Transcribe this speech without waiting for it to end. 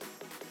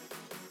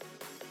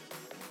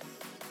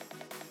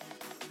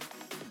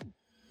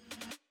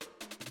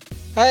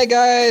Hi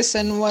guys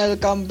and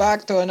welcome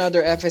back to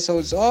another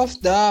episodes of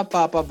the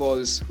Papa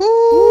Balls. Woo!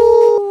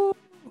 Woo!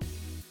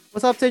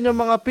 What's up sa inyo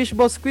mga fish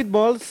balls, squid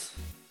balls?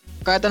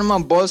 Kahit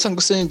anong mga balls ang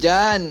gusto niyo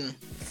dyan.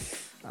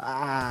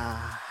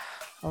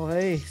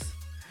 Okay.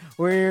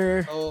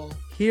 We're Oh,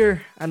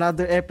 here.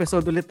 Another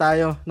episode ulit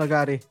tayo,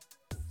 Nagari.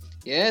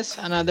 yes,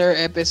 another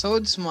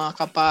episodes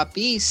mga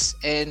kapapis.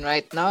 And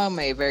right now,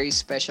 may very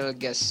special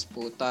guest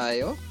po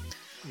tayo.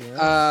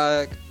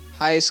 Yes.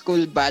 High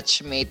school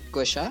batchmate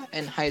ko siya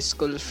and high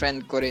school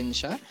friend ko rin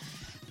siya.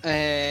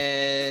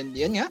 And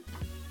yun nga.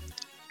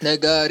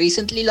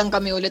 Recently lang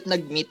kami ulit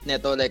nag-meet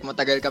nito. Like,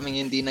 matagal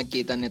kaming hindi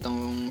nagkita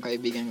nitong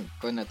kaibigan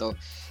ko na to.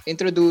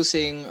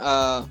 Introducing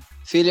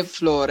Philippe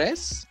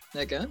Flores.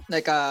 Like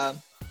a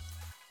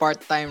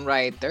part-time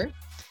writer.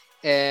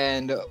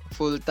 And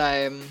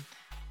full-time,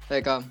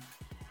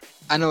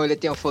 ano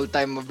ulit yung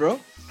full-time mo, bro?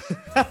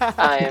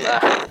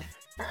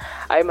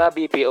 I'm a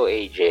BPO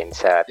agent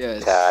sa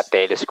Yes.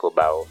 Telus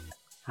Cubao.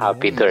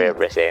 Happy to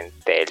represent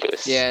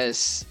Telus.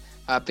 Yes.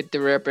 Happy to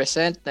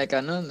represent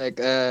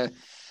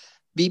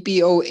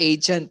BPO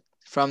agent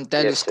from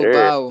Telus Yes, sir.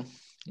 Cubao.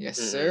 Yes,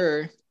 Mm-mm.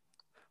 sir.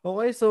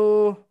 Okay,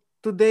 so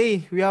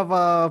today we have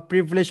a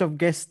privilege of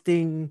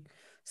guesting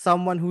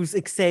someone who's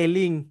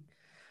excelling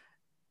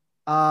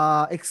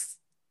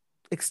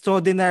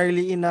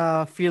extraordinarily in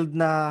a field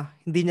na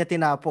hindi niya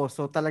tinapos.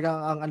 So talagang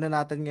ang ano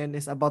natin ngayon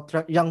is about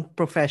young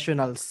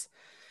professionals.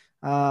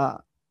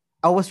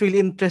 I was really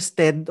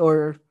interested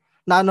or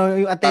naano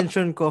yung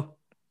attention ko.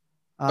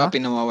 Papi,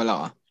 nawawala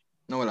ka.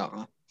 Nawala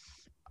ka.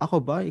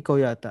 Ako ba? Ikaw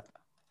yata.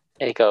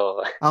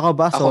 Ikaw. Ako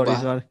ba? Ako Sorry,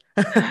 ba? sorry.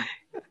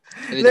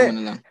 Salita mo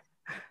na lang.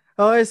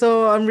 Okay,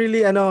 so I'm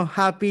really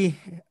happy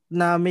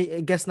na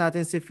may guest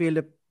natin si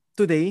Philip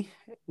today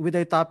with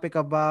a topic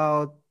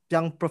about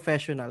young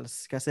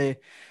professionals kasi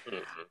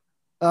Mm-mm.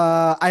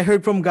 I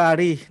heard from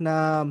Gary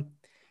na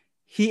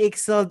he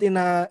excelled in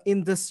a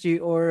industry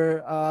or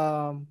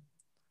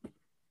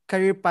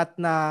career path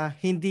na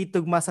hindi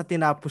tugma sa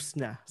tinapos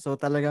niya. So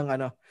talagang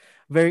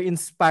very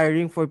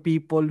inspiring for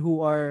people who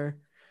are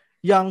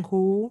young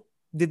who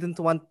didn't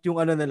want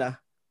yung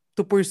nila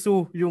to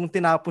pursue yung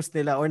tinapos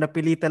nila or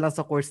napilitan lang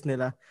sa course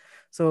nila.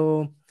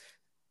 So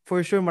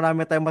for sure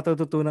marami tayong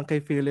matututunan kay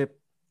Philip.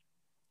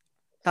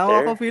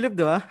 Tama ako, Philip,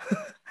 di ba?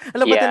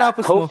 Alam ba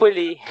tinapos mo?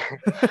 Hopefully.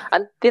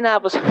 Ang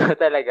tinapos mo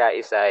talaga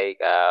is like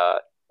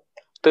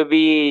to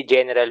be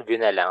general view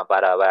na lang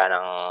para wala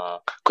ng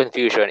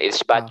confusion.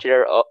 It's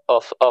Bachelor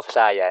of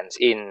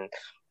Science in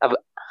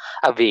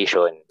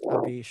Aviation.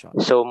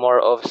 So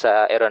more of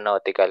sa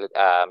aeronautical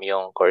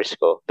yung course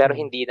ko. Pero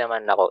hindi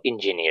naman ako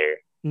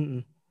engineer.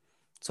 Mm-mm.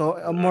 So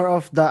more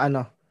of the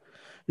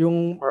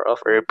yung more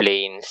of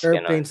airplanes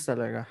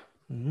talaga.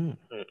 Mm-mm.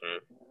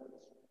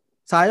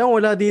 Sayang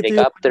wala dito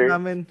helicopter. Yung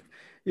namin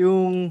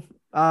yung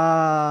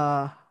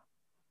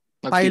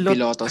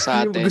Magpipiloto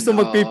sa atin. Gusto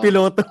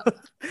magpipiloto.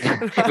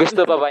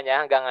 Gusto pa ba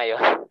niya hanggang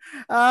ngayon?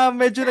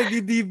 Medyo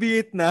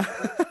nagdi-deviate na.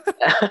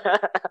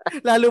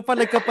 Lalo pa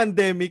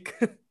nagka-pandemic.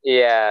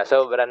 Yeah,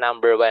 sobra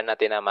number 1 na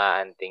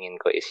tinamaan tingin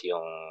ko is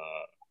yung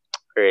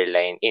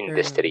airline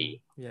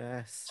industry.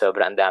 Yes.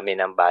 Sobrang dami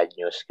ng bad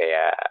news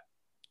kaya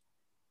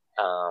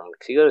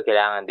siguro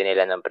kailangan din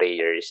nila ng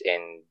prayers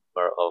and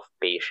more of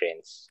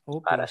patience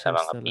para sa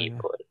mga talaga.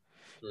 people.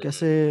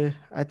 Kasi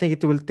I think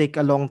it will take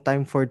a long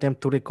time for them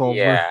to recover.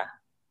 Yeah.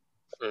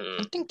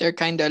 I think they're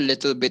kind of a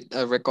little bit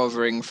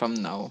recovering from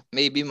now.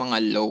 Maybe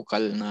mga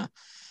local na.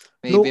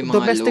 Maybe mga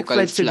domestic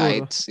local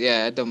flights.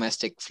 Yeah,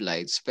 domestic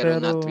flights.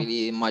 Pero not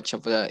really much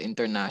of the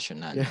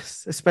international.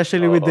 Yes,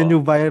 especially with the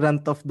new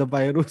variant of the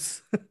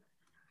virus.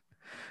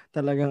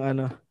 Talagang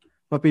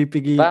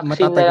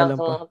matatagal lang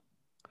pa.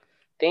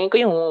 Tingin ko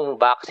yung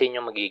vaccine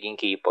yung magiging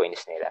key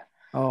points nila.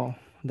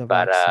 The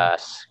para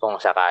vaccine. Kung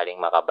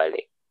sakaling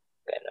makabalik.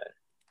 Ganun.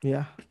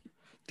 Yeah.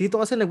 Dito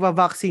kasi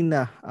nagva-vaccine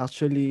na.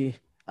 Actually,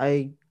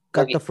 I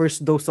got the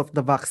first dose of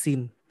the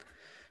vaccine.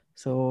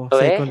 So,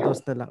 second dose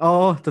na lang.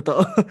 Oo,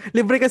 totoo.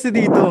 Libre kasi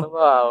dito.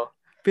 Wow.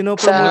 Ano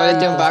ulit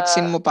yung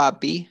vaccine mo,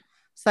 papi?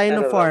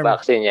 Sinopharm. Ano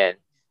vaccine yan?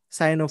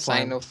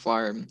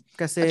 Sinopharm.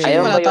 Kasi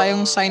wala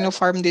tayong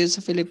Sinopharm dito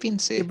sa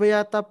Philippines eh. Iba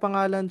yata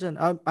pangalan dyan.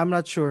 I'm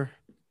not sure.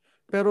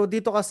 Pero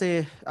dito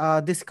kasi,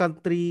 this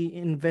country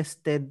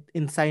invested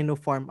in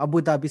Sinopharm,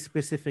 Abu Dhabi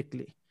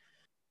specifically.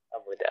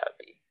 Abu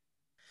Dhabi.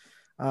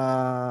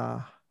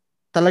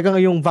 Talagang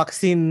yung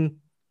vaccine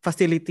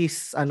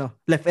facilities,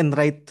 left and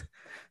right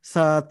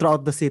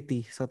throughout the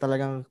city. So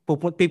talagang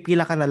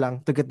pipila ka na lang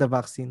to get the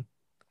vaccine.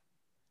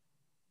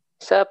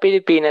 Sa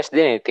Pilipinas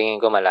din tingin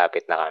ko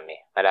malapit na kami.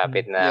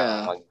 Malapit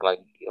na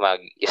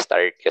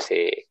mag-start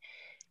kasi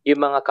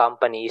yung mga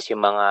companies, yung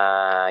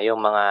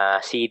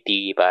mga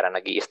city para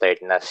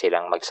nag-i-start na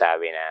silang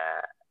magsabi na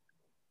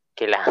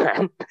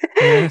kailangan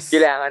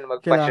kailangan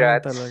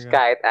magpa-shots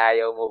kahit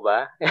ayaw mo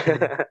ba.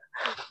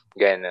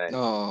 Ganun.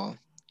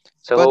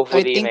 So but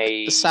hopefully I think may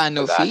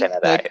Sanofi,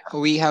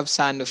 we have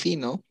Sanofi,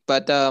 no?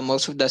 But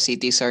most of the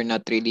cities are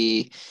not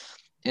really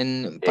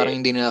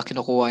parang hindi nila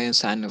kinukuha yung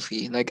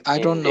Sanofi. Like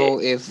I don't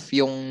know if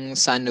yung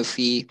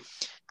Sanofi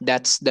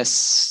that's the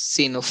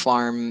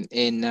Sinopharm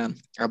in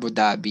Abu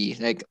Dhabi.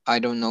 Like, I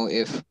don't know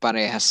if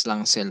parehas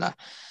lang sila.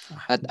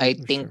 But Hindi I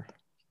ko think,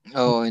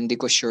 sure. hindi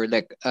ko sure.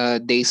 Like,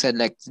 they said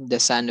like the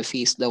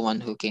Sanofi is the one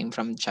who came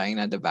from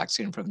China, the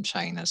vaccine from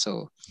China.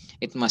 So,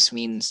 it must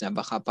means na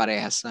baka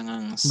parehas lang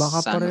ang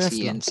Baka parehas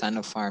Sanofi lang. and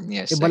Sinopharm.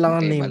 Yes, Iba like lang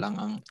ang magkaiba name. lang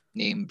ang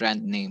name,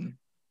 brand name.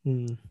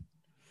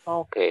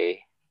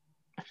 Okay.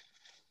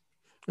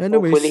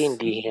 Anyways. Hopefully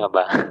hindi nga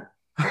ba?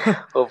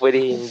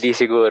 Hopefully hindi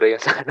siguro yung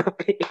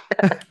Sanofi.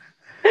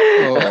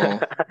 Oo.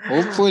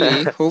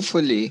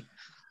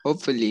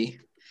 Hopefully.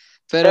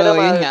 Pero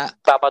yun nga.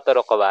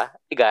 Papaturok ka ba,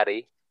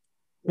 Gary?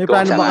 May Kung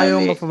plano ba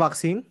kayong sakali.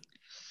 magpa-vaccine?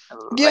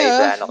 May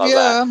plano ka ba?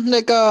 Yeah,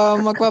 like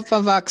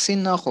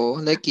magpapa-vaccine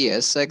ako. Like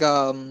yes, like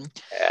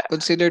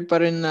considered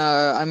pa rin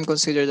I'm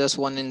considered as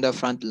one in the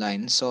front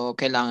line. So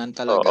kailangan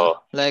talaga.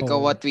 Oo. Like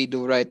what we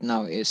do right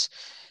now is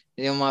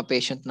yung mga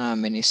patient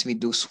namin is we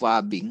do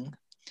swabbing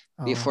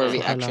before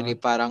we So actually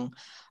kailangan. parang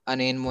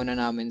anuhin muna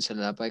namin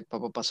sila like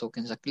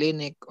papapasukin sa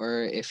clinic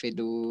or if we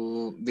do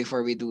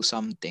before we do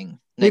something.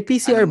 May Like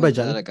PCR ba muna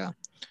dyan? talaga.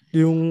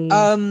 Yung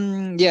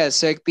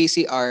yes, like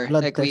PCR.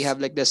 blood Like we test.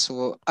 have like the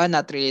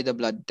not really the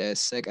blood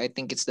test. Like I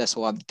think it's the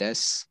swab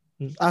test.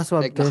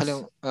 Swab Like test.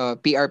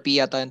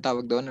 PRP yata yung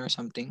tawag doon or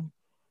something.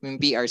 Yung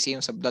PRC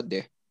yung sa blood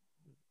eh.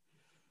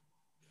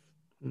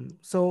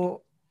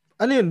 So,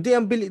 ano yun?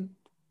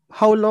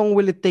 How long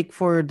will it take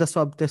for the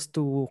swab test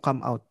to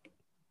come out?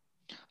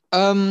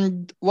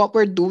 What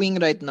we're doing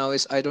right now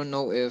is I don't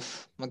know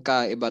if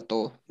magkaiba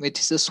to,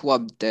 which is the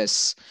swab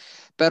test.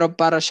 Pero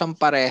para siyang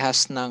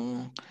parehas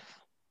ng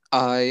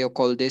you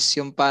call this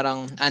yung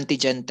parang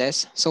antigen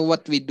test. So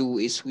what we do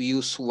is we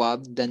use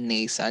swab the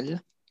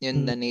nasal,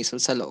 yun the nasal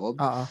sa loob.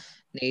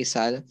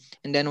 Nasal.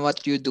 And then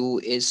what you do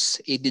is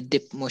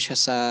i-dip mo siya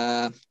sa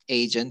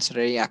agents,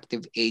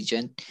 reactive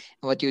agent.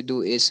 And what you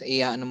do is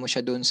iaano mo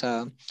siya doon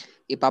sa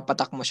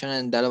ipapatak mo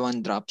siya ng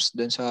 2 drops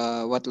doon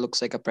sa what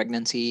looks like a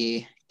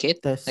pregnancy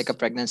kit, test. like a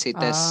pregnancy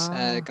test.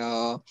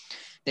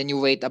 Then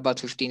you wait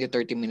about 15 to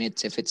 30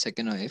 minutes if it's like,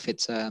 if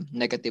it's a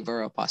negative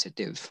or a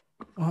positive.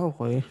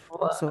 Okay.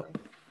 So,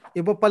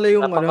 iba pala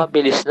yung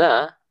napakabilis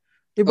na.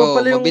 Iba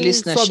pala yung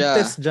mabilis na swab siya.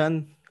 test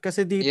dyan.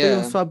 Kasi dito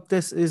yung swab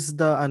test is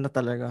the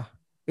talaga.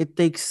 It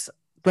takes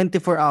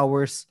 24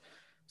 hours.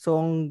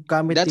 So, ang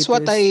gamit That's dito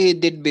what I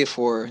did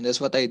before. That's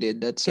what I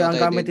did. That's kaya what ang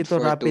I gamit did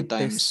dito, for 2 rapid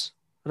times. test.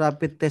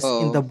 Rapid test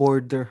in the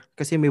border.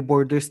 Kasi may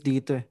borders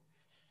dito eh.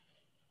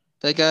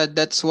 Like,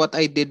 that's what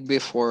I did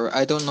before.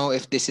 I don't know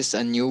if this is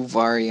a new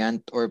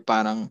variant or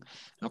parang,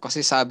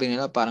 kasi sabi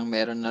nila parang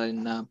meron na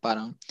rin na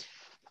parang,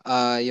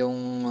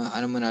 yung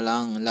ano mo na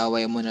lang,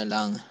 laway mo na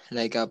lang.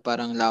 Like,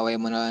 parang laway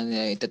mo na lang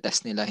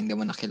itetest nila, hindi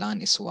mo na kailangan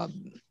iswab.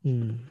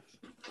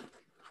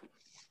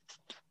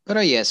 Pero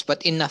yes,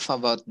 but enough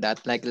about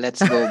that. Like,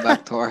 let's go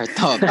back to our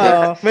topic.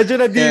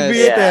 Medyo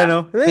na-deviate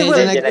no?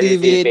 Medyo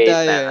nag-deviate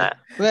tayo.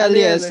 Well,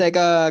 yes, yan, like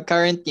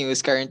current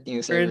news,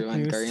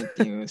 everyone. Current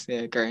news.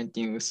 Yeah, current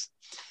news.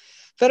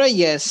 Pero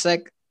yes,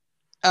 like,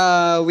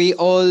 we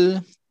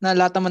all, na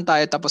lahat naman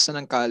tayo tapos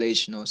na ng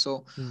college, no?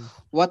 So,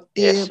 what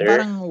did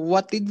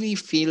we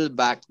feel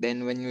back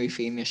then when we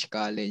finished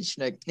college?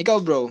 Like,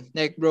 ikaw bro,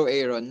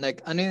 Aaron,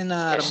 like, ano yung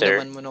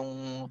nararamdaman mo nung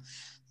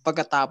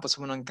pagkatapos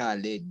mo ng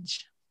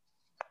college?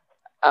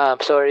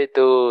 Sorry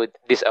to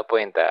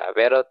disappoint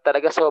pero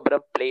talaga sobrang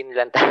plain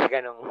lang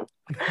talaga nung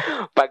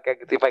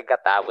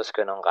pagkatapos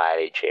ko ng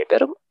college eh.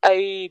 Pero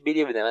I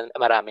believe naman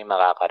maraming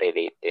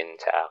makaka-relate din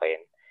sa akin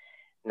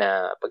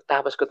na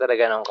pagtapos ko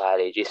talaga ng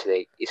college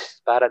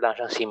is para lang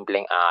siyang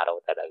simpleng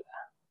araw talaga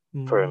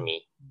for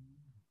me.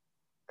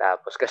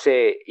 Tapos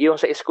kasi yung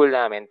sa school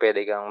namin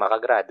pwede kang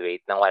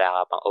makagraduate nang wala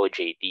ka pang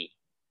OJT.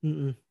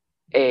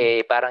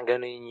 Parang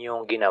ganun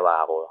yung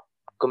ginawa ko.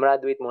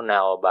 Gumraduate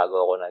muna ako bago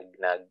ako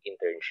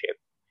nag-internship.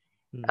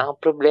 Ang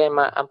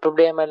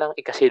problema lang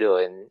kasi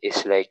doon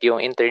is like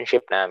yung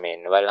internship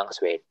namin, walang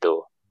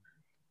sweldo.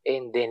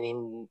 And then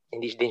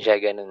hindi din siya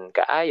ganun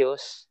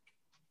kaayos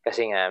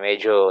kasi nga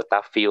medyo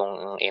tough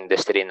yung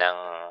industry ng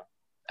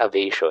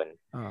aviation.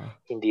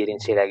 Hindi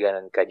rin sila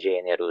ganun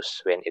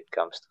ka-generous when it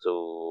comes to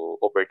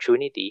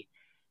opportunity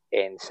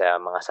and sa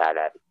mga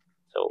salary.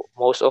 So,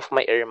 most of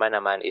my ERMA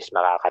naman is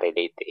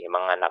makaka-relate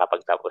mga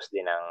nakapagtapos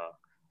din ng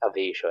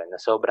aviation na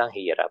sobrang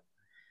hirap.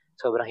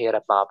 Sobrang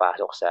hirap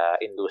makapasok sa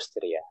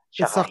industriya.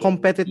 It's a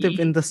competitive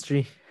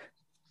industry.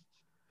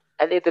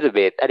 A little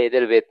bit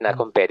na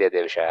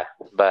competitive siya.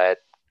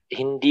 But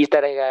hindi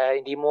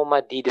mo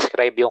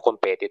ma-describe yung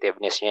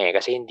competitiveness niya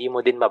kasi hindi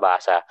mo din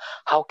mabasa.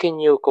 How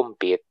can you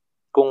compete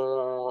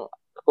kung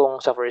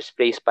sa first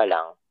place pa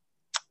lang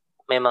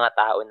may mga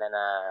tao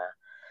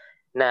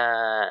na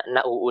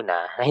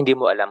nauuna na hindi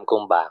mo alam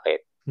kung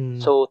bakit.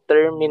 So,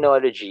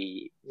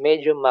 terminology,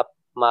 medyo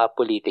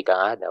mapolitika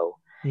nga daw.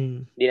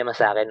 Hindi naman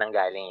sa akin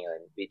nanggaling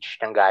yun, which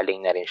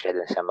nanggaling na rin siya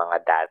dun sa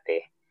mga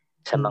dati.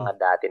 Sa mga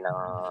dati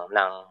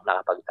nang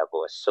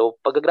nakapagtapos. So,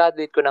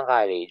 pag-graduate ko ng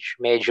college,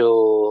 medyo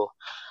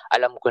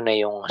alam ko na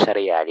yung sa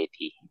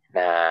reality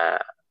na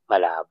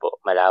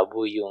malabo.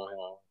 Malabo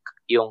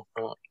yung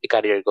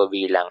career ko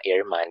bilang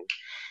airman.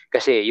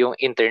 Kasi yung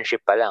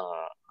internship pa lang,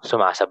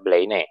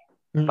 sumasablay na eh.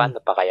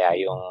 Paano pa kaya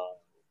yung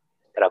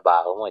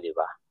trabaho mo, di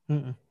ba?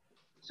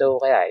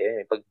 So, kaya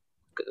yun,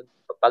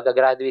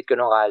 pag-graduate ko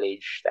ng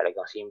college,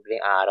 talagang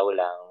simpleng araw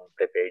lang,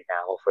 prepared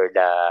na ako for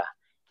the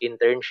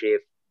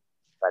internship.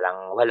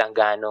 Walang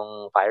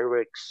ganong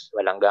fireworks,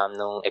 walang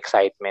ganong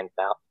excitement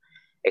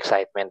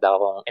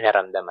akong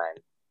inaramdaman.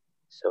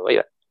 So,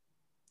 ayun.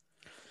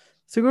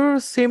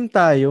 Siguro same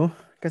tayo.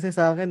 Kasi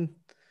sa akin,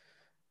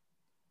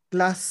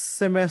 last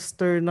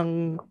semester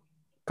ng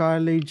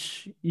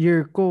college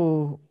year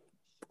ko,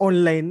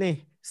 online eh.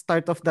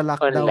 Start of the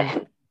lockdown.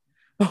 Online.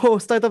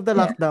 Start of the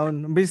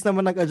lockdown. Bilis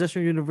naman nag-adjust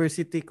yung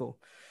university ko.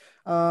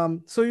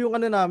 So yung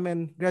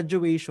namin,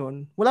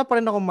 graduation, wala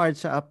pa rin ako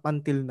marcha up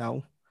until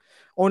now.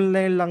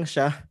 Online lang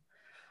siya.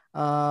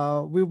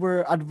 We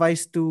were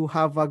advised to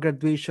have a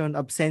graduation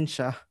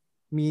absentia,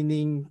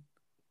 meaning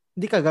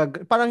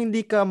parang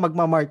hindi ka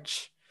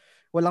magma-march.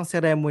 Walang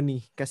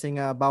ceremony kasi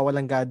nga bawal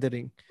ang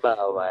gathering.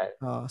 Bawal.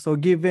 So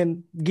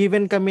given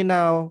kami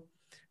na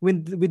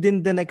within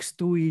the next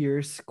 2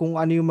 years kung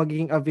ano yung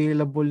magiging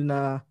available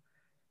na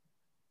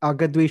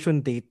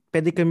graduation date,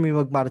 pwede kami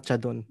magmarcha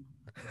doon.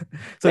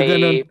 So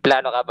May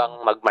plano ka bang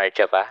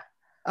magmarcha pa?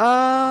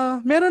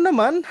 Meron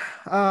naman.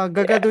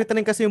 Gagraduate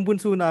na rin kasi yung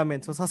bunso namin.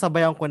 So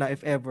sasabayan ko na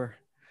if ever.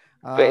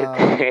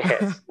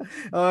 Yes.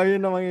 Yun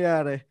na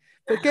mangyayari.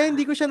 Kaya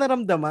hindi ko siya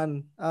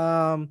naramdaman.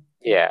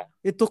 Yeah.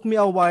 It took me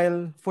a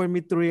while for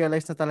me to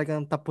realize na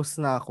talagang tapos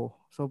na ako.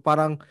 So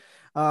parang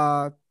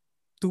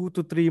 2 to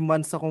 3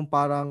 months akong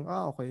parang,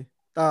 okay.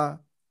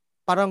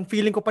 Parang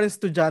feeling ko pa rin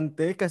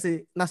estudyante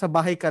kasi nasa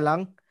bahay ka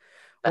lang.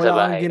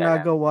 Wala kang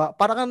ginagawa.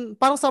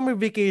 Parang summer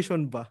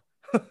vacation ba?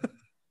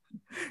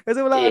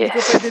 Kasi hindi ka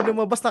pwede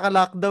lumabas,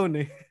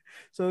 naka-lockdown eh.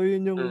 So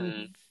yun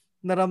yung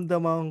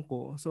naramdaman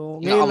ko.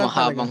 So ngayon lang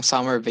talaga. Mahabang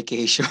summer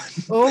vacation.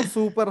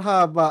 Super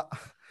haba.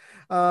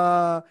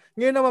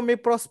 Ngayon naman may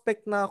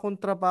prospect na akong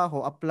trabaho,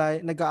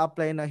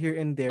 nag-a-apply na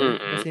here and there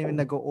kasi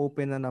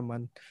nag-o-open na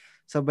naman.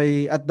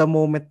 Sabay at the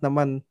moment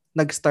naman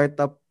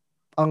nag-startup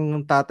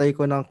ang tatay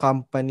ko ng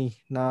company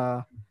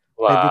na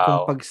pwede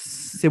kong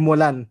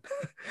pagsimulan.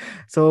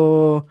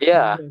 So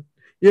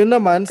yun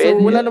naman, so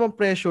wala namang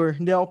pressure.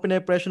 Hindi ako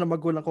pine-pressure ng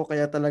magulang ko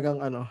kaya talagang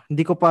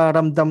hindi ko pa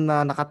ramdam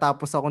na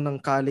nakatapos ako ng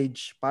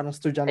college. Parang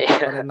estudyante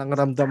pa rin ang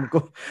ramdam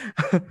ko.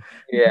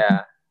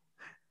 Yeah.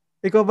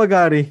 Ikaw ba,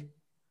 Gary?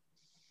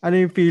 Ano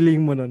yung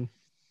feeling mo nun?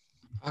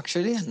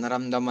 Actually,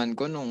 naramdaman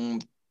ko nung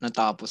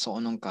natapos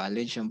ako ng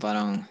college, yung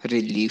parang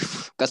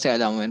relief. Kasi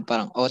alam mo yun,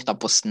 parang,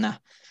 tapos na.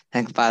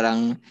 Like,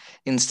 parang,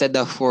 instead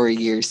of 4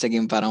 years,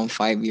 naging parang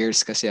 5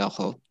 years kasi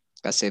ako.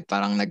 Kasi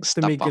parang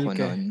nag-stop ako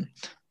nun.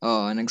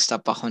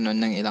 Nag-stop ako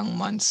nun ng ilang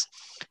months.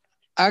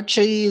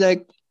 Actually,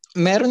 like,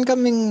 meron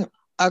kaming,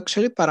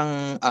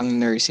 parang ang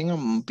nursing,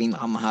 ang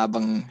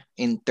pinakamahabang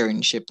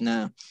internship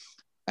na,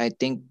 I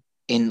think,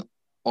 in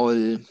all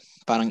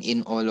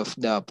of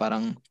the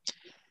parang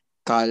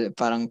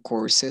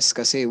courses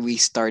kasi we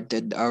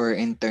started our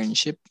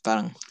internship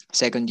parang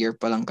second year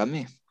pa lang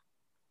kami.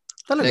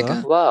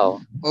 Talaga?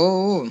 Wow.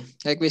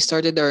 Like we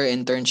started our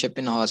internship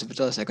in a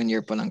hospital, second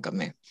year pa lang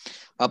kami.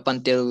 Up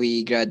until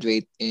we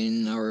graduate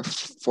in our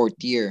 4th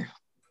year.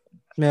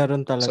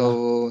 Meron talaga.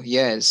 So,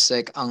 yes,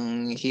 like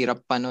ang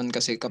hirap pa nun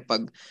kasi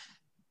pag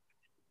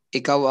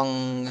ikaw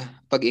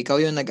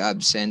yung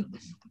nag-absent,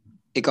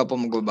 ikaw pa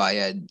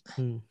magbabayad.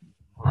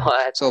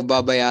 What? So,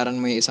 babayaran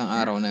mo yung isang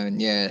araw na yun.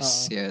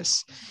 Yes,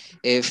 yes.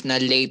 If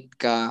na-late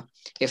ka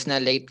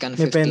ng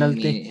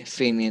 15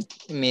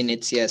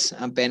 minutes, yes,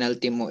 ang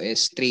penalty mo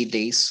is 3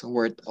 days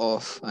worth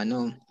of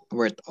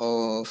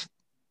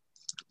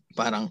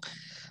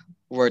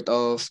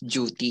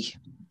duty.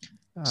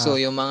 So,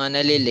 yung mga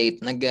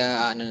nalilate,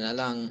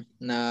 nag-a-absent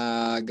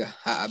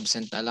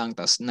na lang,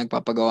 tapos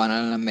nagpapagawa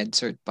na lang ng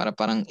med-cert para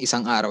parang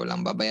isang araw lang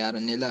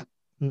babayaran nila.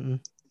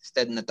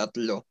 Instead na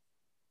 3.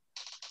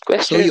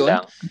 Question so,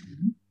 lang.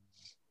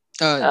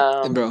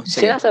 Bro,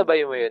 sige.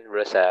 Sinasabay mo yun,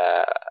 bro,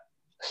 sa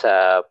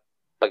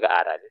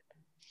pag-aaral?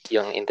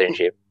 Yung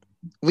internship?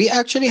 We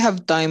actually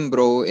have time,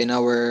 bro, in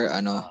our,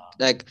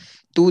 like,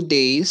 2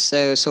 days.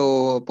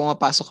 So,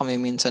 pumapasok kami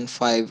minsan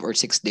 5 or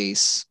 6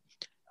 days.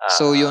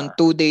 So, yung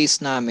 2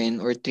 days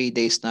namin or 3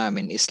 days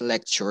namin is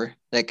lecture.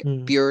 Like,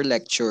 pure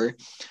lecture.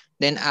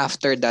 Then,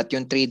 after that,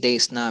 yung 3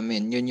 days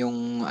namin, yun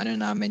yung,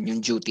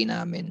 yung duty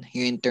namin.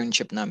 Yung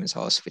internship namin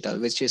sa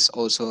hospital, which is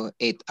also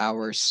 8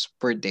 hours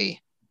per day.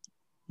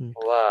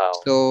 Wow.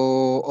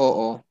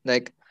 So,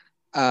 like,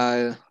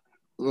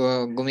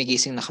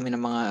 gumigising na kami ng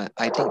mga,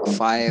 I think,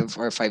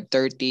 5 or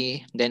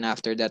 5:30. Then,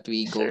 after that,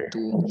 we go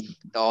to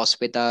the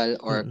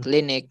hospital or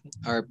clinic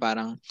or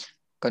parang,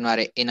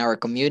 kunwari, in the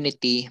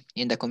community,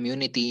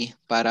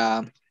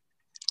 para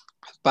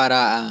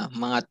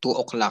mga 2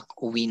 o'clock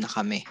uwi na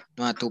kami.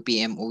 Mga 2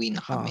 p.m. uwi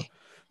na kami.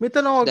 May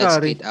tanong ko, That's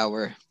Gary. 8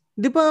 hour.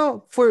 Di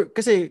ba,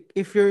 kasi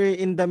if you're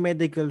in the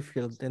medical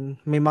field, and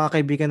may mga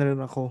kaibigan na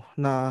rin ako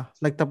na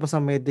nagtapos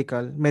ng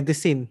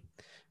medicine,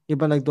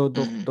 iba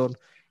nagdo-doktor.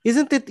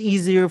 Isn't it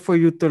easier for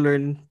you to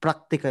learn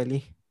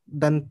practically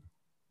than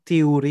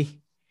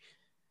theory?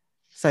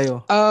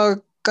 sa'yo?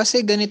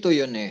 Kasi ganito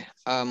yun eh.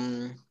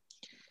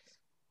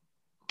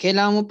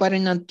 Kailangan mo pa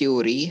rin ng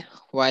theory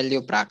while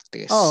you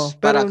practice.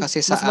 Para Pero kasi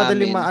mas sa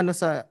madaling amin,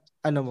 sa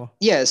mo.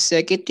 yes,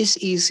 like it is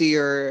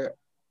easier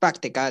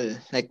practical,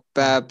 like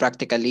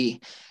practically.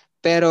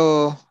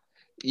 Pero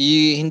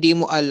hindi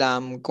mo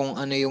alam kung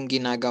ano yung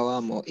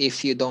ginagawa mo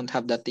if you don't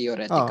have the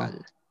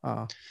theoretical.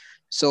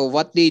 So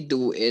what they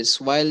do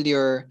is while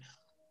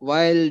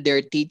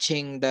they're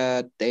teaching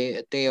the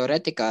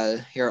theoretical,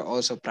 you're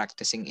also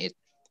practicing it.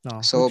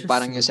 So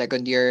parang yung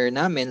second year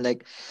namin,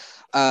 like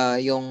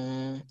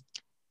yung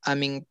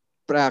aming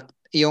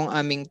yung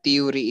aming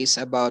theory is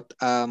about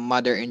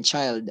mother and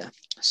child.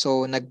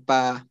 So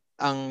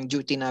ang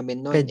duty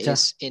namin noon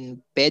is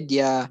in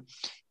pedia,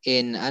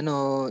 in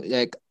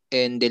like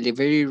in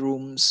delivery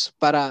rooms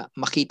para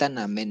makita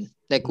namin.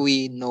 Like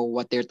we know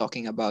what they're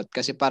talking about.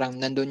 Kasi parang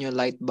nandun yung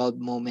light bulb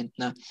moment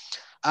na,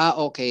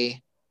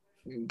 okay,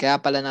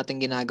 kaya pala natin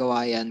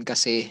ginagawa yan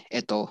kasi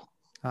ito.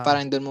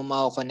 Parang doon mo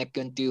mako-connect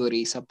yung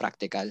theory sa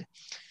practical.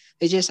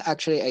 Which is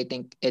actually, I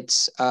think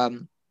it's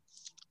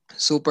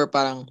super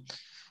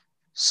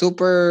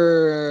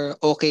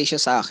okay siya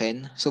sa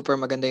akin. Super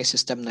maganda yung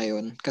system na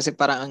yun. Kasi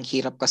parang ang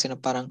hirap kasi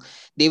na parang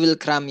they will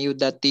cram you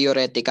the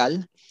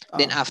theoretical.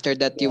 Then after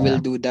that, you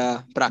will do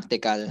the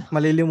practical.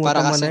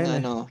 Malilimutan mo na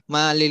yun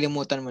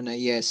malilimutan mo na.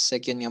 Yes,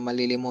 like yun nga,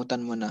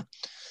 malilimutan mo na.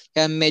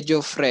 Kaya medyo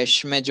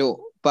fresh,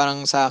 medyo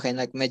parang sa akin,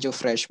 like medyo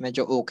fresh,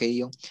 medyo okay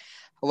yung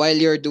while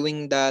you're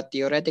doing the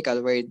theoretical,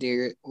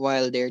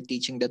 while they're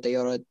teaching the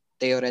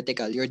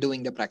theoretical, you're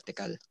doing the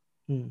practical.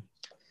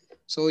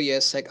 So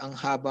yes, like ang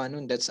haba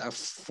nun, that's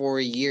 4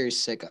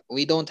 years. Like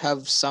we don't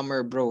have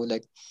summer, bro.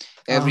 Like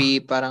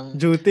every parang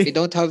duty. We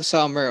don't have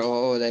summer.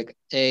 Like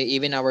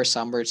even our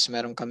summers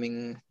meron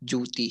kaming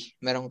duty,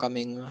 meron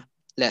kaming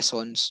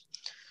lessons.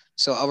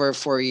 So our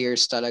 4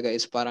 years talaga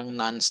is parang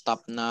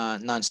non-stop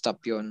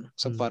 'yon.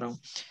 So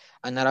parang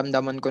ang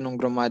naramdaman ko nung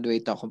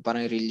graduate ako,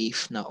 parang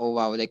relief na, oh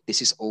wow, like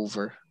this is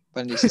over.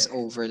 Parang this is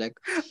over. Like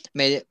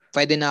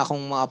pwede na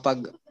akong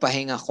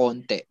makapagpahinga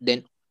konti.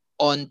 Then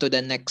on to the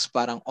next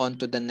parang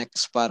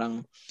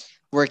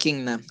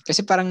working na.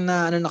 Kasi parang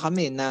na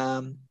kami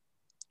na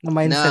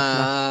mindset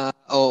na.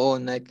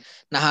 Oo, like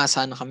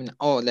nahasa na kami na,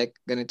 like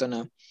ganito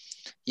na.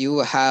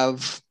 You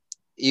have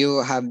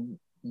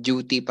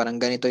duty, parang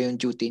ganito yung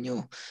duty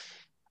nyo.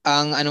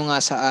 Ang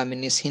nga sa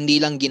amin is hindi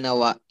lang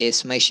ginawa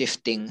is may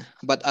shifting,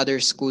 but other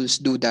schools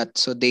do that,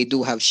 so they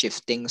do have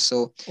shifting.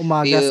 So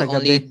umaga sa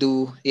gabi.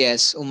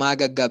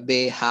 Umaga,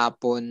 gabi,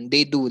 hapon.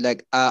 They do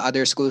like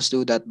other schools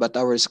do that, but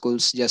our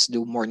schools just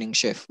do morning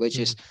shift, which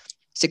is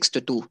 6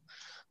 to 2.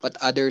 But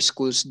other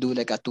schools do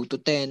like a 2 to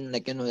 10,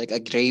 like like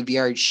a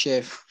graveyard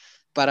shift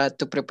para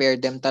to prepare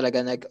them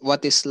talaga like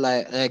what is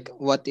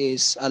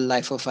a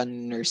life of a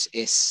nurse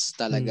is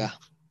talaga.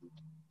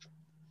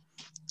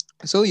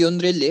 So yun,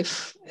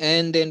 relief.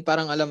 And then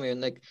parang alam mo yun,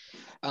 like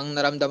ang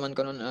naramdaman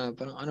ko noon,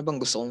 parang ano bang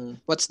gusto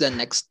kong, what's the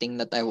next thing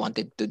that I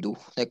wanted to do?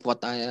 Like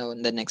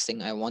the next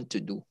thing I want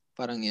to do.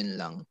 Parang yun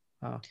lang.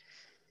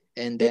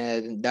 And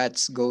then that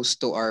goes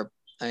to our,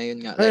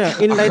 ayun nga,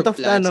 like in light our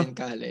of plans in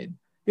college.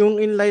 Yung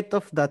in light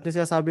of that, yung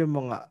sinasabi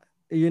mo nga,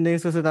 yun na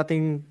yung susunod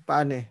nating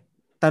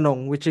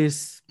tanong, which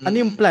is, ano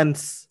yung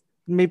plans?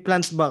 May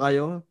plans ba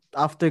kayo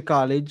after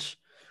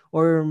college?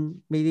 Or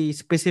may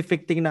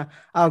specific thing na,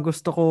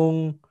 gusto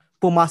kong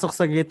pumasok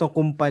sa ganitong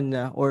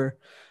kumpanya, or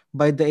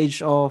by the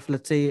age of,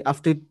 let's say,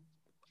 after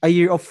a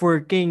year of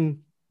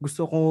working,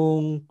 gusto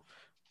kong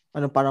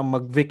parang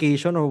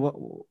mag-vacation, or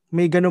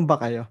may ganun ba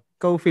kayo?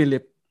 Ikaw,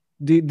 Philip,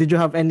 did you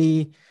have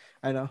any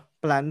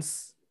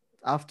plans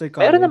after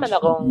college? Meron naman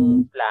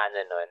akong plano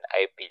nun,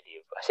 I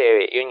believe.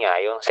 Kasi yun nga,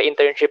 yung sa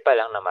internship pa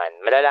lang naman,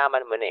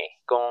 malalaman mo na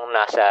kung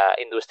nasa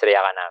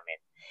industriya ka namin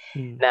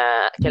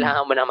na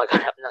kailangan mo na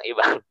maghanap ng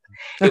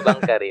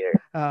ibang career.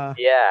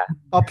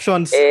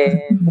 Options.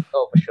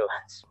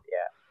 Options.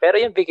 Yeah.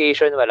 Pero yung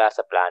vacation, wala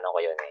sa plano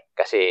ko yun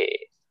Kasi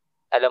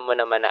alam mo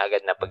naman na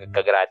agad na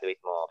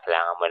pagka-graduate mo,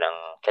 kailangan mo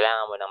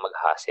nang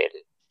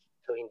mag-hustle.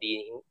 So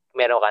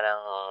meron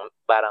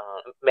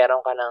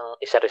ka ng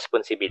isa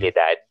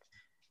responsibilidad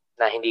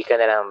na hindi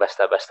ka na lang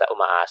basta-basta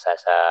umaasa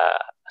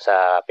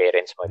sa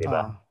parents mo, di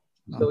ba?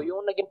 So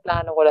yung naging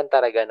plano ko lang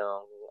talaga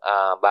nung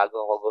bago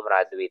ako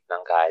gumraduate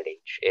ng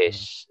college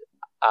is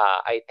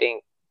I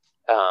think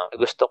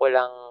gusto ko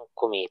lang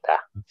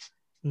kumita.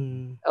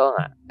 Oo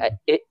nga.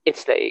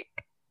 It's like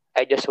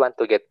I just want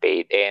to get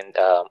paid and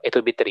it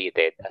will be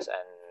treated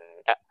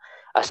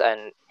as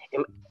an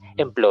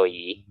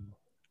employee.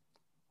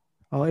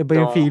 Iba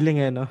yung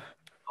feeling no?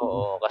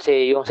 Oo,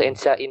 kasi yung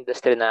sa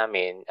industry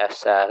namin,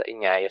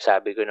 yung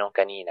sabi ko nung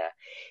kanina,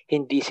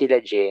 hindi sila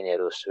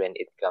generous when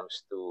it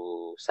comes to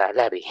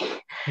salary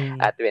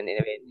at when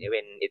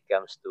it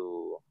comes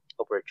to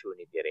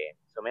opportunity rin.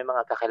 So may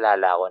mga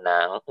kakilala ko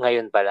na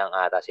ngayon pa lang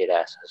ata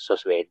sila sa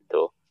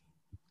sweldo.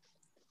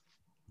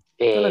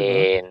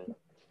 And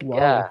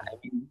wow.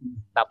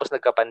 Tapos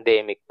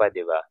nagka-pandemic pa,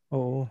 'di ba?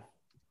 Oo.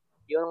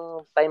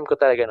 Yung time ko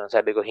talaga noon,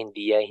 sabi ko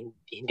hindi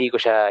ko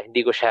siya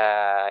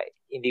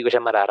hindi ko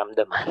siya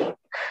mararamdaman.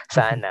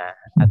 Sana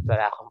at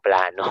wala akong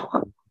plano.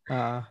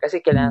 Kasi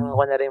kailangan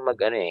ko na rin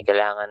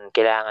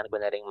kailangan ko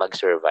na rin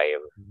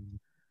mag-survive.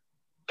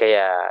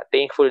 Kaya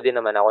thankful din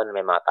naman ako na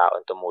may mga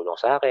taong tumulong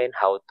sa akin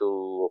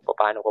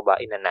paano ko ba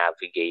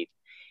ina-navigate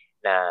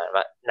na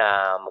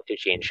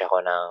mag-change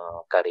ako ng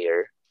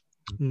career.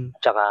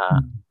 Tsaka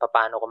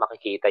paano ko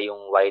makikita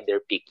yung wider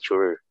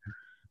picture.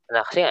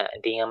 Kasi nga,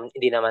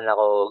 hindi naman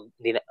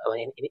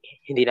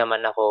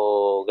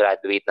ako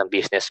graduate ng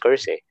business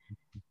course eh.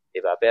 'Di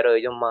ba? Pero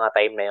yung mga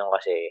time na yun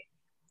kasi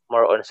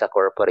more on sa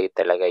corporate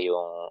talaga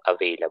yung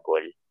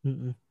available.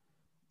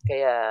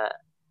 Kaya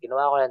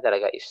ginawa ko lang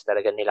talaga is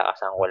talaga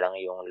nilakasan ko lang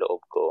yung loob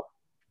ko.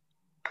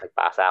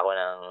 Nagpasa ako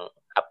ng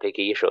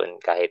application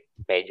kahit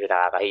medyo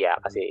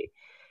nakakahiya kasi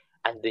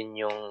andun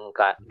yung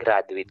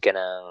graduate ka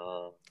ng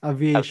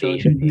aviation.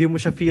 Hindi mo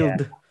siya field.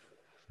 Yeah.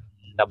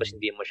 Tapos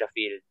hindi mo siya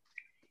field.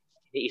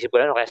 Iniisip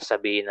ko lang kaya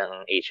sasabihin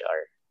ng HR.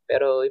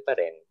 Pero yun pa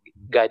rin,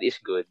 God is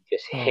good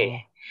kasi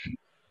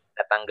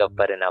natanggap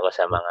pa rin ako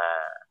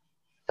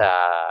sa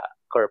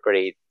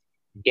corporate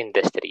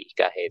industry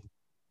kahit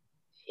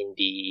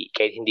hindi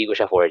ko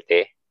siya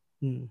forte.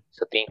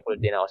 So thankful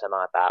din ako sa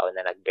mga tao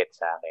na nag-bet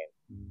sa akin.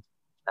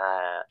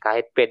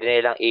 Kahit pwede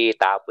nilang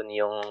itapon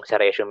yung sa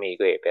resume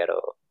ko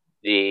pero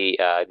they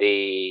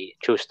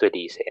choose to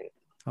listen.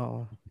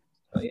 Oo.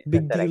 So,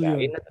 big deal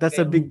yun. That's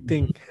a big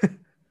thing.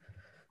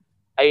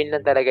 Ayun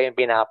lang talaga yung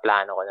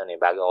pinaka-plano ko noon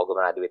bago ako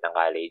graduate ng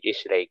college is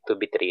like to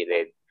be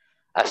treated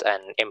as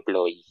an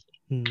employee.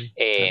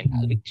 And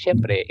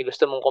syempre,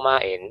 gusto mong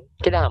kumain,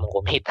 kailangan mong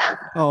kumita.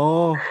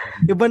 Oo.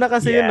 Iba na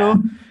kasi yun, no?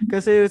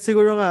 Kasi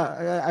siguro nga,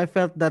 I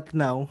felt that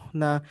now,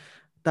 na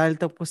dahil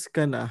tapos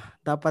ka na,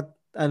 dapat,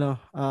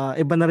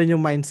 iba na rin yung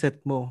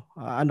mindset mo.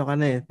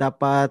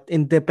 Dapat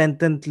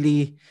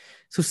independently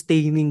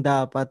sustaining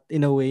dapat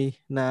in a way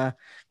na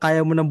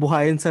kaya mo nang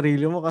buhayin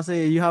sarili mo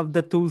kasi you have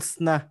the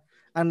tools na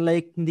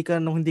unlike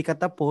nung hindi ka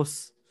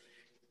tapos,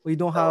 we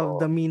don't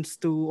have the means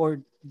to or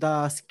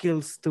the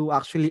skills to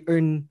actually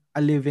earn a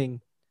living.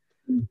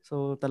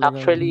 So talagang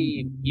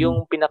actually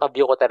yung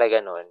pinaka-view ko talaga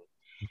noon,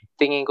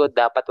 tingin ko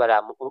dapat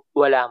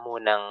wala mo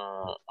nang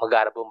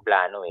mag-arabong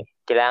plano eh.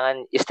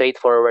 Kailangan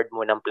straightforward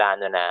mo ng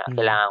plano na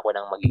kailangan ko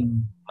nang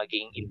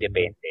maging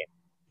independent.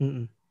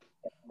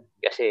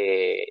 Kasi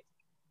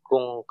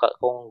kung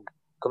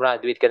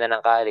graduate ka na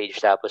ng college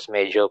tapos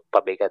medyo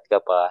pabigat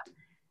ka pa,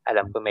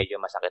 alam ko medyo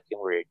masakit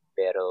yung word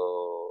pero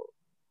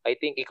I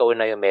think ikaw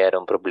na yung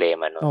merong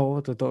problema, no?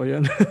 Oo, totoo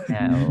yan.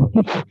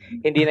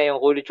 Hindi na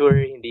yung culture,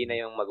 hindi na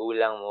yung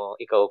magulang mo,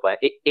 ikaw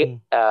pa.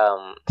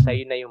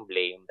 Sa'yo na yung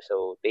blame.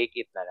 So, take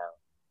it na lang.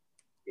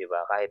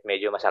 Diba? Kahit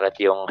medyo masakit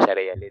yung sa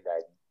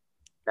realidad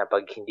na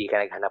pag hindi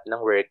ka naghanap ng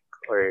work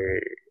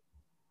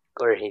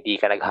or hindi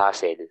ka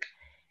nag-hustle,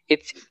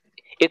 it's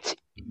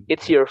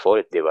your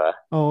fault, diba?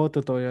 Oo,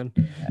 totoo yan.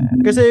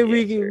 Kasi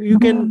you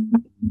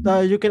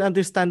can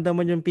understand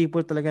naman yung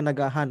people talaga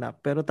naghahanap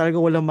pero talaga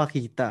walang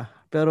makita.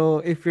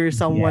 Pero if you're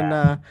someone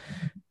na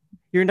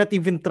you're not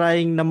even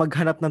trying na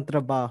maghanap ng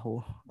trabaho,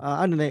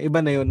 iba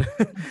na yun.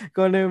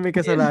 Kung ano yung may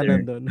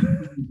kasalanan doon.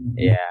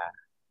 Yeah.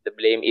 The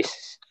blame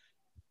is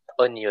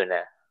on you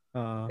na.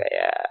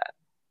 Kaya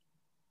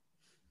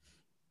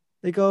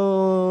ikaw,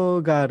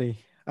 Gary,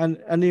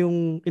 ano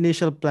yung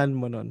initial plan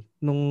mo nun?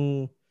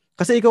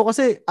 Kasi ikaw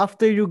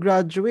after you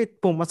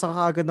graduate, pumasa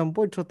ka agad ng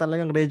board so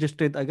talagang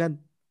registered agad.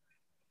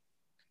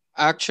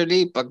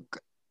 Actually, pag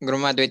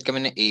graduate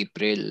kami ng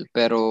April,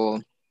 pero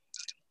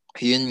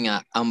yun nga,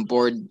 ang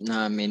board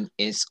namin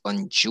is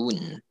on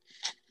June.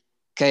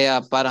 Kaya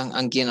parang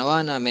ang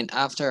ginawa namin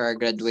after our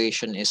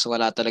graduation is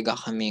wala talaga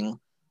kaming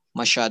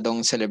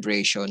masyadong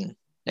celebration.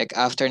 Like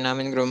after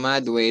namin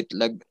graduate,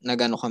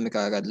 nag-ano kami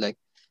kaagad,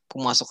 like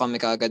pumasok kami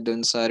kaagad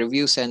dun sa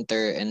review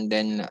center and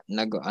then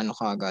nag-cram.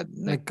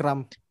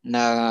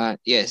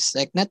 Yes,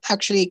 like not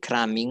actually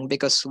cramming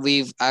because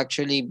we've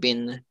actually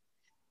been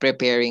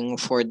preparing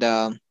for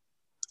the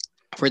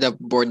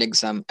board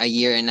exam a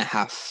year and a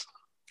half.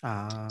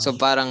 So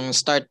parang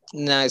start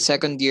na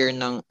second year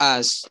ng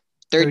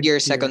third year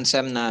second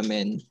sem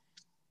namin,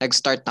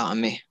 nag-start na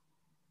kami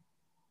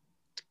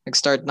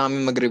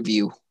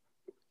mag-review.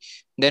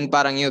 Then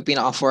parang yung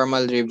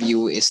pinaka-formal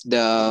review is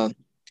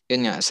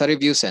sa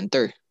review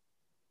center.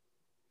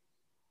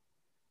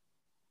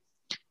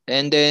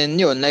 And then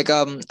yun, like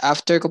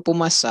after ko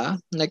pumasa,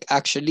 like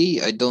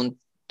actually I don't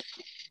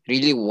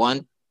really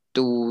want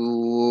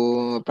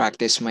to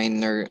practice my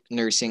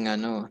nursing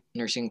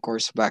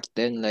course back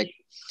then. Like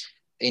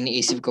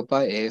iniisip ko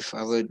pa if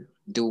I would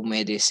do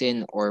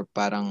medicine or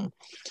parang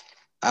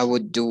I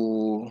would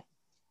do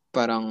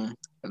parang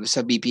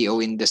sa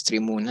BPO industry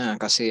muna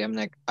kasi I'm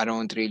like I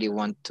don't really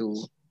want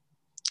to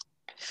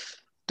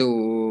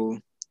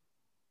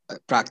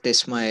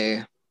practice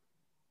my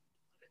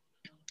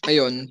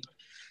ayun.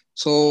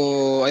 So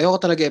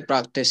ayoko talaga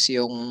i-practice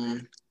yung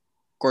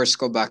course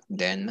ko back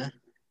then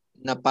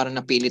na parang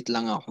napilit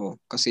lang ako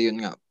kasi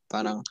yun nga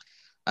parang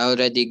I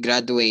already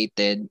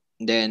graduated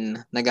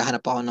then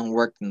naghahanap ako ng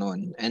work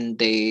noon and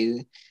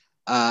they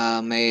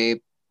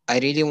I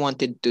really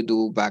wanted to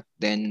do back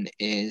then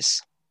is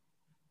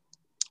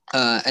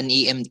an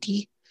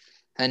EMT,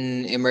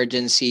 an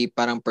emergency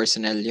parang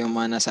personnel, yung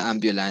mga nasa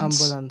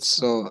ambulance.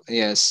 Ambulance. So,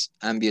 yes,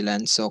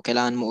 ambulance. So,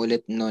 kailangan mo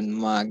ulit nun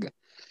mag-training.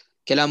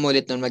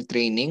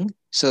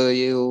 So,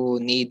 you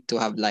need to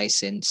have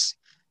license.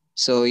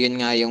 So, yun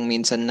nga yung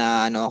minsan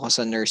na ako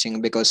sa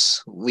nursing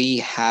because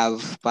we have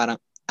parang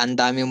ang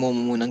dami mo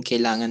munang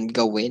kailangan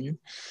gawin.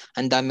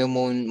 Ang dami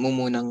mo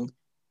munang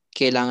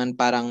kailangan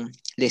parang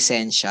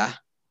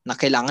lisensya na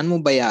kailangan mo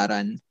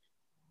bayaran.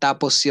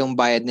 Tapos yung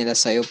bayad nila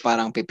sa'yo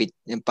parang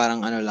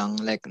lang,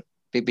 like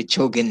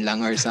pipitsugin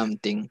lang or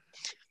something.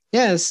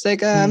 Yes,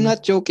 like I'm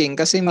not joking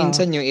kasi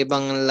minsan yung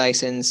ibang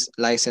license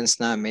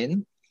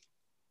namin,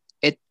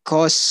 it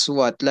costs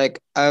what?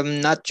 Like, I'm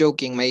not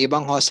joking. May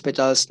ibang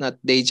hospitals na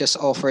they just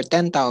offer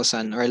 10,000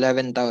 or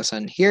 11,000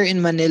 here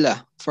in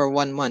Manila for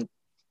 1 month.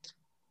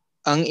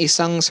 Ang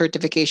isang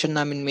certification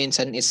namin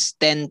minsan is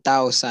 10,000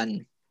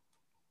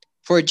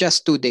 for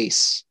just 2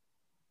 days.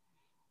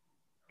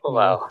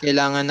 Wow.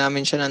 Kailangan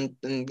namin siya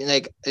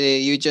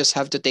you just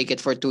have to take it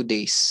for 2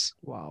 days.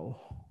 Wow.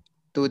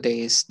 2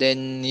 days.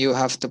 Then you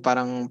have to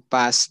parang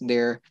pass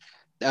their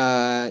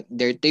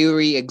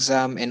theory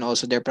exam and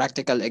also their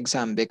practical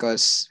exam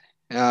because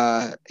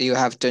you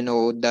have to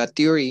know the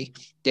theory,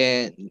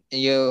 then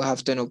you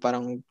have to know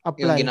parang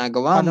yung Apply.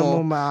 ginagawa Paano mo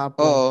mo.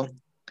 ma-apply? Oo.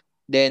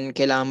 Then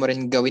kailangan mo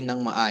rin gawin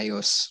ng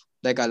maayos.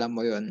 Like alam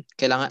mo yun.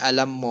 Kailangan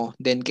alam mo,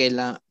 then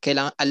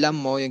kailangan alam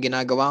mo yung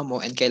ginagawa mo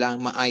and kailangan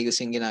maayos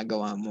yung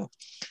ginagawa mo.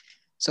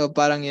 So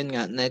parang yun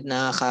nga,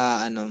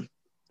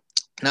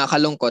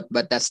 nakakalungkot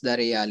but that's the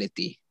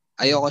reality.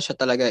 Ayoko siya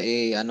talaga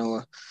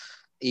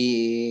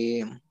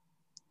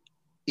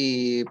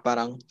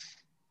parang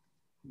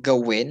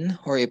gawin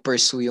or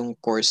i-pursue yung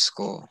course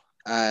ko.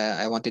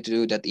 I wanted to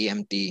do that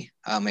EMT.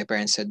 My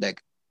parents said like,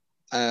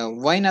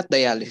 why not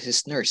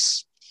dialysis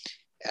nurse?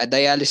 A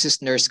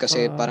dialysis nurse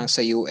kasi parang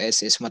sa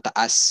US is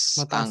mataas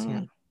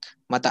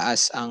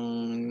ang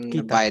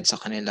Kita. bayad sa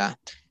kanila.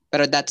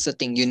 Pero that's the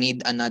thing, you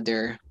need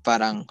another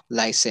parang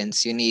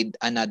license. You need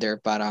another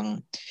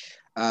parang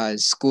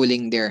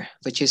schooling there,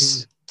 which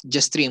is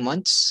just 3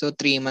 months. So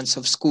 3 months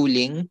of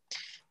schooling.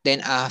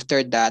 Then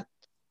after that,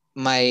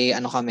 may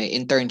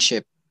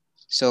internship.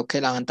 So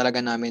kailangan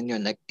talaga namin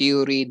yun, like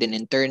theory, then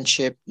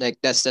internship.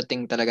 Like that's the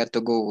thing talaga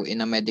to go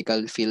in a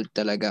medical field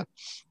talaga.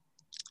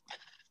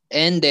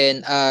 And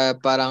then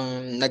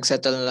parang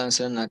nagsettle na lang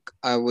sila na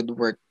I would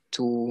work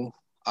to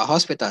a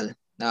hospital.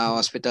 Na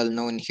hospital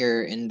known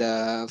here in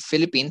the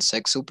Philippines,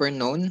 like super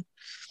known.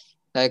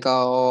 Like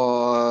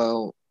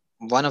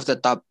one of the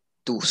top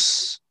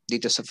twos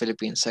dito sa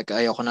Philippines. Like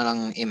ayoko na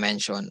lang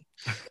i-mention.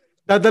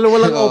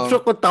 Dalawa lang option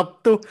ko,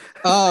 top 2.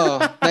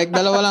 Like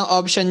dalawa lang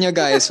option nyo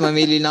guys.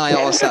 Mamili na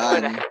kayo kung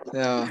saan.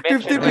 So,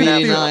 50-50.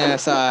 mamili na kayo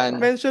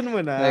saan. Mention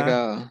mo na.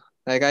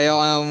 Like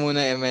ayoko na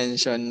muna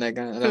i-mention. Like,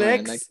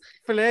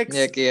 Flex.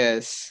 Like,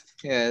 yes.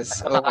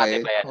 Makati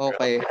Okay. ba yan, bro?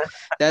 Okay.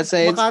 That's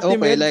it. Makati Okay.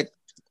 Med. Like,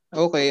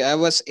 okay. I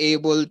was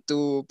able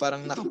to,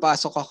 parang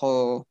nakapasok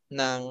ako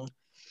ng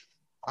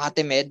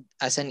Makati Med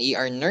as an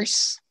ER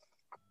nurse.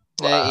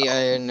 Wow.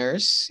 ER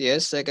nurse.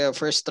 Yes. Like,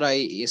 first try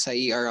is sa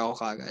ER ako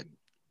kagad.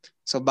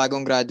 So,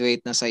 bagong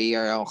graduate na sa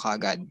ER ako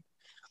kagad.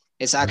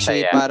 It's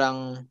actually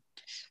parang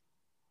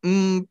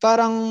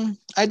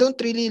I don't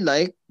really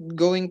like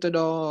going to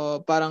the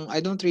I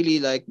don't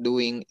really like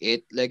doing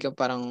it like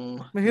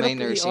parang Mahirap may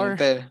nursing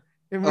ER.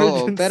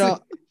 Emergency.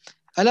 pero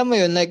alam mo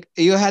yun, like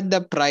you had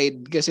the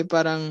pride kasi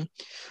parang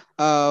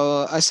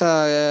as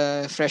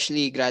a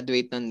freshly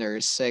graduate na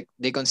nurse, like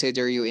they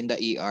consider you in the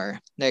ER.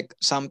 Like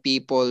some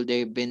people,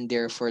 they've been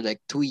there for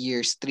like 2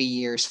 years, 3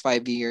 years,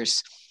 5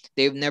 years.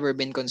 They've never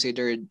been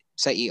considered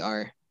sa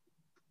ER.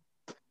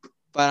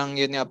 Parang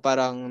yun nga,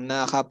 parang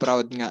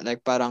nakaka-proud nga,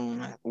 like parang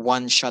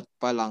one shot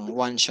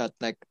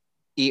like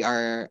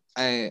ER,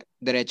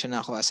 diretso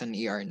na ako as an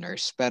ER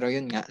nurse. Pero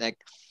yun nga, like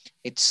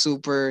it's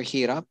super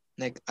hirap,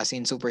 like as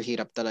in super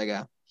hirap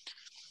talaga.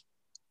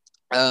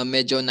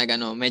 Medyo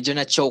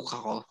na-choke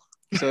ako.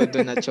 So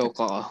doon na-choke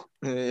ako.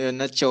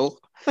 Na-choke.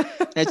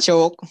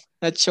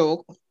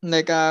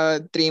 Like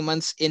 3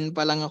 months in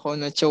pa lang ako,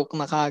 na-choke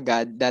na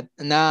kagad.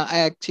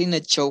 I actually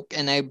na-choke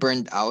and I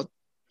burned out.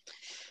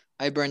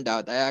 I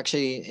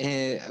actually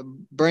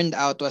burned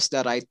out was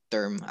the right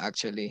term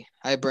actually.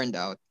 I burned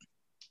out.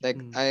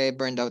 Like I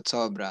burned out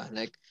sobra.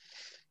 Like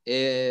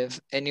if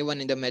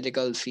anyone in the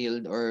medical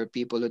field or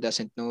people who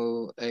doesn't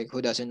know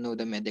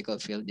the medical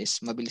field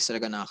is mabilis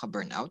talaga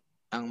nakaka-burn out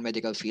ang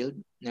medical field.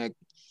 Like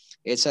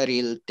it's a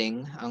real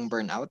thing ang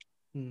burnout.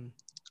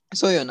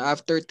 So yun,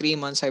 after 3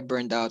 months I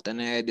burned out and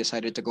I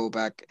decided to go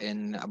back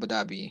in Abu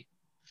Dhabi.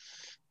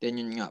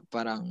 Then yun nga,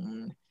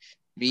 parang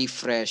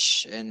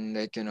refresh and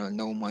like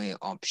know my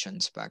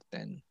options back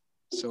then.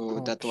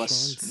 So that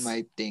was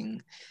my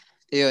thing.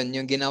 Yun,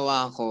 yung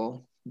ginawa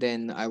ko.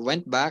 Then I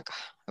went back.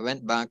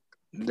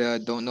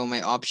 Don't know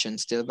my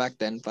options still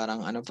back then.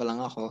 Parang ano pa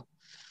lang ako.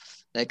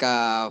 Like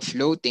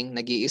floating,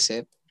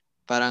 nag-iisip.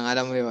 Parang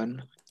alam mo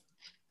yun.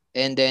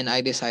 And then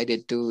I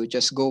decided to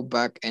just go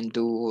back and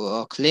do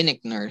a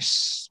clinic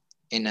nurse.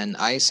 in an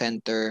eye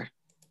center.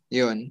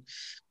 Yun.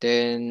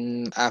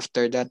 Then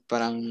after that,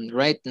 parang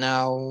right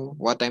now,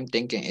 what I'm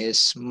thinking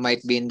is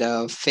might be in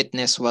the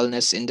fitness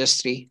wellness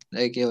industry,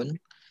 like yun,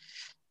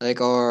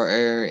 like or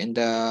in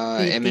the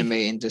PT.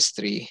 MMA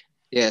industry.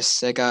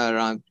 Yes, like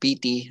around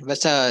PT.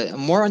 But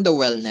more on the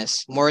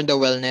wellness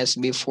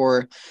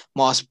before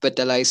mo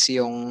hospitalize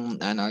yung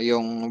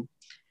yung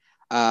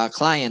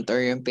client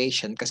or yung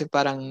patient, kasi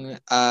parang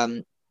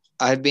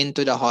I've been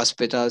to the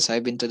hospitals,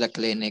 I've been to the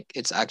clinic.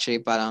 It's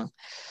actually parang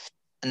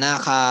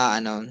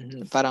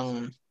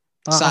parang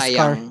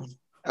Nakaka-scar. sayang.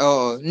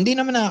 Oo, hindi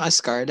naman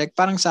nakaka-scar. Like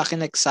parang sa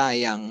akin like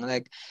sayang.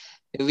 Like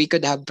we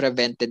could have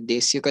prevented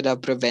this, you could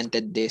have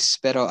prevented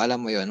this. Pero alam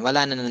mo yun,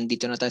 wala na,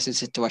 nandito na tayo sa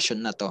sitwasyon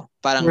na to.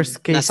 Parang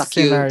Worst case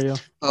scenario.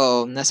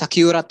 nasa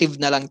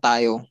curative na lang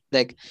tayo.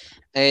 Like,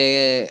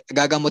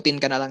 gagamutin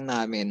ka na lang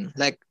namin.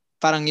 Like,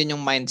 parang yun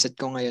yung mindset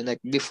ko ngayon.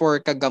 Like, before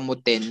ka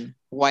gamutin,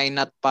 why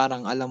not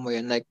parang alam mo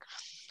yun, like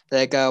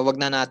wag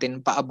na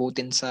natin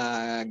paabutin sa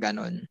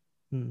ganon.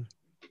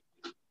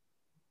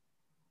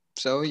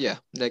 So, yeah.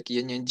 Like,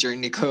 yun yung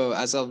journey ko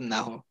as of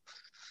now.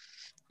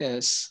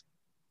 Yes.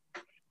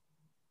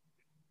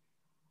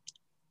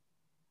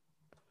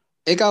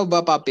 Ikaw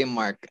ba, Papi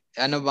Mark?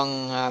 Ano bang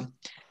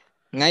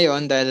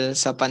ngayon dahil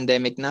sa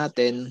pandemic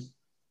natin,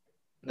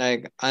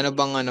 like ano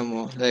bang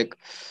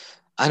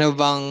ano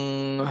bang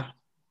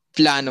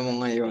plano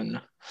mo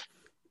ngayon?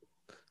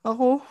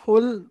 Ako,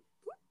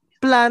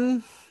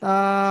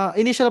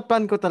 initial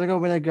plan ko talaga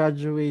when I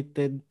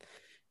graduated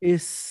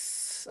is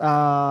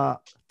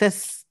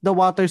test the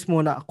waters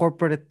muna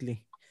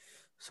corporately.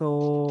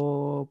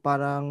 So,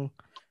 parang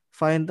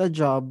find a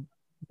job,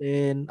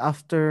 then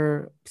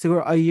after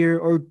siguro a year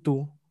or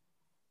two,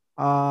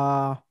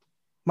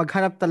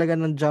 maghanap talaga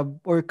ng job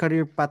or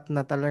career path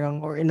na talagang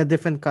or in a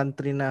different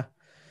country na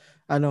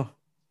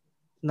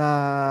na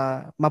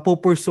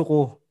mapupursu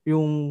ko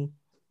yung,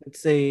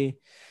 let's say,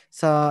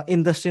 sa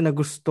industry na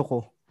gusto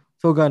ko.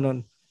 So,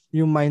 ganun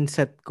yung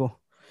mindset ko.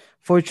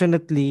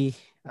 Fortunately,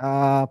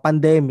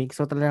 pandemic,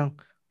 so talagang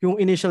yung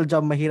initial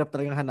job mahirap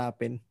talagang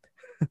hanapin.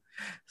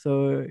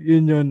 So,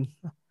 yun yun.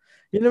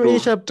 Yun ang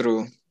initial,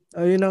 True.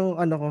 yun ang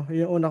ko,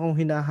 yung una kong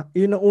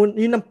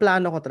yun ang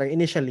plano ko talaga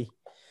initially.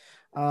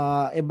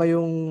 Iba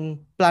yung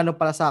plano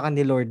para sa akin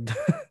ni Lord.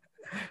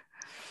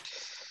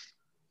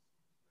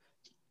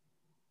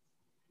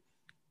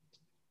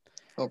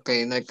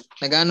 Okay, like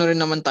nagano rin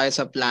naman tayo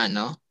sa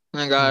plano.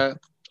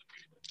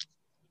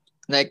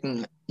 Like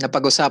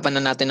napag-usapan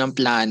na natin ang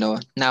plano.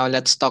 Now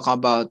let's talk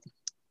about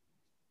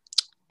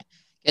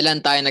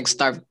kailan tayo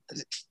nag-start,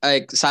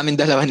 like sa amin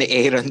dalawa ni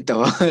Aaron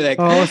to. Like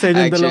Sa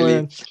inyong dalawa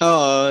yan.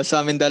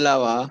 Sa amin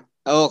dalawa.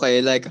 Okay,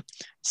 like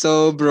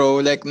so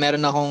bro, like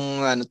meron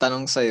akong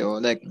tanong sa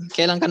iyo. Like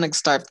kailan ka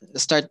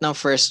start ng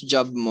first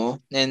job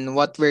mo, and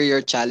what were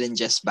your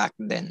challenges back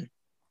then?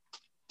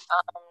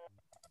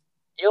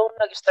 Yung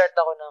nag-start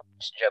ako ng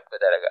first job ko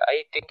talaga,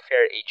 I think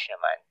fair age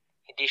naman.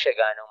 Hindi siya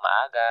ganong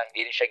maaga,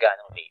 hindi rin siya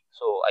ganong late.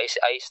 So,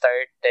 I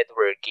started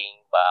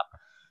working back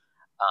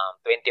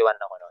 21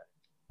 ako noon.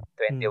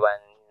 21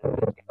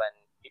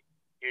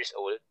 years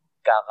old.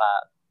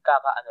 Kaka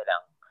ano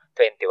lang,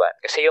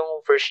 21. Kasi yung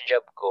first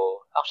job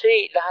ko,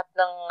 actually, lahat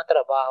ng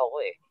trabaho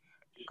ko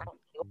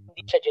yung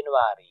hindi siya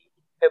January,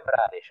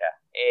 February siya.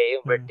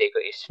 Yung birthday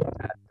ko is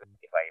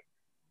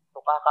 25.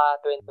 So, kaka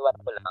 21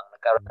 ko lang,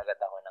 nagkaroon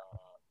agad ako ng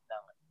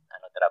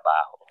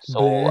trabaho. So,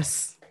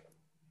 Bless.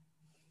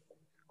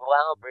 mukha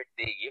nga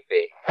birthday gift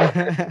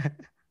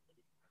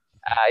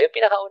yung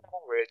pinakauna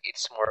kong work,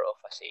 it's more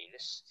of a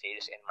sales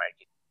and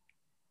marketing.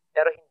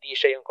 Pero hindi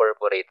siya yung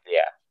corporate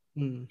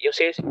Yung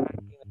sales and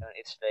marketing,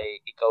 it's like,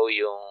 ikaw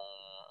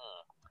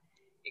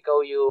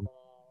yung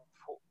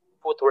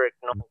footwork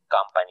ng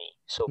company.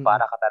 So,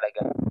 para ka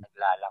talaga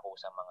naglalako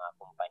sa mga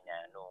kumpanya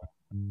nung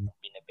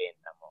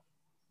binibenta mo.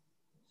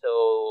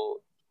 So,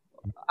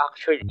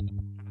 actually,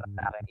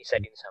 sa akin, isa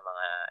din sa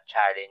mga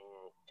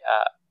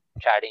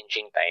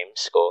challenging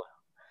times ko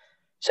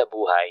sa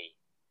buhay.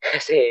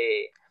 Kasi,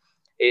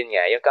 yun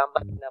nga, yung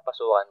company na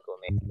pasukan ko,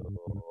 medyo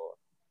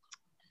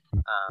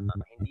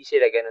hindi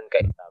sila ganun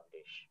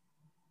ka-establish.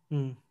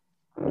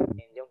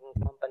 And yung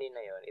company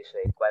na yun is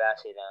like, wala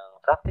silang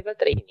practical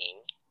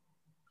training.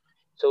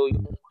 So,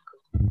 yung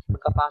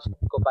pagkapasok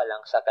ko pa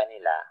lang sa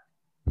kanila,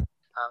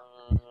 ang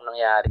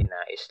nangyari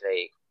na is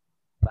like,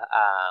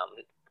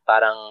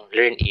 parang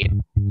learn it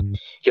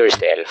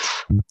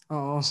yourself.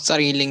 Oo.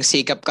 Sariling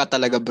sikap ka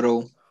talaga,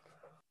 bro.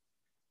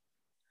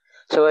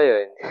 So,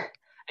 ayun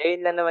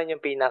lang naman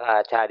yung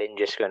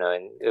pinaka-challenges ko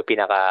nun. Yung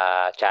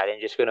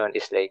pinaka-challenges ko nun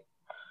is like,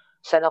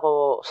 saan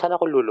ako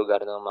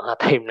lulugar ng mga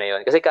time na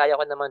yon? Kasi kaya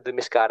ko naman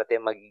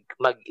dumiskarte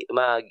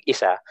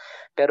mag-isa,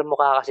 pero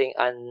mukha kasing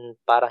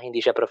parang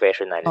hindi siya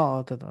professional.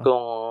 Oo, totoo.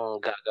 Kung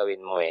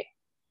gagawin mo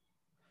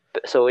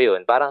So,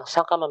 yun, parang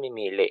saan ka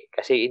mamimili?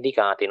 Kasi hindi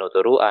ka nga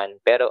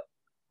tinuturuan, pero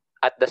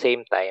at the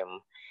same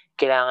time,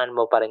 kailangan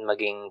mo pa rin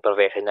maging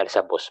professional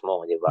sa boss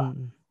mo, di ba?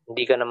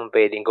 Hindi ka naman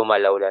pwedeng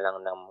gumalaw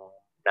lang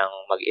ng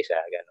mag-isa,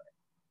 gano'n.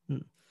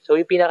 So,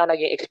 yung pinaka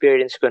naging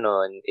experience ko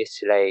noon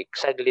is like,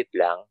 saglit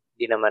lang,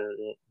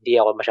 di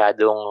ako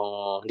masyadong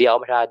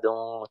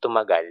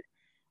tumagal.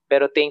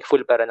 Pero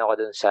thankful pa rin ako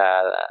dun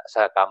sa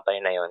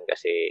company na yon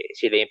kasi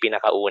sila yung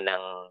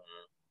pinakaunang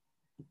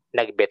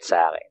nag-bet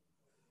sa akin.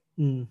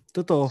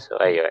 Totoo. So,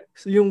 ayun.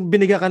 So, yung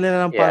binigyan ka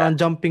nila ng parang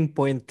jumping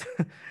point.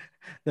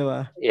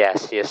 Diba?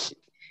 Yes,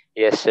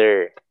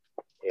 sir.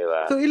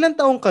 Diba? So, ilang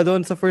taong ka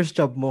doon sa first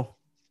job mo?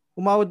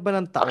 Umawat ba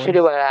ng taon?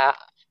 Actually, wala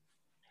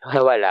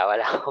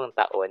akong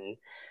taon.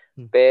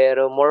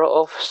 Pero more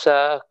of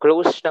sa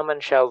close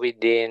naman siya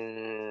within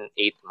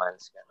 8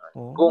 months.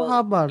 Ganun. Kung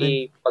mahaba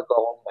rin.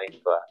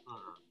 ipag-combine ba.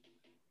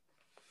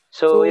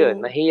 So, yun,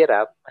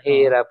 mahirap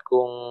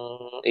kung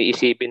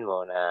iisipin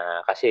mo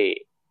na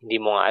kasi hindi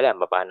mo nga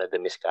alam paano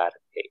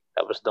dumiskarte.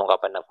 Tapos doon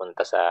ka pa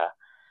napunta sa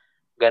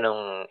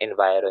ganong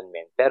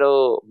environment.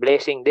 Pero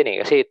blessing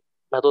din kasi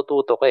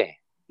natututo ka eh.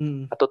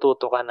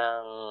 Natututo ka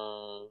ng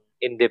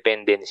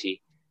independency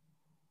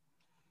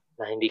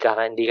na hindi ka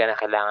na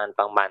kailangan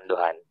pang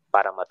manduhan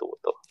para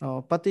matuto.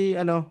 Pati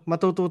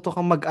matututo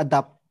kang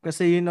mag-adapt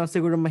kasi yun ang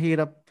siguro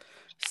mahirap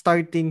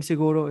starting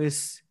siguro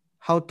is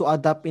how to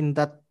adapt in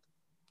that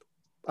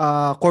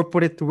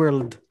corporate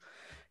world.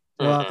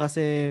 Diba?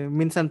 Kasi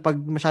minsan pag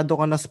masyado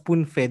ka na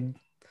spoon-fed,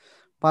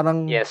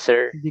 parang yes,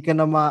 sir. hindi ka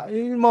na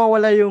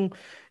mawawala yung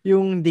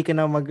hindi ka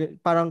na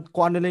parang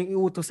kung ano lang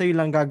iutos sa'yo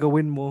lang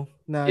gagawin mo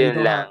na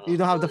you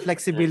don't have the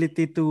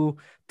flexibility to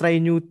try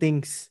new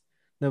things.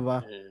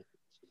 Diba?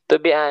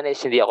 To be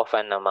honest, hindi ako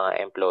fan ng mga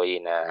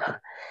employee na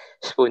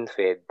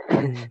spoon-fed.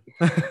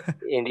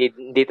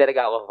 hindi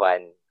talaga ako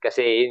fan.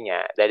 Kasi yun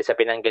nga, dahil sa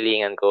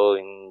pinanggalingan ko,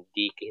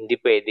 hindi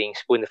pwedeng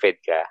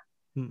spoon-fed ka.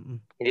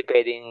 Hindi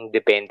pwedeng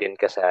dependent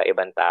ka sa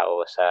ibang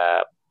tao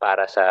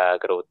para sa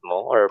growth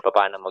mo or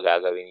paano mo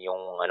gagawin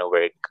yung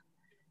work.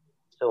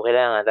 So,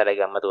 kailangan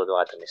talaga matuto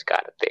ka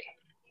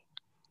tumiskarte.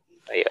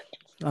 Ayun.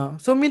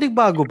 So, may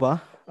nagbago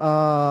ba?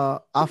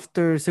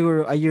 After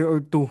siguro a year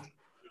or two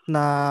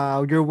na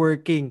you're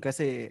working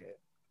kasi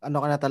ka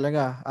na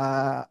talaga,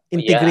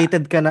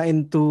 integrated ka na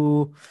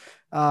into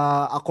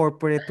a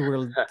corporate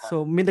world.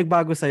 So, may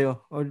nagbago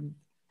sa'yo? Or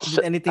did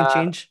anything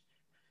change?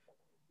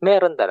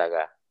 Meron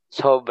talaga.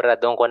 Sobra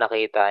doon ko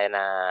nakita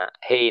na,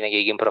 hey,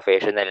 nagiging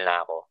professional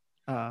na ako.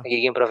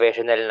 Nagiging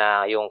professional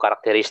na yung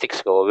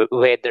characteristics ko,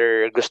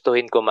 whether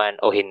gustuhin ko man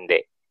o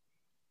hindi.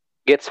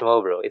 Gets mo,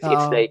 bro? It's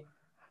like,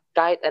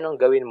 kahit anong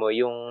gawin mo,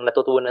 yung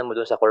natutunan mo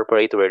doon sa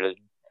corporate world,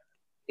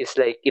 it's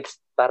like, it's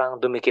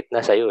parang dumikit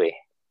na sa'yo eh.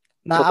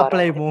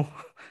 Na-apply mo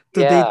to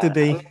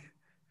day-to-day.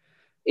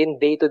 In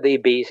day-to-day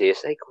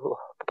basis, like,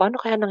 paano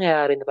kaya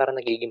nangyari na parang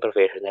nagiging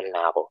professional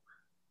na ako?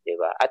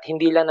 Diba? At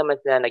hindi lang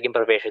naman na naging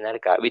professional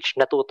ka, which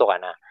natuto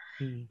ka na.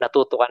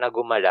 Natuto ka na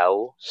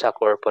gumalaw sa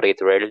corporate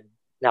world.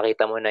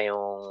 Nakita mo na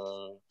yung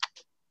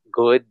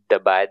good, the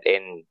bad,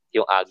 and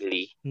yung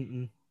ugly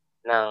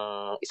ng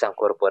isang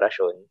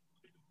korporasyon.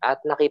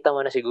 At nakita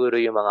mo na siguro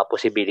yung mga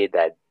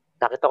posibilidad.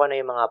 Nakita ko na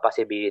yung mga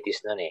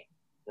possibilities nun eh,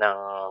 ng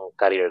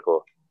career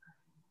ko.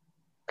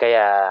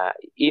 Kaya,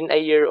 in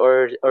a year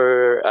or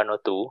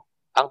two,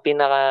 ang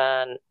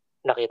pinaka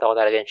nakita ko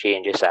talaga yung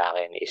changes sa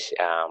akin is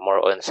more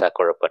on sa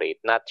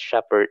corporate, not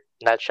siya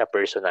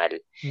personal.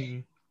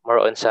 More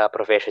on sa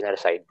professional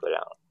side ko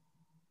lang.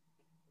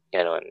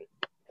 Ganon.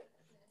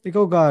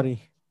 Ikaw,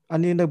 Gary,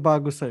 ano yung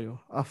nagbago sa'yo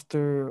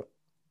after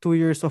 2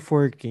 years of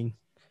working?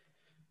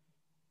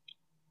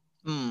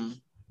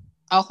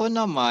 Ako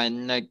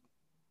naman,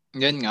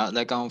 yun nga,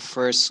 ang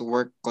first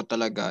work ko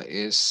talaga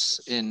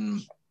is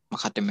in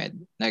Makati Med.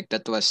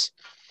 That was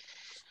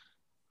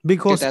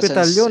big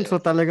hospital yun. So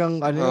talagang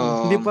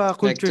hindi pa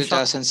culture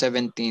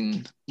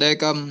 2017.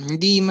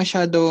 Hindi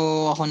masyado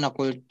ako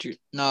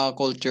na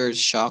culture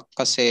shock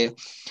kasi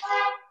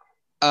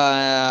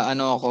I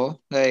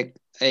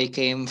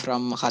came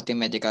from Makati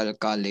Medical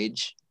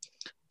College.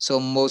 So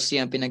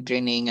mostly ang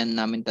pinag-trainingan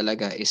namin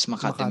talaga is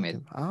Makati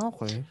Med.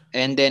 Okay.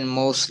 And then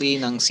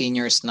mostly ng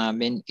seniors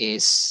namin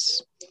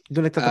is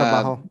doon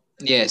nagtatrabaho.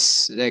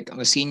 Yes,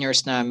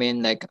 seniors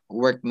namin,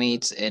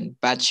 workmates and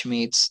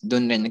batchmates,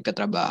 doon rin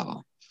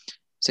nagtatrabaho.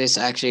 So it's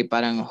actually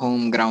parang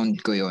home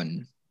ground ko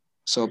yun.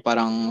 So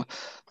parang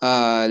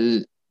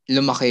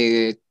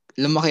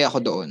lumaki ako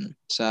doon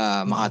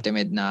sa Makati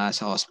Med na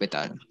sa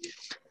hospital.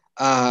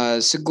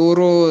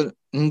 Siguro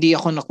hindi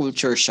ako na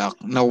culture shock,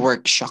 na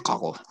work shock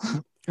ako.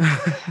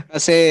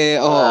 Kasi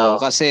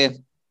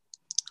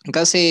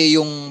kasi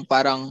yung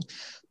parang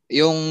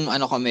yung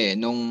kami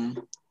nung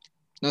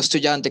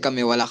estudyante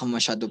kami, wala kang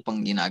masyado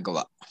pang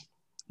ginagawa.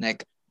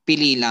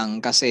 Pili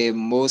lang kasi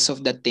most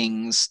of the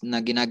things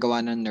na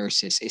ginagawa ng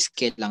nurses is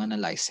kailangan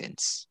ng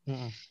license.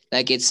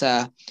 It's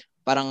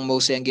parang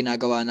mostly ang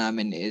ginagawa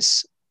namin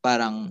is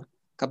parang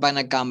kapag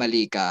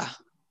nagkamali ka,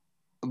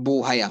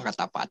 buhay ang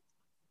katapat.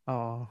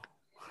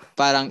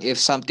 Parang if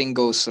something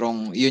goes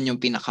wrong, yun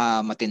yung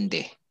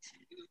pinakamatindi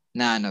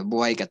na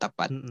buhay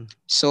katapat.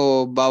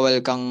 So bawal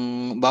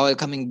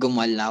kaming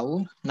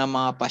gumalaw ng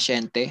mga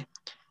pasyente.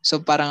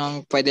 So parang ang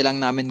pwede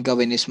lang namin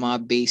gawin is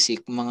mga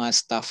basic mga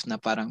stuff na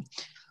parang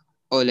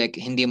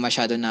hindi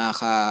masyado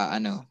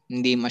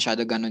hindi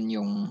masyado ganun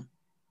yung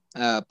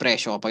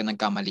presyo kapag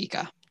nagkamali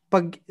ka.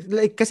 pag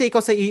like, kasi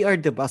ikaw sa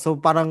ER, 'di ba? So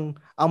parang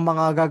ang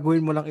mga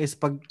gagawin mo lang is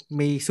pag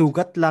may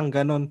sugat lang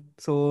ganon.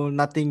 So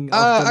nothing of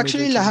the major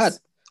Actually lahat.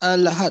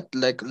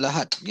 things.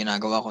 Lahat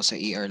ginagawa ko sa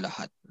ER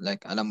lahat.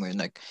 Like alam mo yun,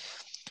 like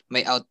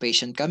may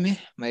outpatient kami,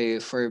 may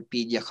for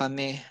pedia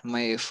kami,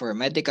 may for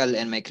medical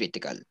and may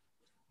critical.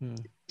 Hmm.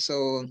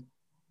 So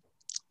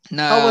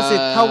How was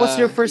it? How was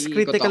your first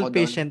iikot critical ako doon.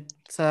 patient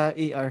sa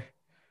ER?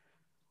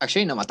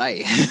 Actually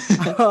namatay.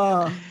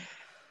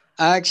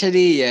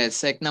 Actually,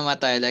 yes, like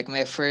namatay. Like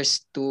my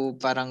first two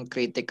parang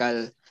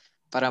critical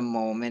parang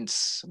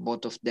moments,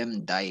 both of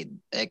them died.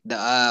 Like the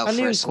Ano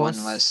yung first one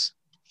cause? was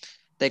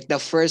like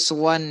the first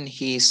one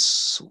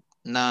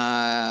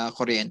na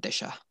kuryente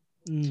siya.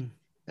 Mm.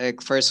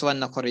 Like first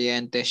one na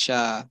kuryente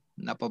siya,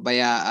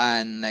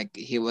 napabayaan, like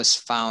he was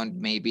found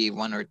maybe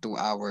 1 or 2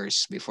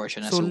 hours before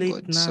siya So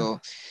late nasugod. na.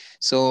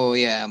 So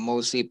yeah,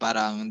 mostly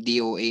parang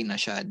DOA na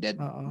siya,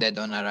 Oo. dead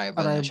on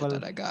arrival na siya Arrival.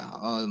 talaga,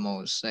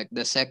 almost. Like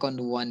the second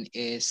one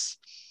is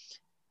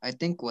I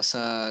think was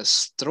a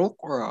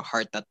stroke or a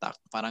heart attack,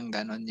 parang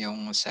ganon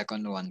yung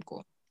second one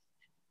ko.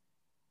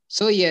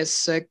 So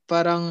yes, like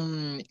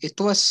parang it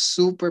was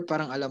super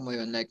parang alam mo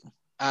yun, like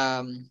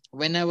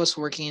when I was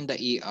working in the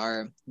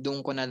ER,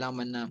 doon ko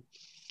nalaman na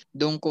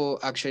doon ko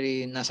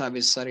actually nasabi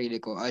sa sarili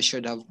ko, I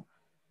should have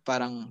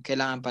parang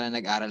kailangan pala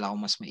nag-aral ako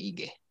mas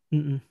maigi.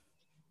 Mm.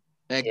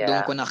 Like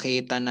doon ko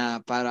nakita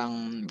na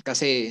parang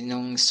kasi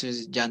nung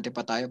estudyante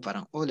pa tayo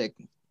parang like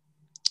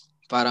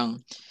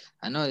parang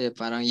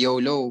parang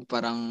YOLO,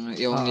 parang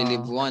you only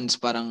live once,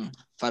 parang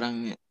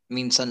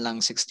minsan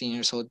lang 16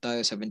 years old tayo,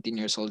 17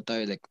 years old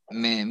tayo, like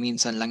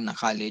minsan lang na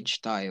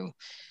college tayo.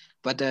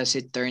 But as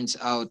it turns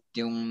out,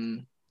 yung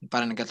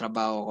parang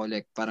nagkatrabaho ko,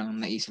 like parang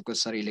naisip ko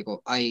sa sarili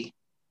ko, ay,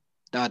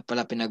 dapat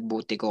pala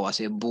pinagbuti ko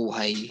kasi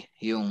buhay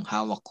yung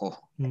hawak ko.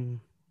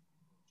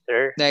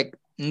 Sir? Like,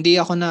 hindi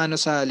ako na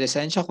sa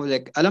lisensya ko.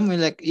 Like, alam mo,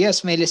 like,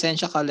 yes, may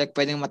lisensya ka, like,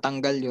 pwedeng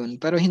matanggal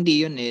yun. Pero hindi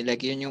yun eh.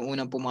 Like, yun yung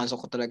unang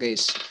pumasok ko talaga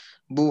is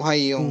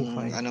buhay yung,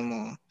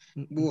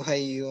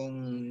 buhay yung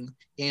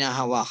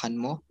hinahawakan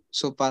mo.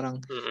 So, parang,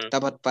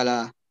 dapat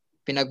pala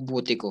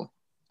pinagbuti ko.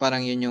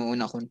 Parang yun yung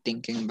una kong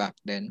thinking back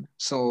then.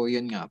 So,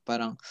 yun nga,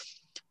 parang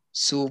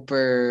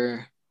super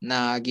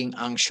naging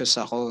anxious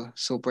ako.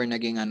 Super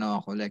naging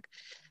ako, like,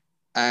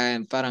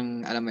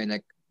 parang, alam mo yun,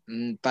 like,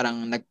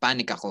 parang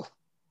nagpanic ako.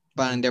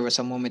 Parang there was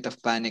a moment of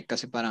panic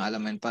kasi parang alam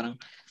mo yun, parang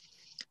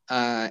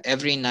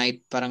every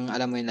night, parang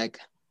alam mo yun,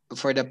 like,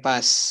 for the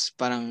past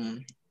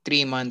parang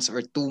 3 months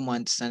or 2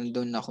 months,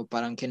 nandun ako,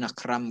 parang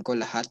kinakram ko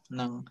lahat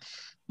ng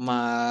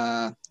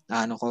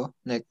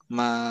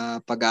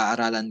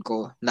mapag-aaralan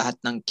ko, lahat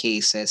ng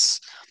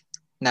cases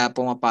na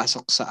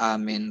pumapasok sa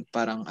amin,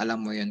 parang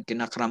alam mo yun,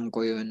 kinakram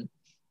ko yun.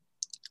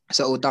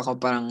 Sa utak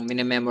ko, parang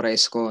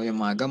minememorize ko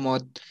yung mga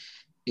gamot,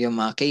 yung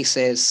mga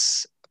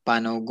cases,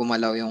 paano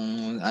gumalaw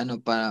yung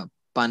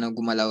paano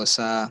gumalaw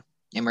sa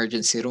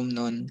emergency room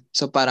noon.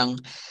 So parang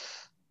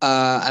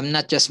I'm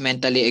not just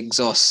mentally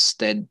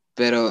exhausted,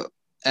 pero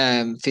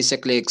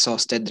physically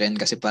exhausted rin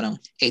kasi parang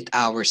 8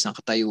 hours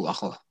nakatayo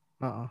ako.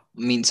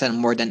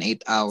 Minsan more than 8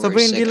 hours.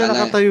 Sabi hindi lang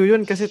nakatayo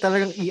yun kasi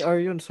talagang ER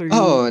yun. So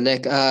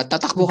like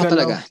tatakbo ka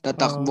talaga.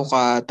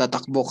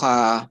 Tatakbo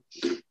ka,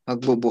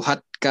 magbubuhat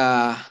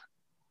ka,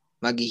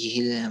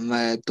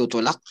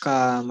 magtutulak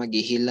ka,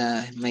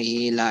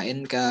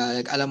 mahihilain ka,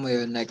 like alam mo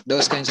yun, like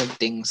those kinds of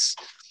things.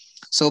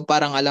 So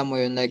parang alam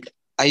mo yun, like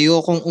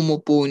ayokong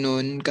umupo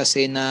nun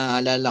kasi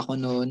naalala ko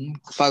nun,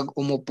 pag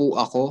umupo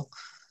ako,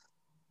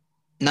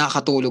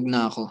 nakakatulog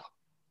na ako.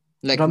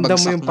 Like ramdam mo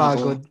bagsak yung na ako.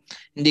 pagod.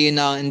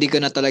 Hindi ko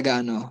na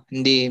talaga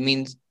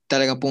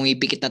talagang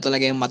pumipikit na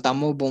talaga yung mata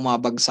mo,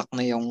 bumabagsak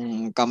na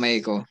yung kamay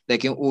ko.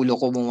 Like yung ulo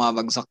ko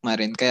bumabagsak na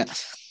rin. Kaya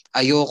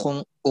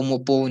ayokong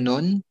umupo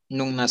nun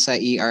nung nasa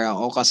ER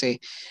ako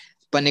kasi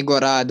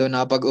panigurado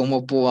na pag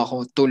umupo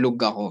ako, tulog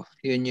ako.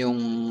 Yun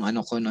yung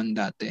ko nun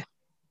dati.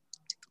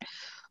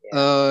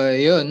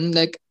 Yun,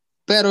 like,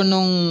 pero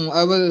nung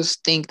I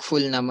was thankful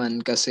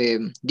naman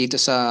kasi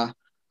dito sa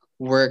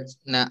work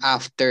na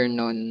after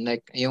nun,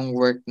 like, yung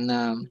work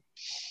na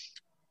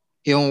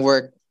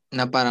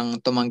parang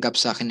tumanggap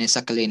sa akin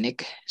sa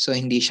clinic. So,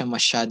 hindi siya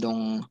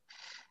masyadong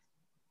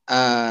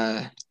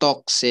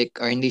toxic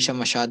or hindi siya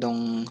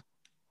masyadong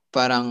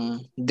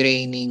parang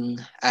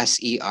draining as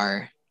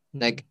ER.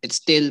 Like,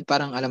 it's still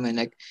parang alam mo yun,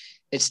 like,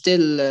 it's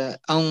still,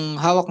 ang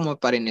hawak mo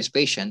pa rin is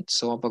patient.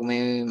 So, kapag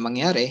may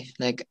mangyari,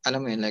 like,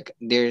 alam mo yun, like,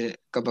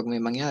 kapag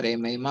may mangyari,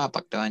 may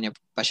maapektuhan niya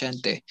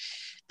pasyente.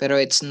 Pero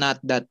it's not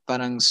that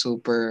parang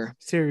super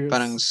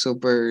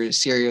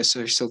serious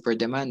or super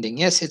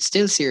demanding. Yes, it's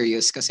still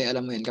serious kasi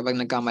alam mo yun, kapag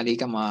nagkamali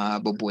ka,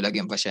 mabubulag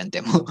yung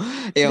pasyente mo.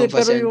 Hindi,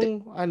 pero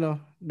yung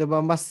diba,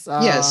 mas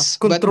yes,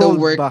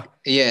 controlled but the work, ba?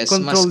 yes,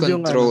 controlled mas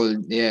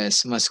controlled.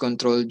 Yes, mas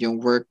controlled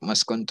yung work,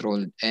 mas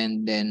controlled.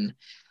 And then,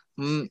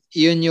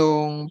 yun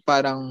yung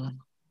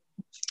parang,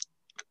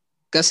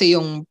 kasi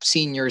yung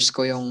seniors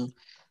ko,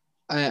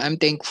 I'm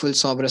thankful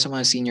sobra sa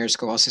mga seniors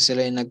ko kasi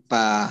sila yung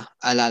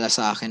nagpaalala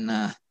sa akin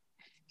na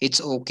it's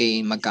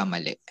okay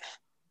magkamali.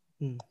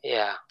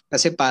 Yeah.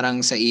 Kasi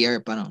parang sa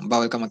ER, parang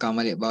bawal ka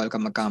magkamali, bawal ka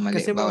magkamali,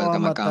 Kasi bawal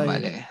ka mamamatay.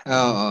 magkamali.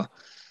 Oo.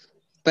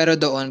 Pero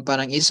doon,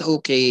 parang it's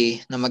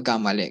okay na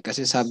magkamali.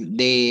 Kasi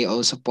they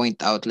also point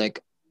out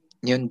like,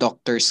 yung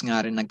doctors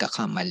nga rin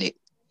nagkakamali.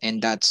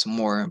 And that's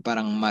more,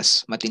 parang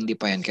mas matindi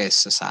pa yan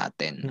kaysa sa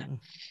atin.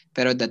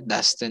 Pero that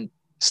doesn't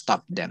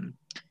stop them.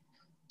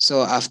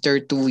 So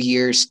after 2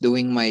 years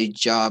doing my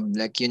job,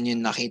 like yun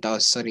yung nakita ko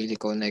sa sarili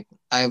ko, like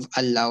I've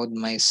allowed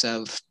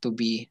myself to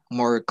be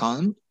more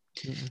calm.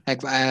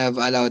 Like I have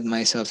allowed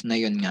myself na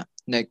yun nga.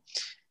 Like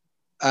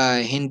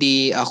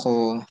hindi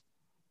ako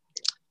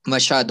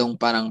masyadong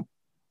parang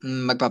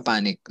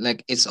magpapanik.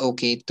 Like it's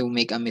okay to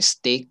make a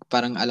mistake.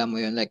 Parang alam mo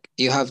yun, like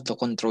you have to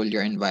control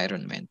your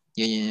environment.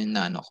 Yun yung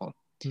nano ko.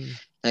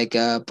 Like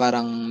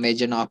parang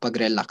medyo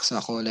nakapag-relax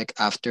ako like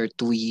after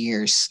 2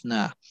 years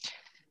na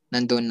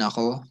nandun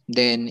ako.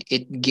 Then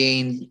it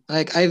gained,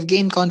 like I've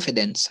gained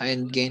confidence. I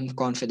gained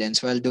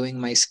confidence while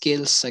doing my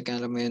skills. Like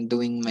alam mo yun,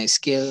 doing my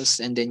skills.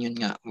 And then yun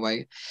nga,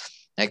 why,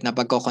 like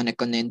napagkoconnect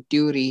ko na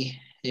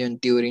yung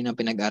theory na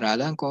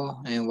pinag-aralan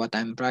ko and what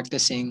I'm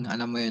practicing.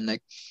 Alam mo yun,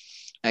 like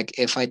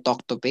if I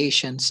talk to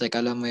patients, like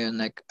alam mo yun,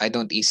 like I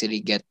don't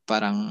easily get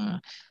parang,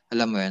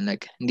 alam mo yun,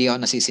 like hindi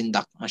ako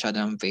nasisindak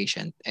masyado ng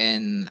patient.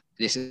 And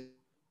this is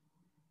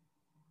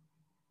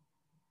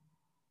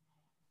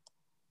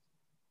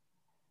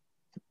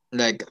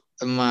like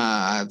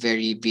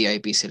very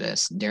VIP sila.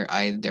 They're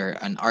either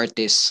an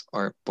artist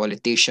or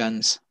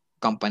politicians,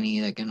 company,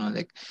 like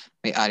like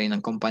may-ari ng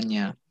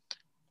kumpanya.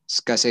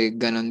 Kasi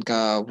ganun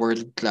ka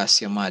world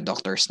class yung mga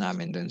doctors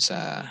namin dun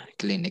sa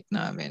clinic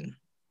namin.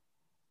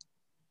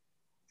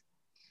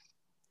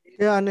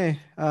 Kaya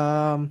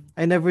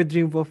I never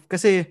dreamed of,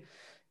 kasi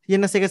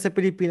yun na sikat sa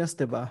Pilipinas,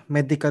 diba?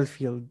 Medical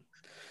field.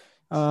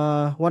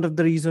 One of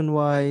the reason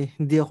why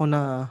hindi ako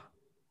na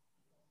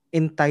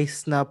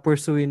entice na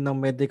pursuing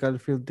ng medical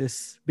field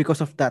is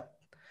because of that.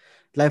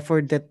 Life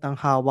or death ang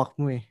hawak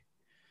mo eh.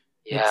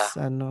 Yeah. It's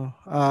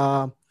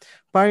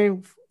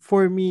parang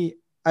for me,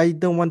 I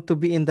don't want to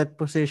be in that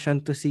position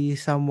to see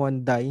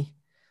someone die.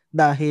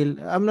 Dahil,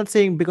 I'm not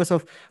saying because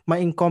of my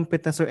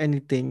incompetence or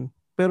anything,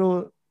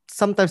 pero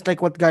sometimes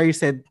like what Gary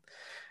said,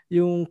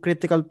 yung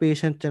critical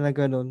patient niya na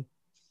ganun,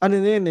 ano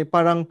na yun eh,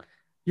 parang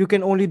you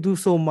can only do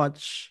so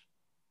much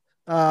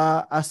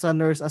as a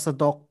nurse, as a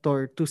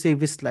doctor to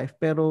save his life.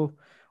 Pero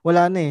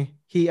wala na eh.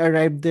 He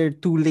arrived there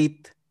too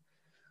late.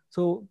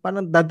 So,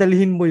 parang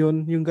dadalhin mo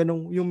yun, yung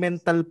ganong, yung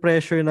mental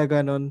pressure na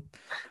ganon.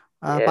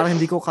 Yes. Parang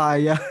hindi ko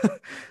kaya.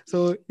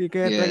 So,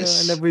 kaya talaga I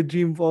Yes. never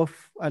dream of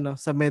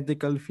sa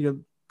medical field.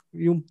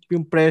 Yung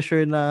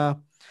pressure na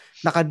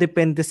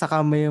nakadepende sa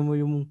kamay mo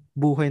yung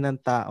buhay ng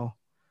tao.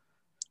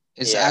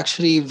 It's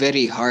actually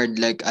very hard.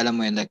 Like, alam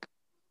mo yun, like,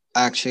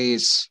 actually,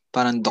 it's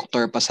parang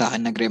doctor pa sa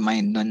akin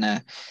nag-remind no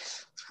na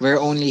we're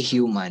only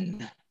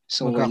human.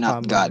 So, we're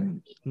not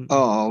God.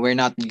 Oo, we're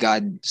not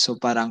God. So,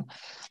 parang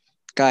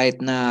kahit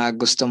na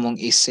gusto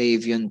mong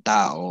i-save yung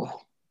tao,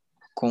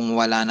 kung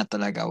wala na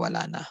talaga,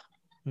 wala na.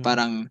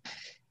 Parang,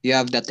 you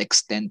have that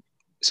extent.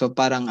 So,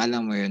 parang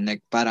alam mo yun,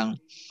 like, parang,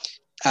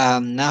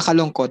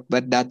 nakakalungkot,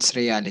 but that's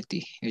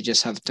reality. You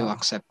just have to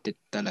accept it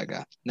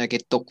talaga. Like,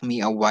 it took me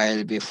a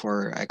while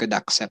before I could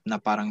accept na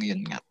parang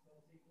yun nga.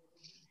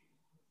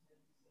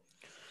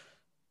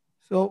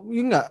 So,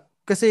 yun nga.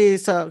 Kasi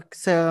sa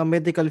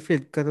medical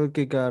field, katulad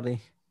kay Gary,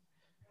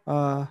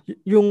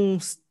 yung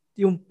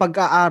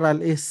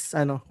pag-aaral is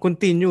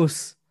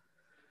continuous.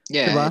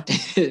 Yeah, Diba?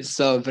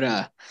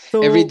 sobra. So,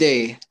 Every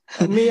day.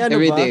 may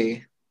Every ba?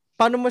 day.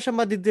 Paano mo siya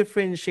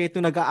ma-differentiate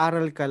kung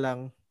nag-aaral ka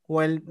lang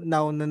while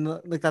now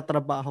na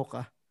nagtatrabaho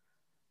ka?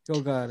 Ikaw,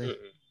 Gary.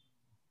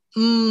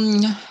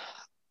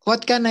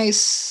 What can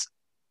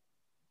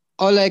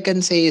all I can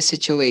say is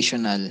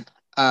situational.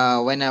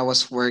 When I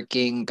was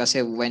working,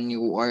 kasi when you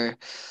were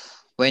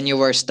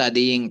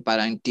studying,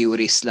 parang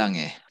theories lang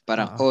eh.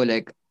 Parang,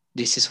 like,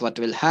 this is what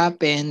will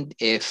happen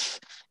if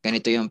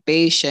ganito yung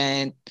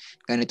patient,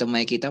 ganito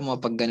makikita mo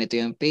pag ganito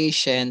yung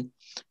patient,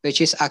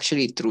 which is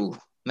actually true.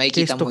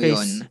 Makikita mo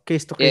yun.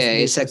 Case to case Yeah,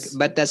 basis.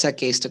 but that's a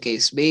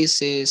case-to-case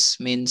basis.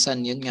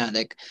 Minsan, yun nga,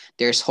 like,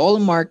 there's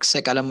hallmarks,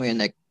 like, alam mo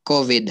yun, like,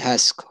 COVID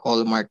has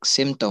hallmark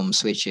symptoms,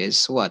 which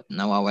is what?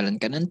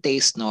 Nawawalan ka ng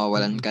taste,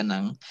 nawawalan ka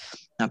ng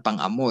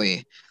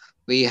pang-amoy.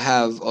 We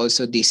have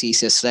also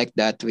diseases like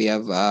that. We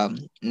have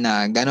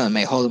na ganon,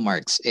 may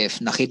hallmarks. If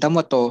nakita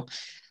mo to,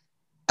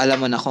 alam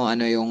mo na kung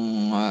ano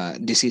yung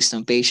disease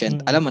ng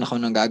patient, alam mo na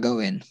kung anong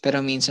gagawin. Pero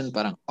minsan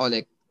parang,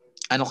 like,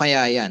 ano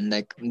kaya yan?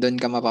 Like,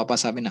 doon ka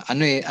mapapasabi na,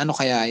 ano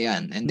kaya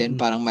yan? And then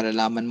parang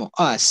malalaman mo,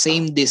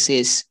 same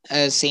disease,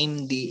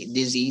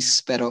 disease,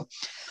 pero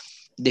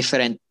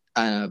different,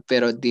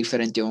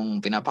 different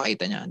yung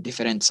pinapakita niya,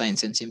 different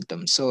signs and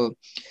symptoms. So,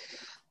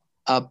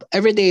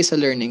 every day is a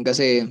learning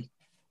kasi,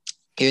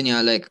 yun nga,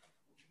 like,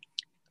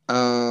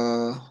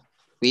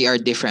 we are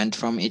different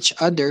from each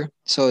other.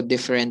 So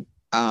different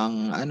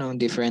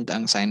different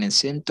ang sign and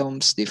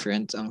symptoms,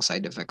 different ang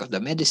side effect of the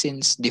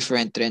medicines,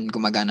 different rin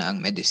gumagana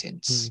ang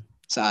medicines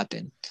sa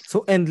atin.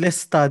 So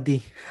endless study.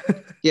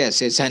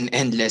 Yes, it's an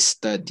endless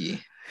study.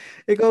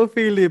 Ikaw,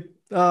 Philip,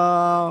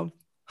 how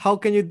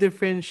can you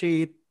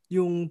differentiate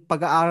yung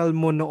pag-aaral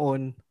mo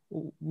noon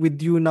with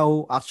you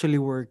now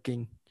actually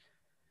working?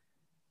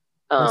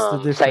 What's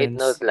the Side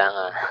note difference?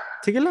 lang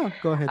Sige lang,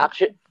 go ahead.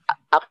 Actually,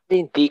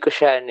 hindi ko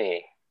siya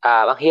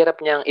ang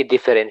hirap niyang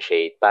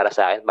i-differentiate para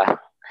sa akin.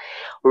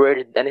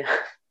 Word,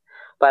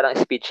 parang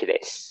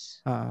speechless.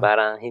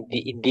 Parang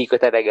hindi ko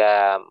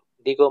talaga,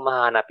 hindi ko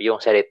mahanap yung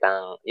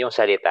salita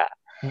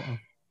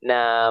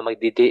na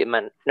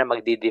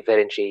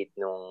magdi-differentiate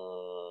nung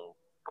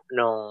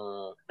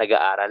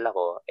nag-aaral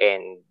ako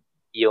and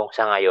yung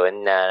sa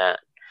ngayon na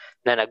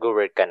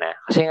nag-work ka na.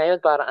 Kasi ngayon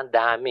parang ang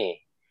daming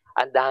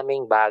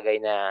bagay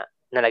na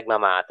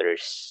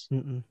nagma-matters.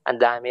 Ang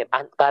dami,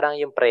 parang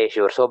yung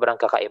pressure, sobrang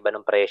kakaiba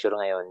ng pressure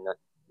ngayon,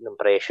 ng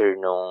pressure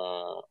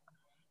nung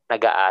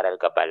nag-aaral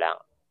ka pa lang.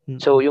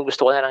 So, yung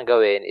gusto ko na lang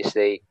gawin is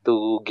like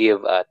to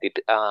give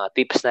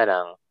tips na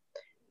lang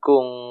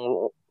kung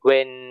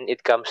when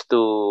it comes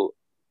to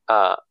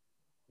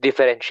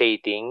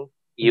differentiating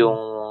yung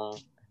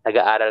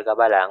nag-aaral ka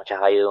pa lang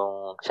tsaka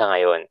yung sa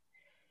ngayon.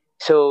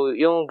 So,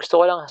 yung gusto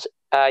ko lang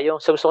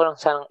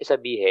sanang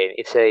isabihin,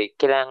 it's like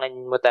kailangan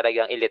mo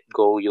talagang i-let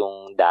go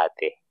yung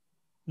dati.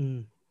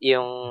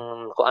 Yung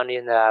kung ano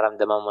yung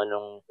nararamdaman mo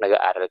nung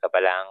nag-aaral ka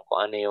pa lang, kung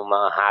ano yung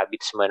mga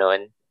habits mo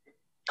nun,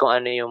 kung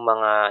ano yung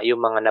mga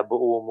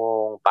nabuo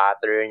mong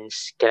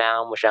patterns,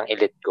 kailangan mo siyang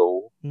i-let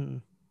go.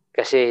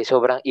 Kasi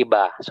sobrang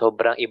iba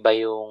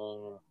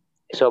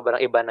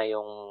na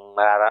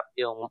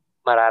yung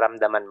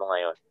mararamdaman mo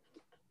ngayon.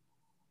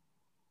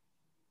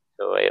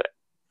 So, ayun.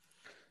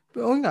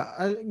 Oo nga,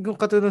 yung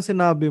katulad ng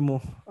sinabi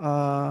mo,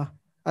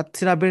 at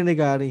sinabi ni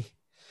Gary,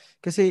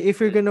 kasi if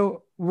you're gonna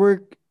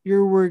work,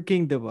 you're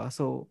working, diba?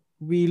 So,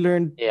 we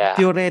learned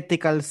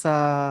theoretical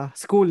sa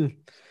school.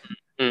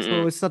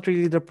 So, it's not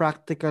really the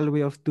practical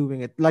way of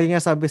doing it. Lagi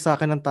nga sabi sa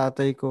akin ng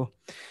tatay ko,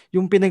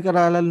 yung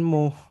pinag-aralan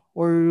mo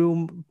or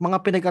yung mga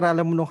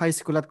pinag-aralan mo nung high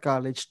school at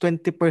college,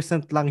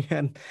 20% lang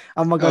yan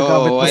ang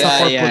magagamit mo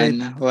sa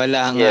corporate.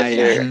 Wala nga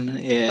yan.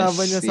 Yes,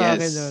 sabi niya sa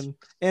akin yun.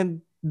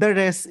 And the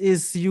rest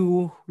is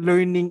you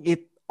learning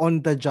it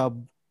on the job.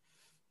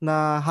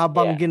 Na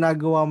habang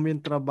ginagawa mo yung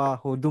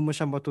trabaho, doon mo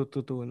siya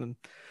matututunan.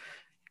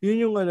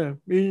 Yun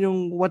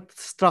yung what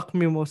struck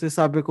me most.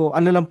 Sabi ko,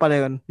 ano lang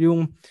pala yun?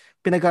 Yung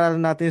pinag-aralan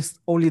natin is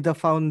only the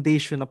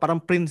foundation, na parang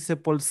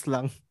principles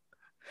lang.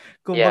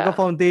 Kung baga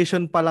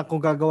foundation pa lang,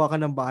 kung gagawa ka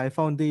ng bahay,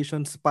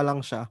 foundations pa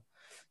lang siya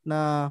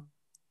na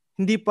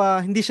hindi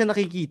siya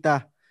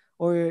nakikita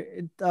or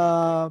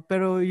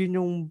pero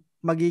yun yung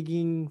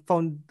magiging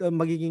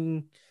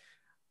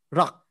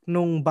rock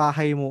nung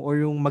bahay mo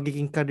or yung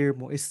magiging career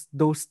mo is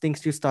those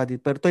things you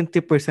studied, pero 20%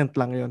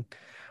 lang yun.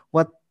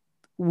 What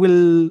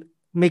will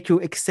make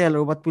you excel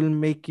or what will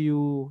make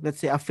you,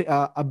 let's say,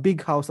 a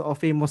big house or a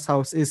famous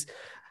house is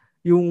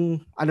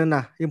yung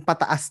yung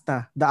pataas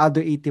na, the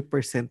other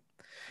 80%.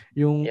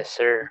 Yung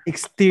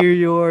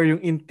exterior, yung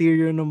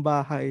interior ng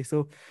bahay.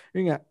 So,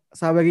 yun nga,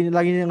 sabi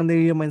lagi niyang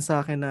nire-remind sa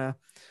akin na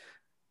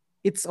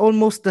it's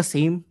almost the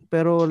same,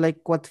 pero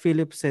like what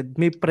Philip said,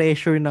 may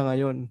pressure na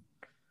ngayon.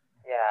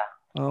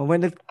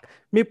 When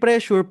may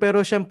pressure,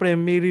 pero syempre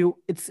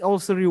it's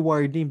also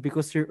rewarding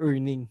because you're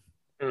earning.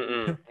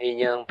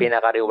 Yun yung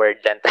pinaka-reward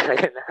lang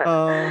talaga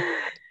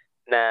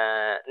na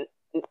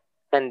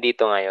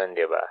nandito ngayon,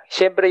 di ba?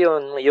 Siyempre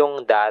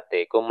yung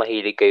dati, kung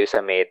mahilig kayo sa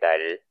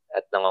medal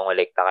at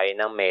nangongolekta kayo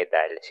ng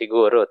medal,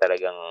 siguro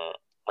talagang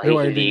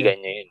mahihiligan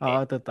nyo yun.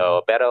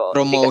 Pero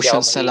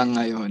promotions na lang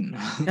ngayon.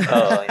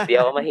 hindi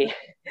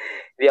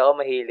ako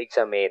mahilig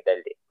sa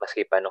medal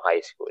maski pa nung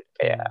high school.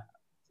 Kaya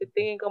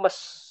tingin ko mas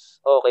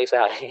okay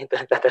sa akin ito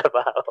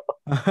nagtatrabaho.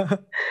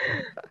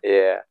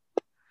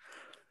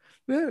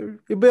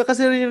 Iba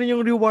kasi rin yung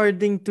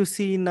rewarding to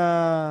see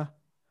na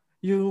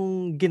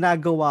yung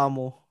ginagawa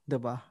mo, 'di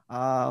ba?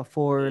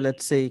 For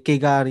let's say kay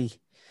Gary,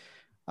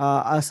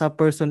 as a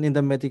person in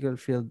the medical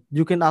field,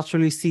 you can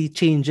actually see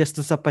changes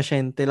to sa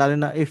pasyente, lalo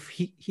na if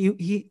he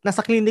nasa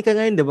clinic ka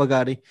ngayon, 'di ba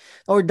Gary?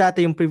 Or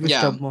dati yung previous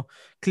job mo,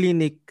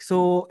 clinic.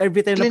 So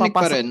every time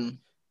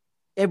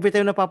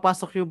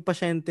napapasok yung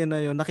pasyente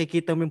na yun,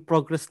 nakikita mo yung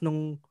progress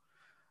nung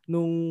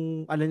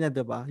niya,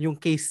 'di ba? Yung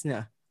case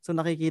niya. So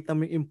nakikita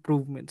mo yung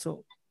improvement.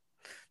 So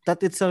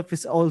that itself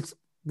is also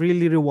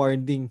really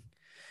rewarding.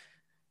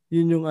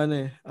 Yun yung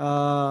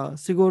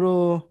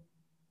siguro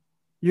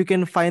you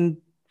can find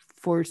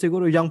for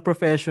siguro young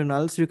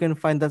professionals, you can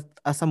find that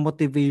as a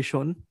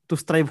motivation to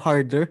strive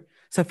harder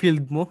sa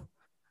field mo.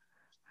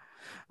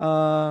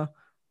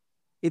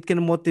 It can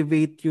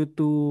motivate you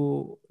to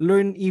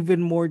learn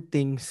even more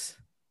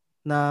things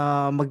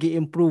na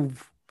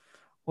magi-improve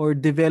or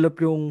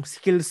develop yung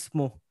skills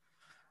mo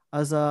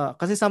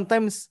kasi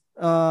sometimes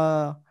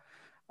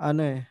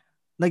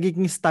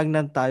nagiging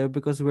stagnant tayo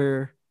because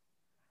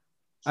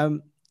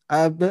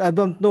I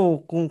don't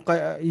know kung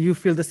you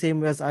feel the same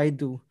way as I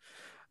do,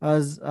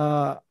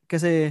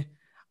 kasi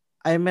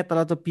I met a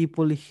lot of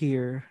people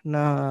here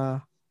na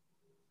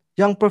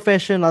young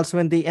professionals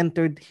when they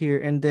entered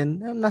here and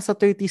then nasa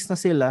 30s na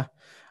sila,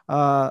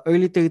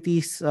 early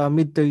 30s,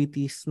 mid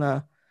 30s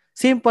na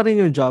same pa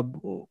rin yung job.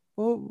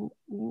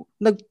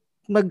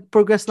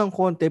 nag-progress ng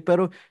konti,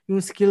 pero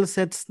yung skill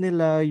sets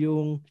nila,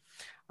 yung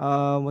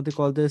what do you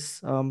call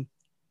this,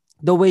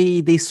 the way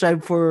they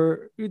strive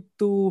for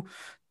to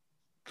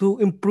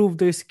improve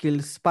their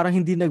skills, parang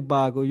hindi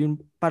nagbago.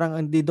 Yung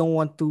parang they don't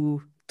want to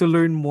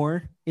learn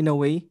more in a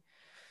way.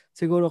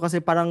 Siguro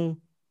kasi parang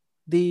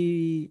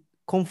they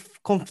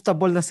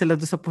comfortable na sila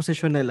doon sa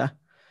posisyon nila.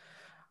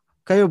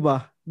 Kayo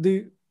ba?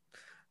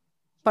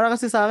 Para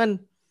kasi sa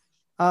akin,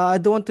 I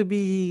don't want to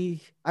be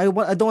I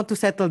don't want to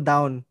settle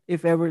down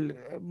if ever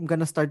I'm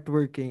gonna start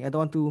working. I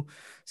don't want to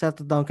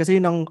settle down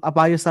kasi yun ang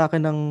apayo sa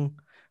akin ng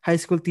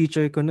high school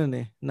teacher ko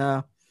noon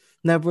na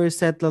never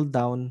settle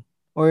down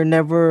or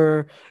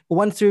never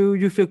once you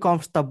feel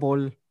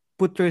comfortable,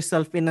 put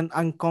yourself in an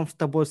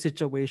uncomfortable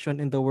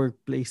situation in the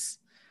workplace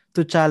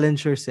to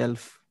challenge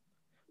yourself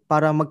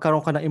para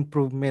magkaroon ka ng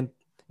improvement.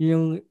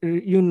 Yung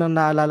na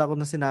naalala ko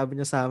na sinabi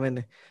niya sa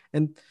amin.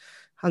 And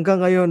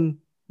hanggang ngayon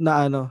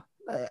na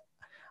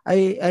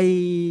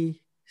I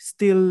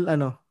still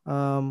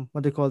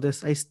what do you call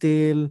this? I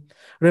still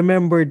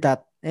remember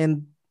that,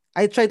 and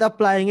I tried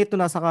applying it to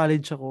nasa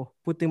college ako,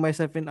 putting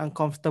myself in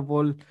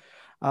uncomfortable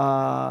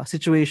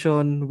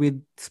situation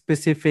with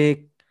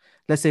specific,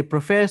 let's say,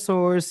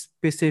 professors,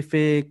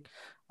 specific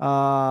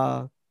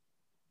uh,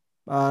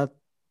 uh,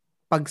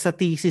 pag sa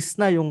thesis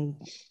na yung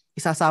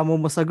isasama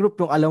mo sa group,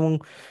 yung alam mong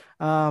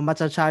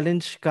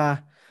matcha-challenge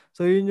ka.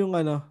 So yun yung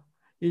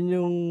yun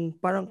yung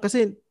parang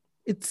kasi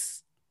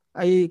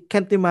I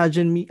can't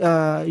imagine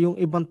yung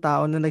ibang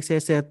tao na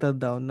nagse-settle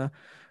down na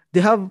they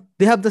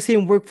have the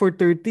same work for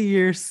 30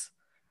 years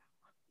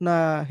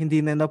na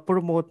hindi na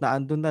na-promote, na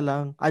andun na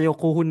lang. Ayaw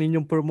kuhunin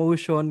yung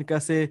promotion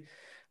kasi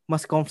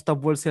mas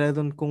comfortable sila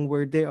dun kung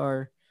where they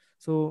are.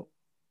 So,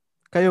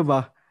 kayo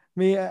ba?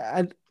 May,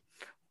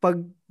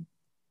 pag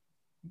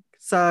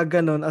sa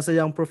ganun, as a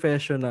young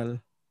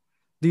professional,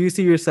 do you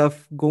see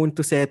yourself going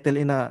to settle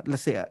in a,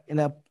 let's say,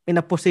 in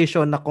a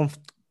position na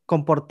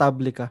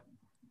komportable ka?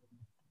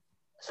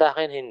 Sa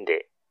akin,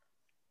 hindi.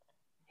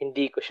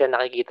 Hindi ko siya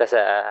nakikita sa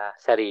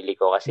sarili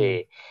ko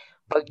kasi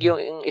pag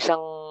yung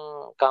isang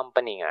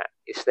company nga,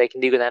 it's like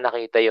hindi ko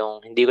nakikita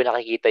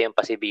yung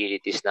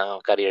possibilities ng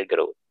career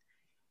growth.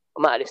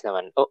 Umaalis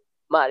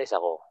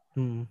ako.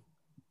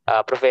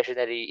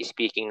 Professionally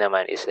speaking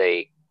naman is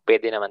like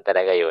pwede naman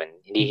talaga yun.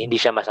 Hindi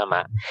siya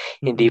masama.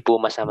 Hindi po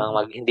masamang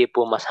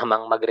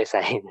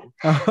mag-resign.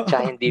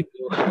 Tsaka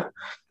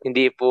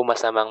hindi po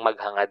masamang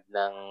maghangad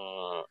ng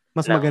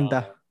mas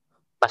maganda.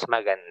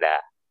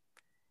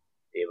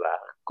 'Di ba?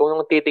 Kung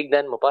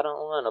titignan mo parang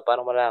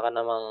parang wala ka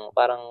namang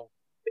parang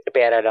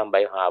pera lang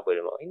ba yung habol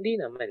mo? Hindi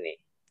naman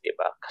 'di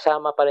ba?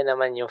 Kasama pa rin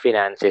naman yung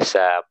finances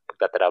sa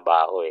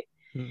pagtatrabaho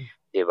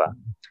 'di ba?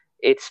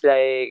 It's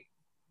like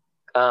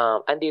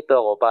andito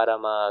ako para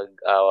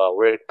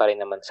work pa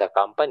rin naman sa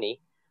company,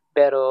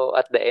 pero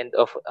at the end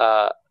of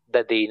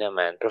the day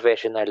naman,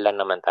 professional lang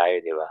naman tayo,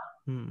 'di ba?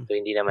 So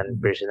hindi naman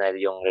personal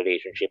yung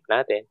relationship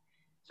natin.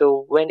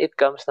 So when it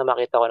comes na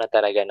makita ko na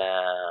talaga na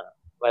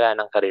wala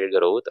nang career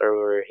growth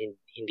or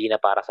hindi na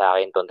para sa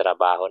akin tong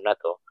trabaho na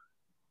to,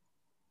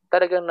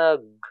 talagang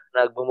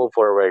nag-move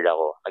forward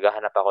ako.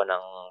 Naghahanap ako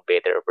ng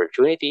better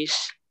opportunities,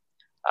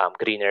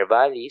 greener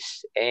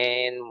valleys,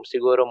 and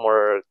siguro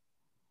more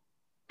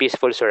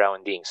peaceful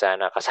surroundings.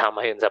 Sana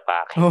kasama yun sa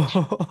package.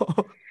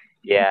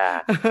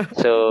 Yeah.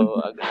 So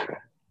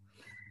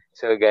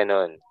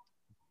ganun.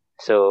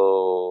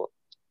 So,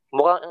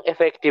 mukhang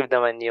effective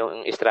naman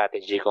yung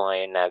strategy ko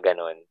ngayon na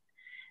ganun.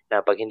 Na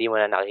pag hindi mo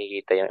na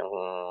nakikita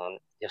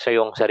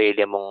yung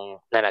sarili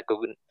mong na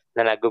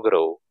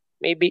nag-grow,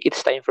 maybe it's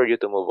time for you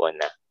to move on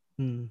na.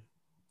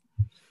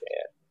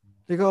 Yeah.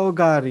 Ikaw,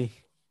 Gary,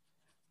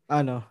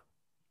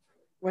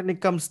 when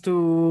it comes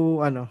to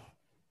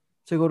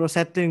siguro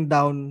settling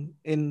down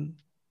in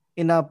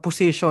a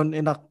position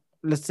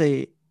let's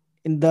say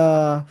in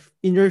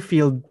your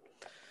field,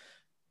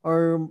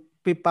 or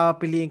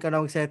pipapiliin ka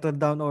na mag-settle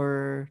down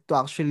or to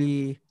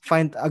actually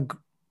find a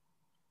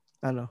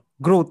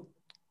growth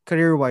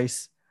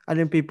career-wise,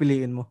 ano yung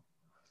pipiliin mo?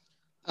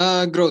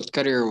 Growth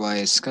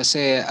career-wise.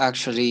 Kasi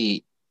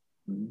actually,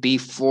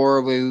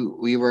 before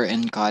we were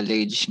in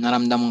college,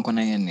 naramdaman ko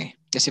na yun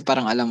Kasi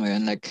parang alam mo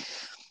yun, like,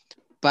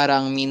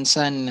 parang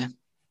minsan,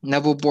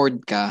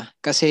 naboboard ka.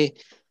 Kasi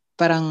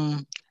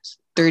parang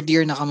third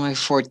year na kami,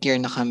 fourth year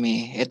na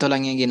kami. Ito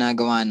lang yung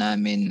ginagawa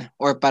namin.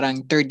 Or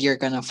parang third year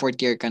ka na, fourth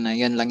year ka na,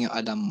 yan lang yung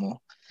alam mo.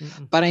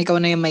 Parang ikaw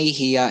na yung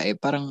mahihiya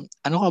Parang,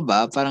 ano ka ba?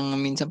 Parang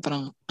minsan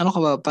parang, ano ka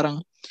ba?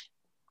 Parang,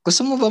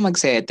 gusto mo ba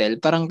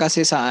mag-settle? Parang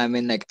kasi sa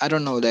amin, like, I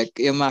don't know, like,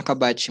 yung mga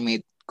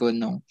ka-batchmate ko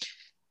nung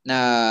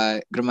na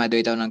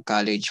graduate ako ng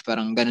college,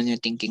 parang ganun yung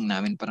thinking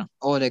namin. Parang,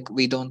 like,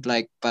 we don't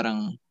like,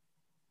 parang,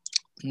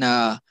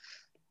 na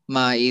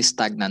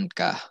ma-stagnant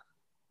ka.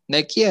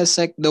 Like, yes,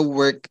 like, the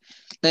work,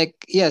 like,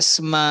 yes,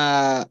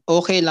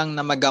 okay lang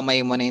na magamay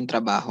mo na yung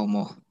trabaho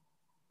mo.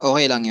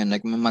 Okay lang yun,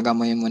 like,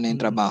 magamay mo na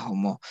yung trabaho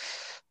mo.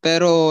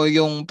 Pero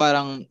yung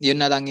parang yun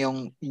na lang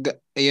yung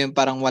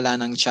parang wala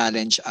nang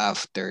challenge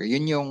after.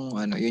 Yun yung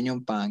yun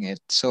yung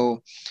pangit.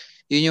 So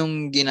yun yung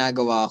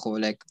ginagawa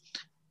ko, like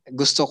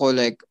gusto ko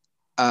like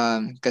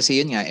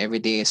kasi yun nga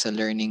everyday is a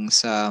learning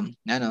sa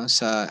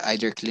sa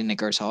either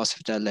clinic or sa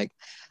hospital, like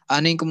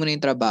anuin ko muna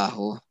yung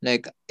trabaho,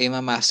 like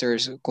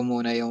i-masters ko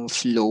muna yung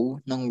flow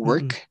ng Mm-mm.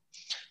 work,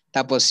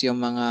 tapos yung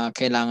mga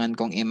kailangan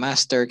kong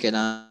i-master,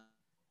 kailangan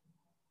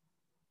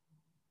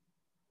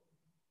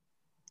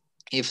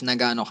if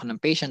nag-ano ako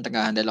ng patient,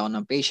 nag-handle ako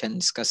ng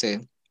patients,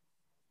 kasi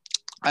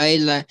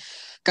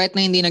kahit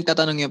na hindi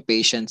nagtatanong yung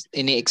patients,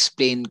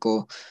 ini-explain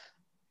ko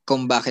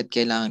kung bakit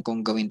kailangan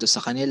kong gawin to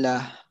sa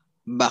kanila,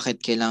 bakit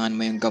kailangan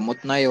mo yung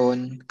gamot na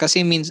yon.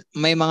 Kasi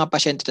may mga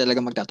pasyente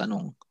talaga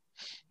magtatanong.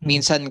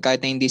 Minsan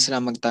kahit na hindi sila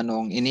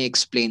magtanong,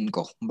 ini-explain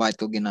ko kung bakit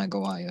ko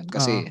ginagawa yon.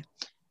 Kasi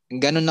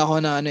ganun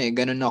ako na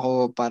ganun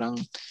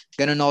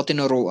ako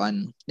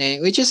tinuruan.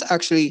 Which is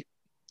actually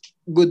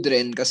good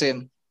rin kasi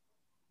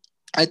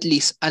at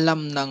least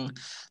alam ng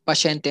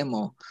pasyente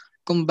mo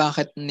kung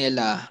bakit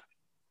nila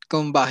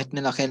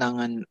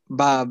kailangan,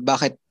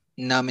 bakit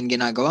namin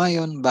ginagawa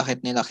yon,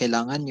 bakit nila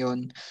kailangan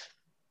yon,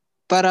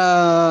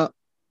 para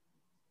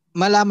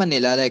malaman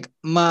nila, like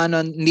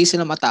hindi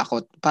sila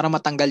matakot, para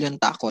matanggal yung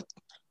takot.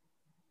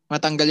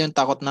 Matanggal yung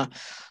takot na,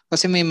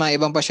 kasi may mga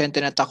ibang pasyente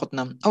na takot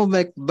na, oh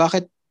like,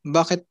 bakit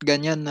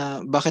ganyan,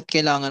 na bakit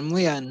kailangan mo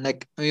yan,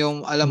 like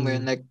yung alam mo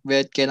yun, like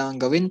bakit kailangan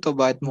gawin to,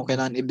 bakit mo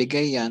kailangan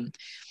ibigay yan.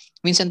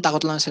 Minsan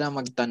takot lang sila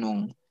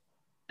magtanong.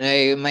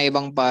 May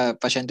ibang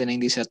pasyente na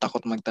hindi sila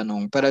takot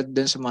magtanong, pero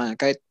dun sa mga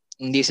kahit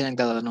hindi sila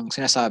nagtatanong,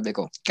 sinasabi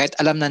ko, kahit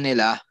alam na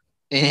nila,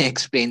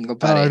 i-explain ko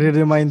pa rin.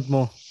 Re-remind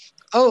mo.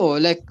 Oo,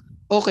 like,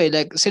 okay,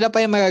 like, sila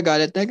pa yung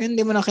magagalit. Like,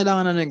 hindi mo na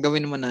kailangan na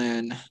gawin mo na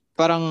yun.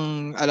 Parang,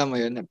 alam mo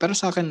yun. Pero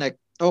sa akin, like,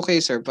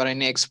 okay, sir,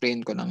 parang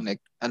ni-explain ko lang. Like,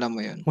 alam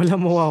mo yun. Wala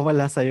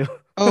mawawala sa'yo.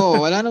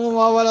 Oo, wala namang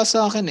mawawala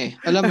sa akin eh.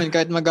 Alam mo yun,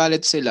 kahit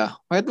magalit sila.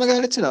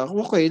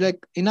 Okay,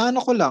 like, inaano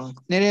ko lang.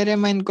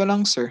 Nire-remind ko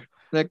lang, sir.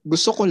 Like,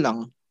 gusto ko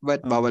lang.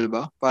 Ba't bawal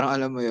ba? Parang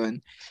alam mo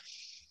yun.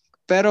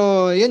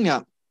 Pero, yun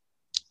nga.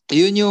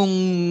 Yun yung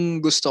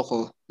gusto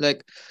ko.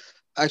 Like,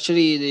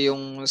 actually,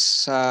 yung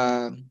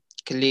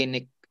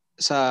clinic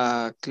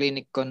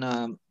ko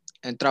na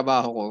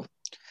trabaho ko,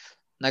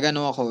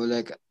 nagano ako,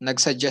 like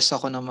nagsuggest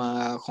ako ng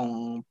mga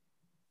kung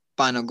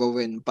paano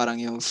gawin, parang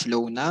yung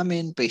flow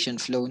namin, patient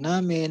flow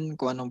namin,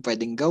 kung anong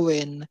pwedeng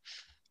gawin.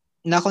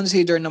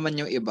 Na-consider naman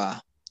yung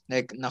iba.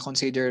 Like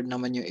na-consider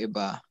naman yung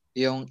iba.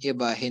 Yung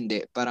iba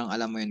hindi, parang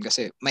alam mo yun,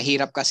 kasi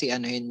mahirap kasi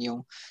anuhin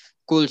yung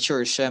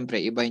culture, syempre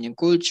iba yun yung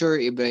culture,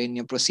 iba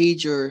yun yung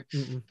procedure.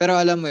 Pero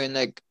alam mo yun,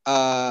 like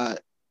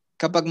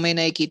kapag may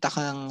nakikita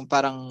kang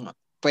parang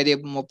pwede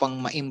mo pang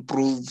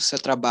ma-improve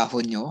sa trabaho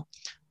nyo,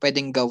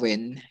 pwedeng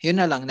gawin,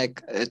 yun na lang, like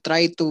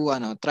try to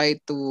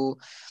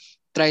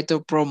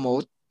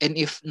promote, and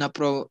if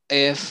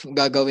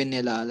gagawin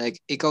nila, like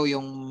ikaw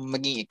yung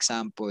maging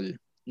example,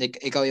 like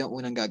ikaw yung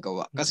unang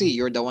gagawa kasi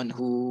you're the one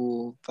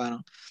who parang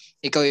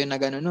ikaw yung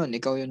nagano nun,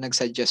 ikaw yung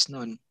nagsuggest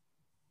nun.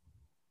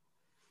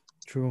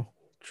 True.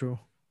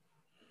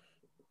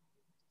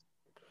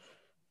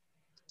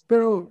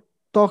 Pero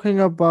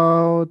talking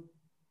about,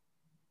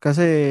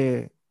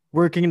 kasi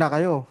working na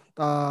kayo.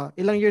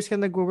 Ilang years ka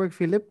nag-work,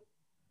 Philip?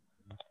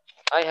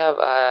 I have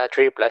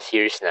 3+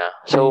 years na.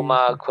 So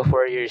mag 4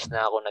 years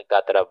na ako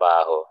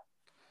nagtatrabaho.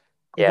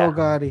 Ikaw,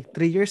 Gary.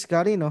 3 years,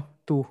 Gary, no?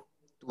 2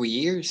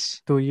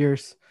 years. 2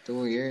 years.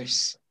 2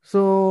 years.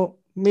 So,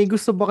 may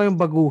gusto ba kayong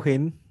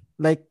baguhin?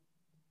 Like,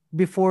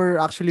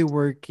 before actually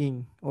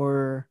working?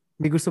 Or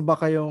may gusto ba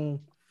kayong,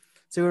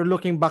 siguro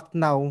looking back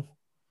now,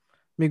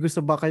 may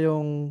gusto ba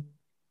kayong,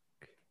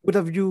 would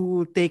have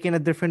you taken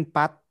a different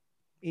path?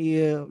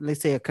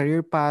 Let's say a career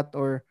path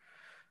or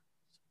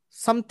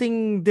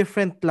something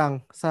different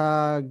lang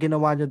sa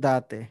ginawa nyo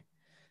dati?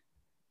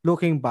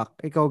 Looking back,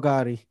 ikaw,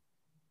 Gary,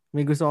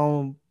 may gusto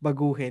kong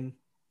baguhin?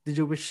 Did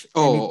you wish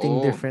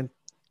anything different?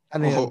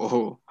 Ano yun?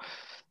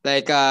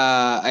 Like,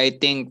 I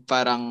think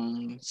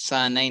parang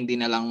sana hindi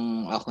na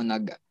lang ako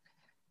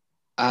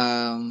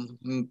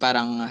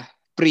parang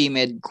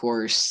pre-med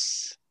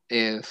course.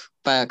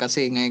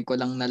 Kasi ngayon ko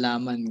lang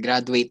nalaman,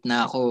 graduate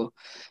na ako.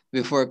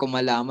 Before ko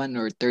malaman,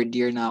 or third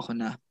year na ako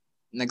na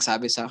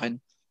nagsabi sa akin,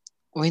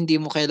 hindi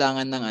mo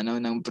kailangan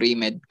ng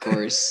pre-med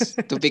course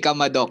to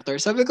become a doctor.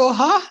 Sabi ko,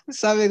 ha?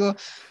 Sabi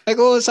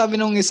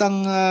nung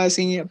isang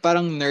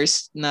parang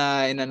nurse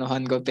na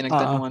inanuhan ko,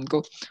 pinagtanungan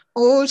ko.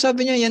 Oo,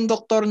 sabi niya, yan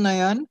doktor na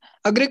yan.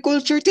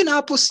 Agriculture,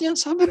 tinapos niyan.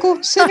 Sabi ko,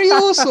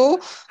 seryoso?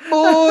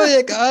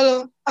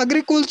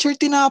 Agriculture,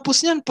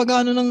 tinapos niyan.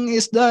 Pag ng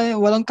isda,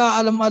 walang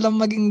kaalam-alam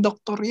maging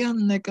doktor yan.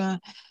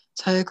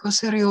 Sabi ko,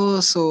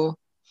 seryoso?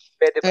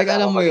 Pwede pala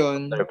alam ako mo maging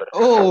yun? doktor, bro.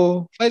 Oo,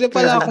 pwede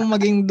pala akong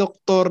maging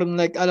doktor.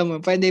 Like, alam mo,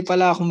 pwede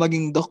pala akong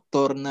maging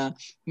doktor na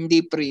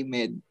hindi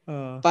pre-med.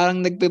 Parang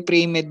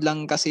nagpe-pre-med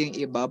lang kasi yung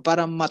iba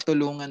para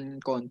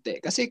matulungan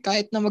konti. Kasi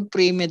kahit na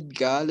mag-pre-med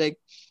ka,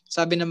 like,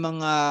 sabi ng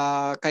mga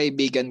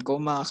kaibigan ko,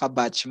 mga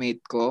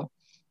kabatchmate ko,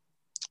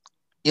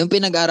 yung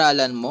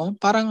pinag-aralan mo,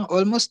 parang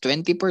almost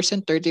 20%,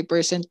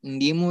 30%,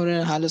 hindi mo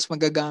rin halos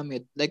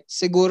magagamit. Like,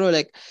 siguro,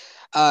 like,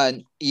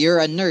 you're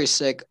a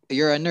nurse, like,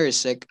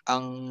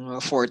 ang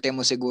forte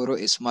mo siguro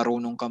is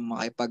marunong kang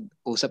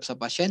makipag-usap sa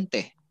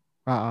pasyente.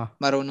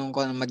 marunong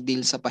ka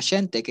mag-deal sa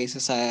pasyente kaysa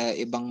sa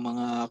ibang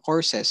mga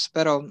courses.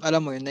 Pero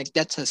alam mo yun, like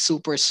that's a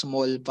super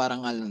small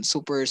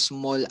super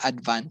small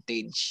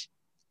advantage.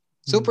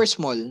 Super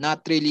small,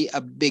 not really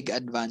a big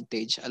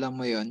advantage. Alam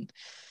mo yun?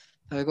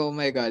 Sabi ko, oh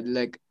my God,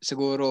 like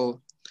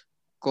siguro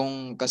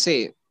kung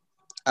kasi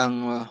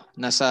ang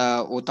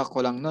nasa utak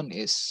ko lang nun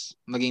is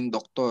maging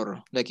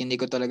doktor. Like hindi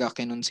ko talaga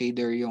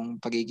kinonsider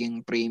yung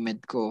pagiging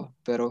pre-med ko.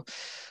 Pero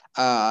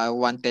I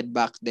wanted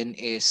back then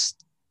is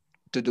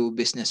to do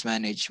business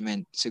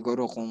management.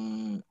 Siguro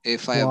kung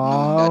if I have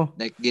known that,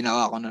 like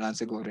ginawa ko na lang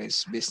siguro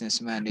is business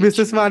management.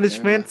 Business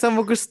management? Saan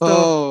mo gusto?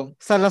 Oh.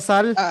 Sa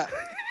Lasal?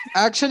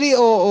 Actually,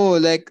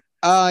 oo. Like,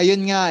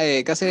 yun nga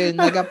eh. Kasi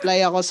nag-apply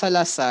ako sa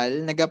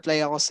Lasal.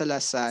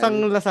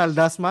 Sang Lasal?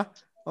 Dasma?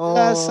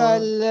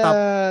 Lasal Top?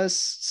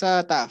 sa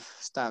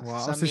staff.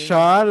 Wow, Sa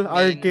social,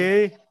 RK.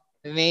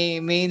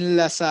 Main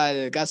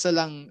Lasal. Kaso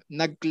lang,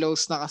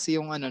 nag-close na kasi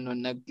yung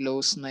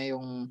nag-close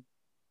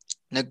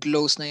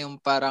na yung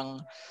parang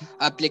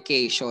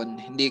application.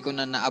 Hindi ko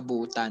na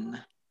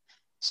naabutan.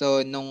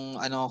 So,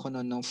 nung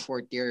nung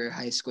fourth year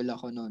high school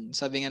ako noon,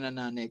 sabi nga na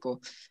nanay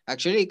ko,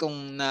 actually,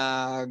 kung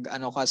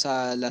ka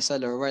sa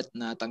Lasal or what,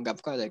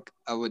 natanggap ka, like,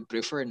 I would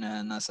prefer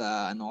na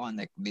nasa,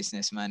 like,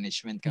 business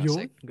management ka.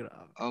 Yun? Like,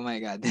 grabe. oh my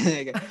God.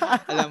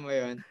 Alam mo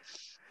yun.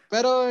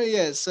 Pero,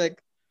 yes,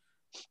 like,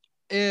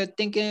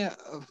 thinking,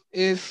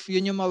 if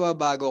yun yung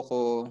mababago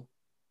ko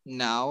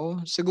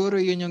now,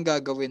 siguro yun yung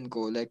gagawin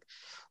ko. Like,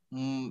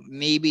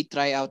 maybe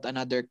try out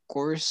another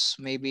course.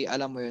 Maybe,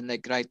 alam mo yun,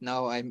 like right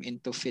now, I'm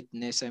into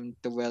fitness, I'm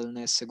into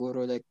wellness.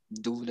 Siguro like,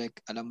 do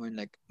like, alam mo yun,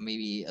 like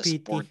maybe a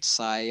PT. sports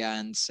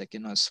science, like,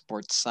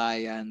 sports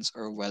science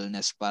or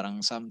wellness,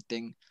 parang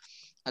something.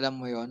 Alam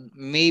mo yun,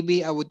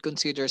 maybe I would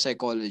consider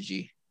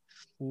psychology.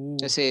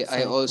 Kasi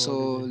I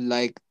also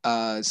like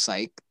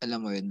psych.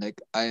 Alam mo yun,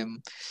 like I'm,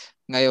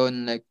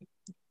 ngayon, like,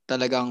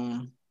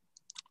 talagang,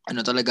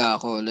 talaga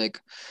ako, like,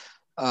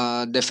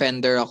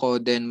 defender ako,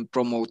 then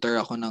promoter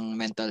ako ng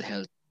mental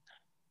health.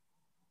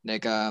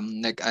 Like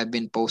I've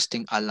been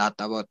posting a lot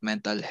about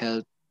mental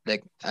health.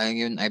 Like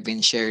I've been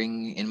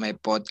sharing in my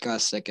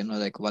podcast, like,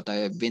 like what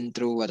I've been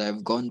through, what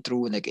I've gone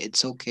through. Like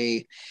it's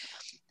okay.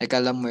 Like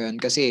alam mo yun,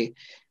 kasi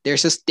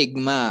there's a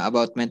stigma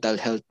about mental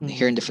health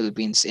here in the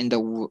Philippines,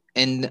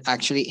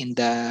 actually in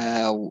the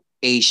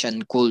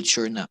Asian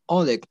culture na,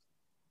 like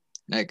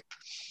like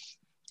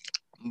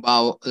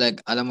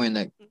alam mo yun,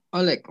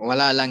 like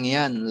wala lang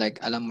yan,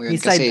 like alam mo yun,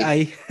 kasi side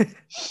eye.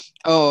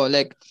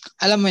 like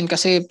alam mo yun,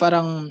 kasi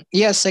parang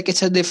yes, like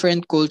it's a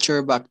different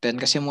culture back then,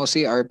 kasi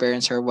mostly our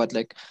parents are what,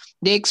 like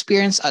they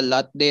experience a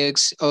lot, they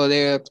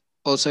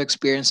also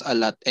experience a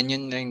lot, and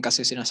yun rin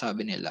kasi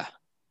sinasabi nila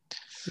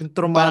yung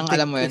parang traumatic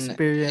alam mo yun,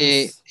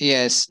 experience.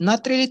 yes,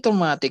 not really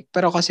traumatic,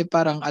 pero kasi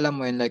parang alam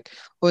mo yun, like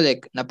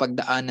like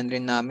napagdaanan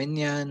rin namin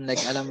yan, like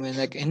alam mo yun,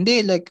 like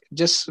hindi, like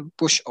just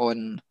push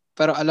on,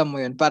 pero alam mo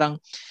yun, parang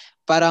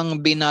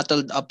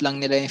binottled up lang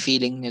nila yung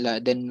feeling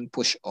nila, then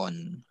push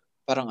on.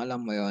 Parang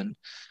alam mo yon.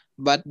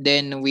 But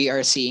then we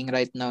are seeing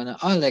right now na,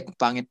 like,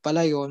 pangit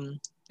pala yun.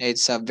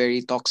 It's a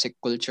very toxic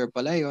culture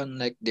pala yun.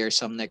 Like, there's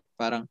some, like,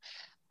 parang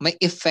may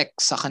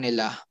effect sa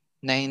kanila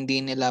na hindi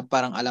nila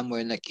parang alam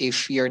mo yun. Like,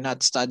 if you're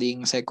not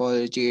studying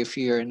psychology, if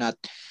you're not,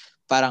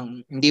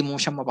 parang hindi mo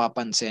siya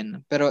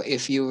mapapansin. Pero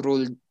if you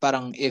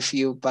parang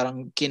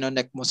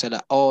kinonect mo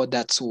sila, oh,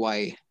 that's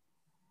why.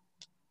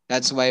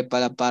 That's why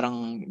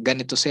parang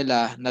ganito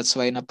sila. That's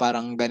why na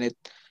parang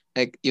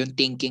like yung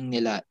thinking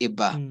nila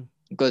iba.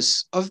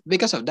 Because of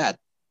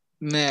that.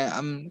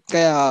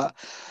 Kaya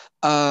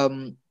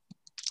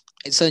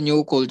it's a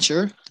new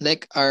culture.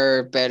 Like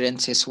our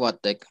parents is what,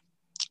 like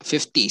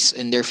 50s,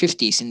 in their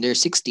 50s, in their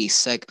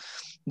 60s, like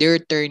they're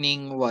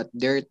turning what?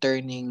 They're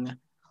turning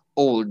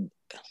old.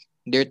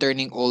 They're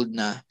turning old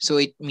na.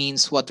 So it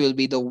means what will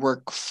be the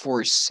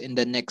workforce in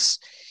the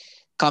next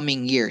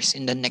coming years,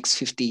 in the next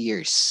 50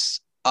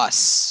 years,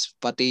 us,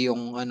 pati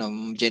yung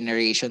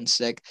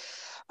generations, like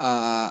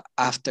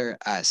after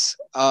us.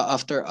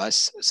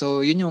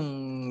 So yun yung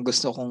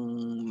gusto kong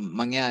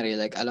mangyari,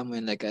 like alam mo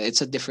yun, like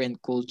it's a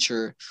different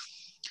culture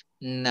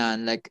na,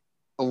 like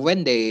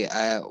when they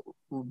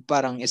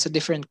parang it's a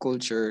different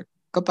culture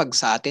kapag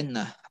sa atin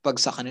na, kapag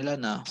sa kanila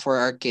na, for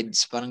our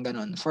kids, parang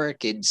ganun, for our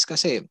kids,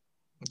 kasi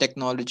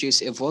technology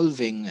is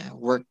evolving,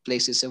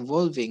 workplace is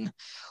evolving,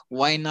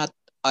 why not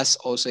us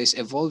also is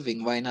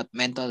evolving, why not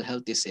mental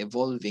health is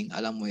evolving,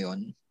 alam mo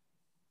yon.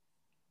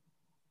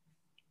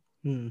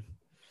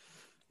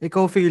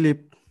 Ikaw,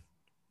 Philip,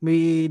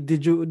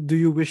 do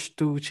you wish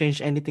to change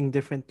anything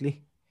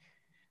differently?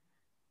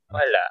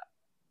 Wala.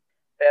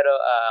 Pero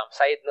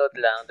side note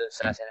lang dun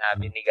sa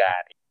sinabi ni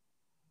Gary.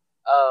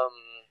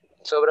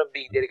 Sobrang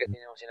big deal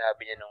kasi yung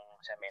sinabi niya nung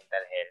sa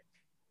mental health.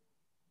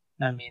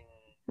 I mean,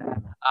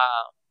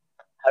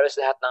 halos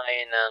lahat na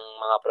ngayon ng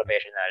mga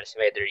professionals,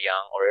 whether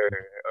young or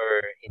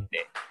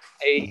hindi,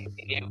 ay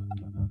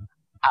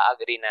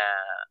agree na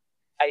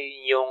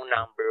ay yung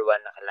number one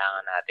na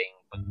kailangan nating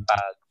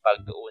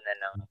pagtuunan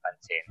ng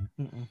pansin.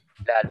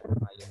 Lalo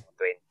na yung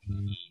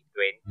 2020,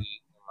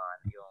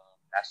 yung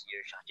last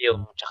year,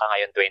 tsaka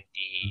ngayon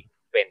 2021,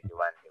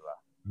 di ba?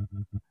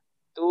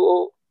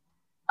 To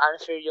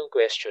answer yung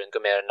question,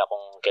 kung meron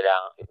akong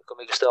kung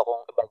may gusto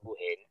akong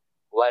ibaguhin,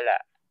 wala,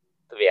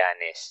 to be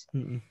honest.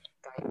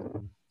 Kahit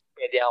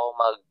pwede ako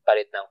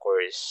magpalit ng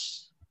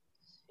course,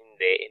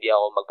 hindi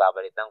ako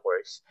magpapalit ng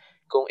course.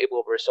 Kung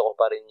ipupursue ko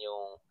pa rin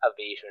yung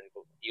aviation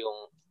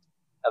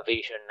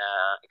na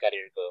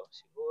career ko,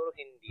 siguro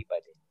hindi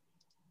pa din.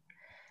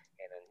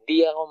 Ganun.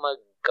 Hindi ako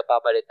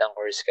magkapapalit ng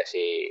course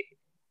kasi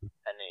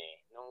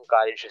nung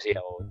college kasi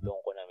ako, doon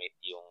ko na-meet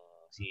yung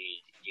si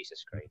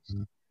Jesus Christ.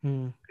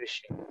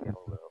 Christian ako,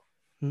 bro.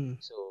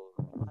 So,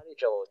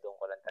 college ako, doon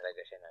ko lang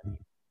talaga siya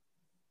na-meet.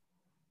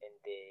 And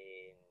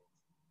then,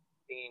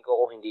 tingin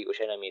ko kung hindi ko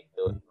siya na-meet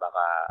doon,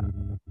 baka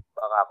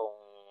kung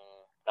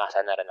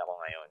nasa na rin ako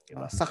ngayon, di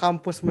ba? Sa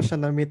campus mo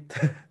siya na-meet.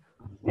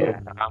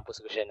 Yeah, sa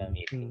campus ko siya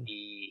na-meet.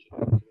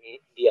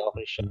 Hindi ako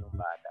Christian nung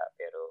bata,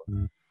 pero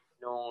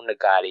nung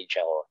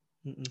nag-college ako,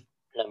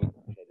 na-meet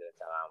ko siya doon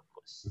sa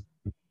campus.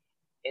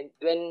 And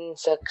when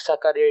sa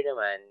career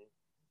naman,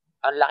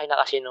 ang laki na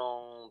kasi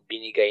nung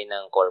binigay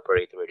ng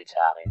corporate world sa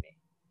akin eh.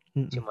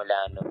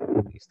 Simula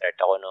nung start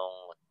ako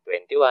nung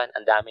 21,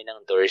 ang dami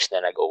ng doors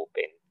na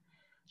nag-open.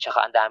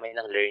 Tsaka ang dami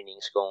ng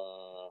learnings kung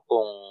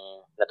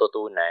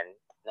natutunan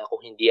na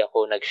kung hindi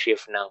ako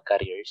nag-shift ng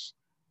careers,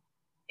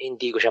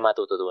 hindi ko siya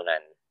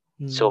matututunan.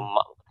 So,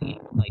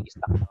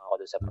 mag-stuck lang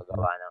ako doon sa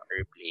paggawa ng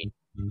airplane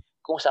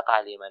kung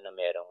sakali man na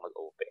merong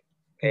mag-open.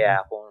 Kaya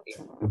kung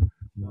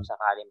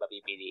sakaling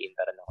papipiliin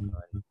pa rin ako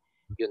noon,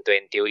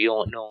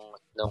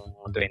 nung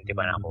 20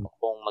 pa na ako,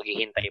 kung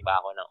maghihintay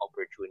pa ako ng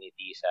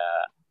opportunity sa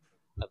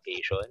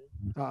aviation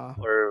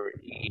or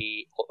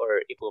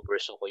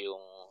ipupursue ko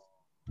yung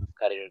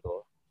career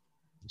ko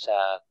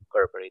sa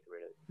corporate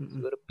world,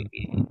 siguro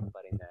pipiliin ko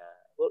pa rin na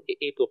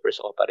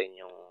ipupursue ko pa rin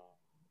yung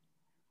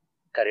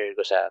career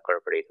ko sa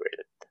corporate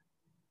world.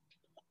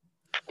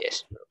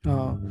 Yes,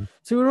 bro.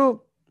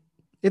 Siguro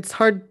it's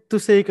hard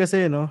to say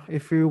kasi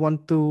if you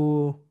want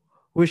to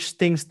wish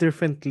things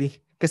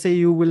differently, kasi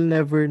you will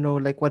never know,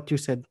 like what you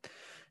said,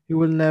 you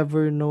will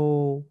never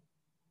know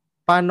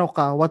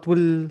what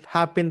will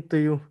happen to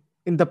you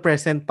in the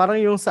present. Parang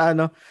yung sa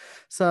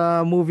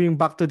moving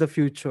Back to the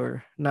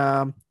Future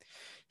na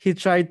he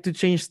tried to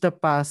change the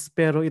past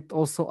pero it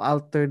also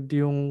altered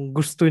yung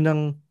gusto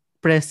ng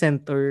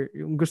present or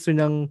yung gusto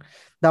niyang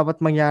dapat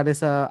mangyari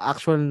sa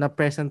actual na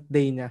present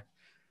day niya.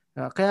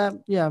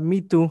 Kaya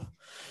me too.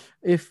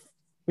 If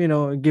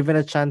given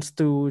a chance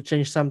to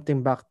change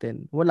something back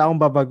then, wala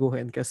akong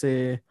babaguhin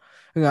kasi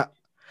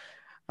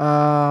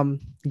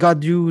God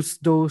used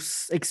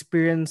those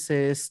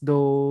experiences,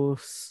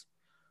 those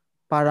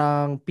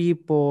parang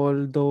people,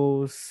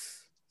 those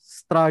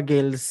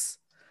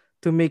struggles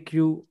to make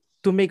you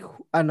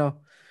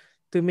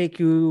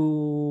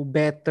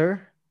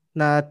better,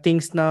 na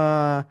things na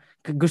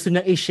gusto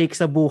niya i-shake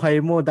sa buhay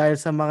mo dahil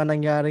sa mga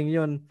nangyaring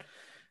yon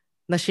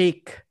na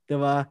shake,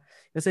 'di ba?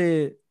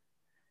 Kasi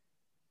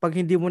pag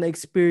hindi mo na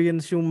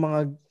experience yung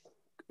mga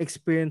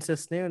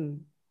experiences na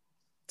yun,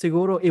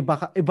 siguro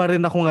iba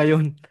rin ako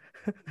ngayon.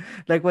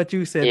 Like what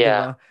you said, 'di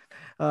ba?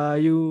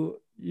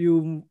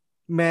 You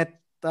met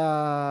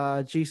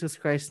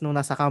Jesus Christ nung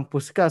nasa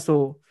campus ka.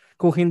 So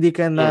kung hindi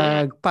ka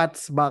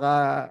nag-PATS, baka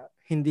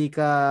hindi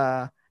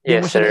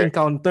mo siya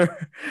na-encounter.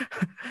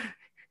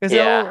 Kasi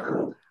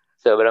ako,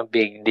 sobrang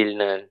big deal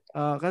na.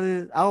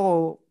 Kasi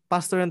ako,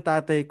 pastor ng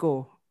tatay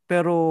ko.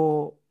 Pero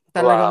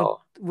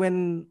talagang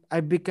when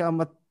I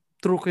become a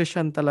true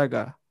Christian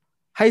talaga,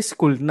 high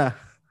school na.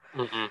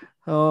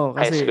 Kasi,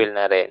 high school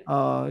na rin.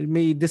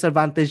 May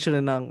disadvantage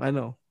rin ng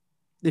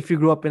if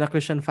you grew up in a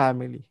Christian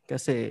family.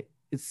 Kasi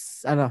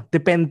it's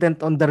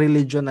dependent on the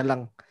religion na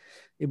lang.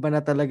 Iba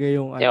na talaga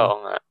yung Oo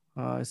nga.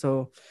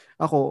 So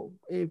ako,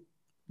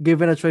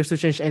 given a choice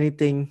to change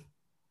anything,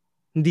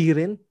 hindi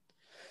rin.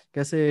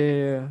 Kasi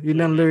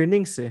yun ang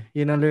learnings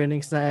Yun ang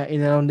learnings na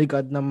inallow ni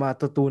God na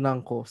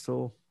matutunan ko.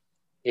 So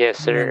yes,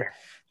 sir.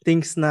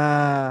 Things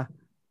na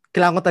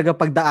kailangan ko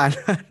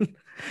tagapagdaanan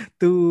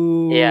to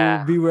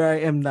be where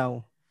I am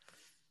now.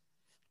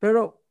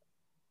 Pero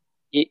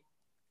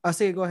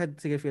sige, go ahead.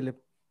 Sige, Philip.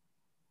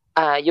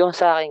 Yung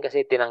sa akin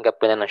kasi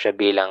tinanggap ko na siya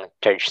bilang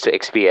charge to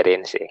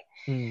experience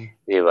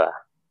Di ba?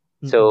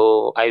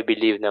 So, I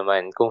believe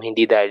naman, kung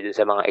hindi dahil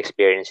sa mga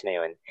experience na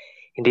yun,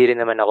 hindi rin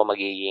naman ako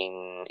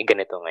magiging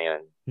ganito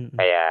ngayon.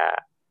 Kaya,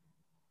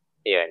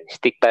 yun,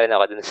 stick pa rin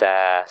ako dun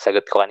sa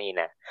sagot ko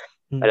kanina.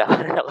 Wala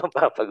ka rin akong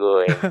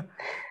papaguhin.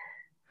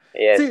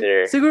 Yes,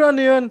 sir. Siguro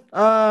yun,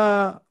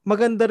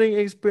 maganda rin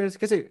experience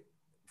kasi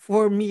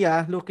for me,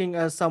 looking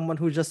as someone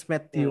who just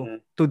met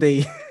you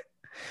today,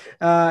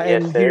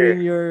 and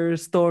hearing your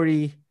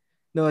story,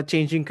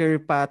 changing career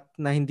path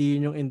na hindi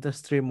yun yung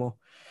industry mo,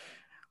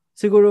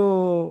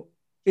 siguro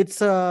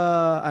it's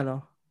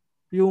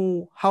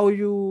yung how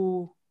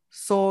you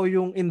saw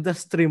yung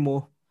industry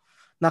mo,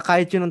 na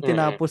kahit yun ang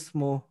tinapos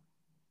mo,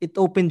 it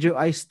opened your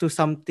eyes to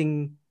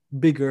something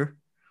bigger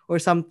or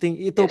something,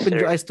 it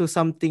opened your eyes to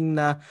something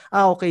na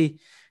okay,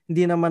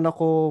 hindi naman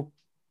ako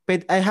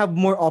I have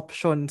more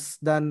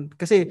options than,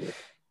 kasi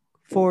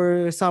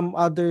for some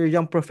other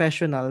young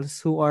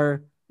professionals who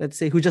are, let's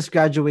say, who just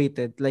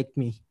graduated like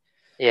me.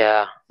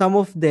 Yeah. Some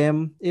of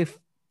them, if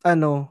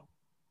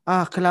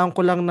kailangan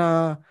ko lang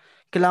na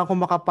kailangan ko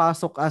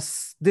makapasok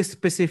as this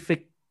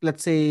specific,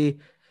 let's say,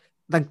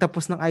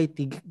 nagtapos ng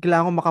IT,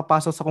 kailangan ko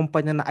makapasok sa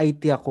kumpanya na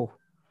IT ako.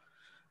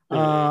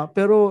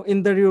 Pero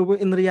in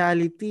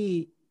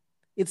reality,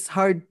 it's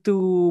hard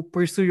to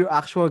pursue your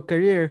actual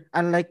career,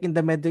 unlike in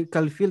the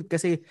medical field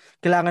kasi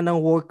kailangan ng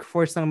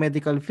workforce ng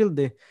medical field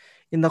eh.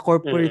 In the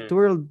corporate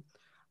world,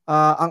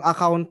 ang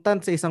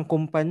accountant sa isang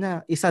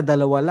kumpanya, isa,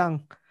 dalawa lang.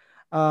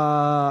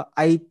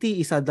 IT,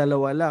 isa,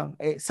 dalawa lang.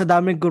 Sa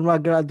daming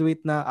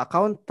gumagraduate na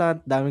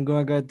accountant, daming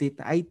gumagraduate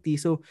na IT.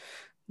 So,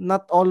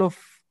 not all of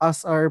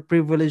us are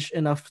privileged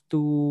enough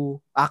to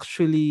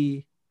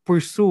actually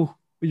pursue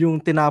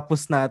yung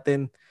tinapos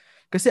natin.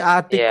 Kasi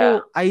ate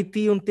ko, IT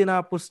yung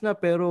tinapos na,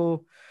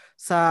 pero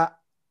sa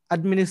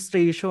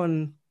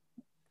administration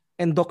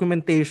and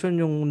documentation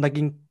yung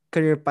naging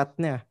career path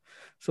niya.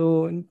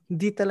 So,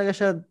 hindi talaga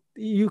siya,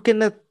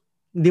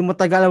 hindi mo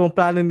tagalan ang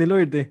plano ni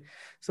Lord eh.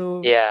 So,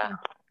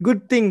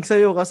 good thing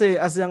sa'yo kasi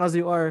as young as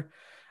you are,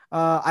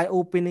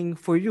 eye-opening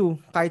for you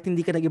kahit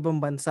hindi ka nag-ibang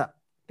bansa.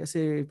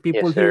 Kasi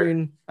people here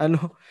in,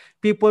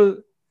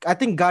 I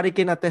think Gary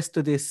can attest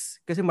to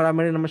this. Kasi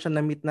marami rin naman siya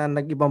na-meet na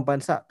nag-ibang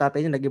bansa.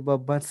 Tatay niya nag-ibang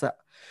bansa.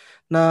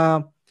 Na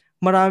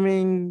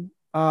maraming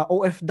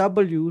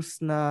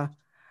OFWs na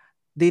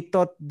they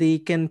thought they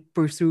can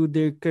pursue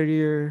their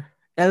career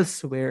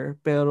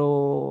elsewhere,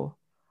 pero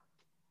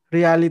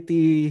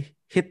reality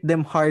hit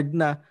them hard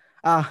na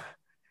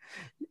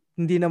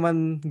hindi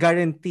naman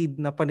guaranteed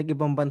na pag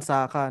ibang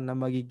bansa ka na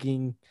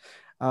magiging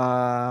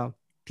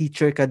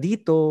teacher ka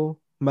dito,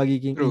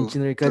 magiging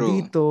engineer ka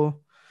dito.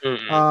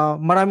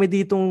 Marami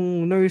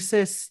ditong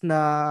nurses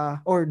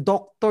na or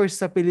doctors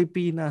sa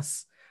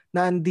Pilipinas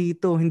na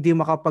andito hindi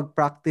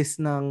makapag-practice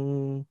ng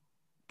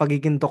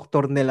pagiging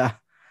doktor nila.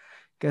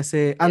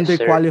 Kasi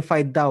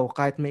underqualified daw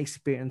kahit may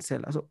experience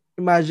sila. So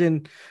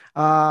imagine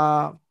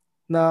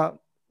na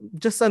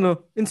just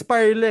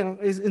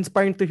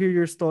inspiring to hear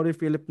your story,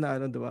 Philip, na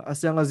diba?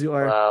 As young as you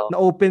are,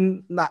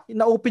 na-open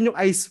yung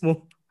eyes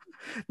mo.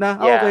 Na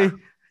okay,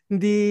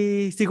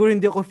 siguro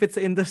hindi ako fit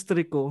sa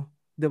industry ko,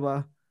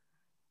 diba?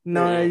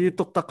 Na you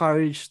took the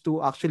courage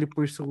to actually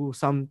pursue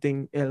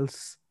something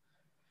else.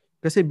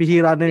 Kasi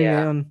bihira na yun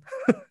ngayon.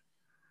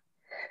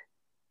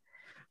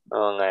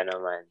 Oo nga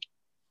naman.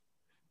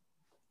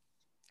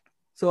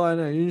 So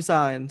yun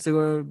sa akin,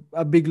 siguro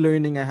a big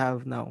learning I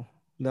have now,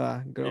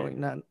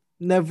 growing na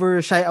never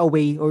shy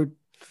away or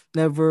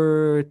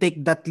never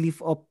take that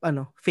leap of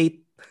faith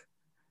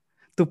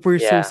to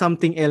pursue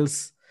something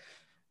else.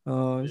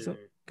 So,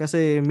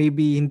 kasi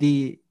maybe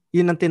hindi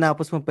yun ang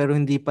tinapos mo pero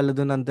hindi pala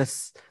doon ang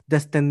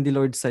destined ni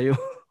Lord sa'yo.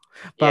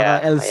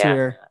 Para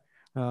elsewhere.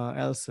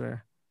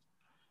 Elsewhere.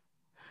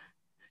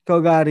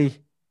 Ikaw,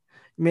 Gary,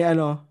 may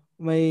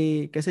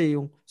kasi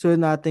yung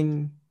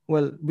nating,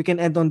 well, we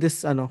can end on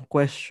this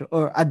question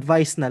or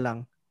advice na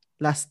lang.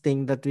 Last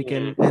thing that we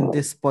can end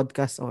this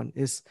podcast on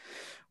is,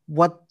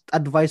 what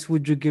advice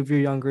would you give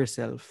your younger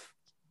self?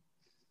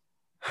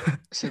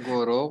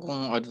 Siguro,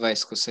 kung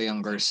advice ko sa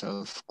younger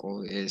self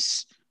ko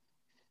is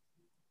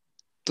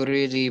to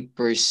really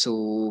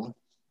pursue,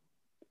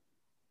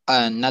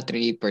 not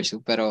really pursue,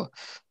 pero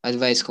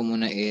advice ko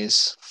muna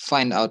is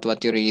find out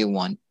what you really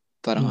want.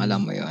 Parang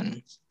alam mo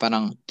yun.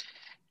 Parang,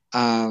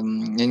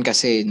 yun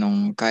kasi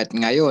nung kahit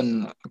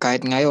ngayon,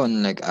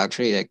 like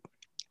actually, like,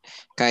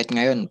 kahit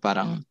ngayon,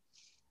 parang,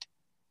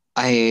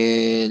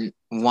 I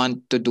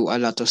want to do a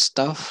lot of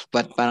stuff,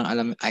 but parang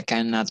I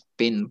cannot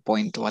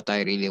pinpoint what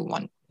I really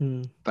want.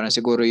 Parang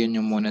siguro yun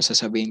yung muna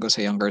sasabihin ko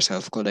sa younger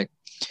self ko, like,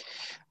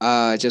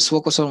 just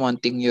focus on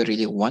one thing you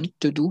really want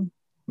to do,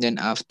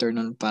 then after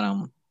nun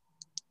parang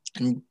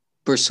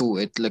pursue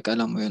it, like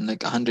alam mo yun,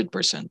 like 100%.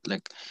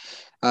 Like,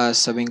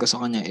 sabihin ko sa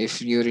kanya,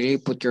 if you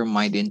really put your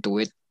mind into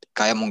it,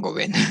 kaya mong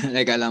gawin.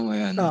 Like alam mo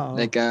yun.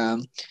 Like,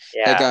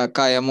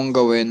 kaya mong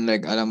gawin,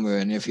 like alam mo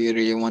yun, if you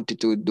really wanted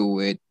to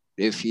do it,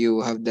 if you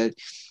have that,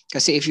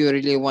 kasi if you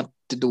really want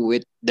to do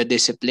it, the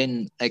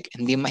discipline, like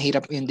hindi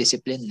mahirap yung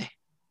discipline eh.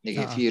 Like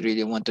if you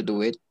really want to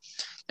do it,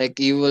 like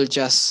you will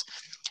just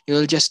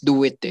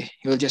do it eh.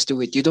 You will just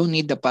do it. You don't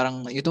need the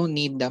parang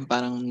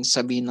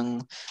sabihin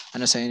ng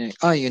sa'yo,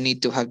 you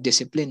need to have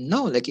discipline.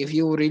 No, like if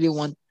you really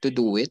want to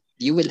do it,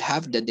 you will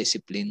have the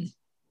discipline.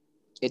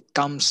 It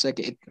comes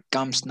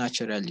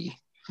naturally.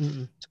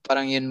 So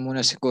parang yun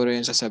muna siguro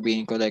yung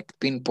sasabihin ko, like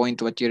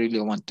pinpoint what you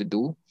really want to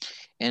do,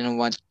 and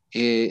what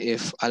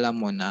if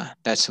alam mo na,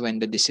 that's when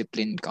the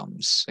discipline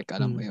comes. Like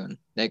alam mo yun.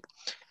 Like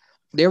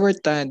there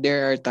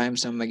are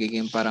times na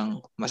magiging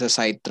parang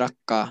masa-sidetrack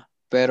ka,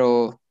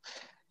 pero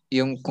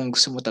yung kung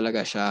gusto mo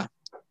talaga siya,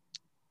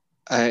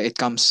 it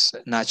comes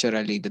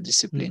naturally, the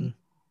discipline.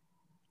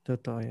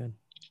 Totoo yan.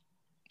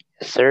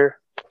 Sir?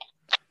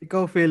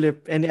 Ikaw,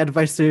 Philip, any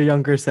advice to your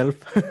younger self?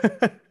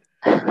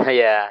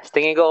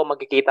 Tingin ko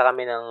magkikita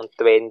kami ng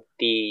 20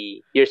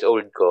 years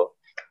old ko.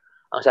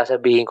 Ang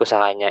sasabihin ko sa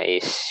kanya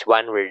is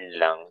one word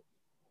lang.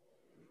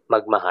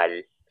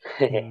 Magmahal.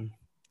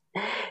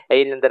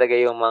 Ayun lang talaga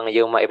yung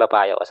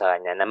maipapayo ko sa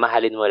kanya na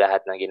mahalin mo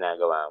lahat ng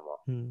ginagawa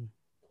mo.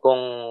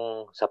 Kung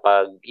sa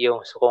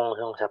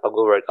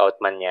pag-workout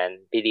man 'yan,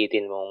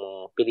 pilitin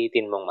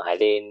mong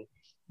mahalin.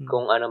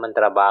 Kung ano man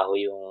trabaho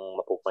yung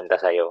mapupunta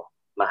sa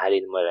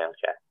mahalin mo lang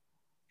siya.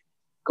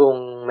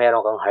 Kung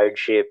meron kang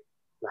hardship,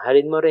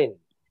 mahalin mo rin,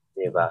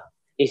 'di ba?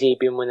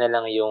 Isipin mo na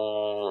lang yung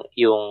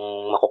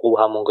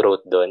makukuha mong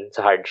growth doon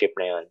sa hardship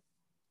na 'yon.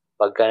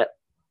 Wag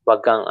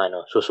kang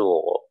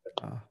susuko.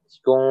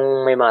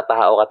 Kung may mga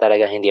tao ka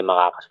talaga hindi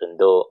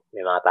makakasundo,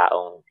 may mga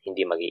taong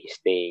hindi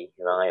magi-stay,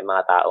 may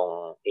mga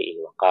taong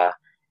iiwan ka,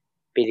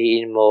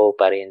 piliin mo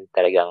pa rin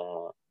talagang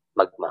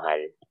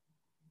magmahal.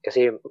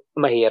 Kasi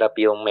mahirap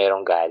yung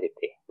merong galit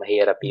eh.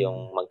 Mahirap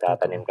yung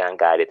magtatanim ka ng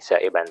galit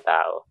sa ibang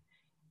tao.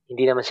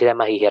 Hindi naman sila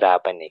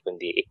mahihirapan eh,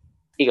 kundi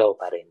ikaw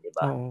pa rin, di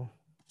ba?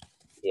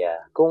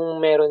 Yeah.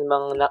 Kung meron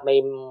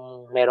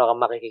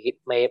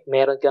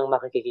kang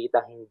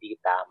makikita hindi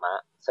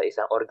tama sa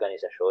isang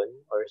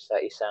organisasyon or sa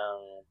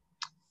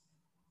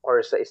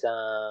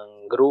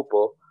isang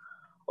grupo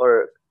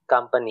or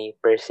company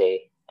per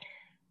se,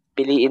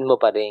 piliin mo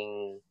pa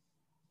ring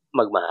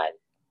magmahal.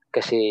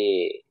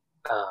 Kasi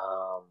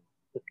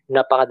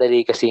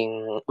napakadali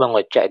kasing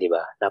mangotya, di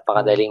ba?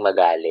 Napakadaling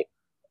magalit.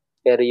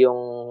 Pero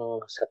yung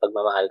sa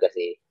pagmamahal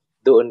kasi,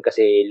 doon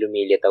kasi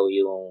lumilitaw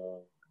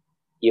yung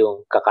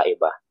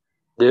kakaiba.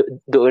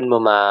 Doon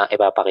mo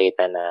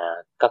maipapakita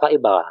na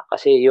kakaiba ka.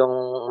 Kasi yung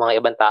mga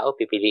ibang tao,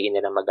 pipiliin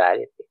nilang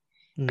magalit.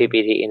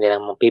 Pipiliin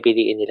nilang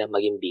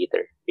maging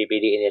bitter.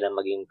 Pipiliin nilang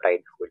maging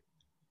prideful.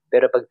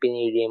 Pero pag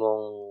pinili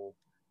mong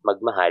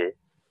magmahal,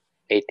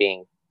 I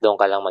think,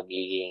 doon ka lang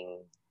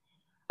magiging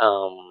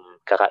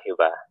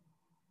kakaiba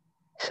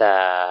sa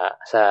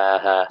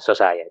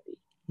society.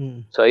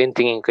 So, yung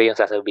tingin ko yung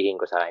sasabihin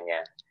ko sa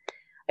kanya.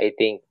 I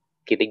think,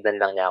 kitignan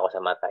lang niya ako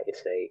sa mata.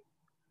 It's like,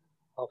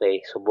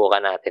 okay,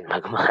 subukan natin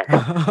magmahal.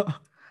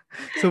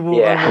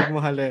 Subukan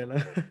magmahal eh.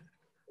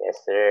 Yes,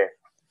 sir.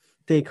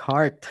 Take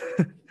heart.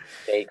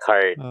 Take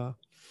heart.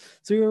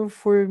 So,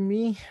 for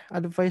me,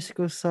 advice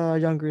ko sa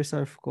younger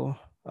self ko,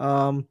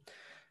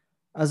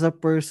 as a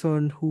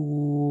person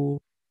who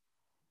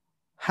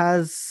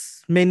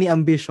has many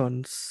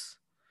ambitions,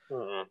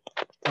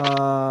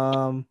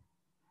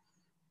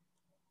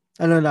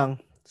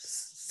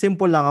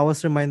 simple lang, I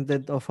was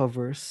reminded of a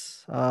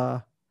verse.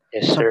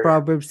 Yes, sa sir.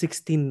 Proverbs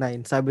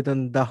 16:9, sabi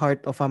doon, the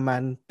heart of a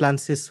man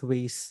plans his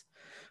ways,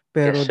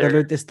 pero Yes, the sir.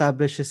 Lord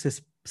establishes his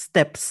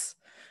steps.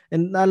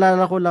 And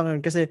naalala ko lang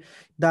yun kasi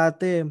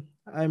dati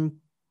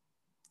I'm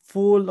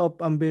full of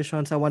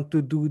ambitions. I want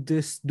to do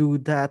this, do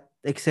that,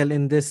 excel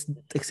in this,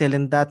 excel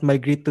in that,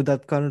 migrate to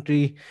that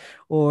country,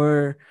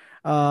 or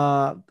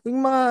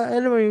yung mga,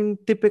 alam mo,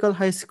 yung typical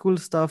high school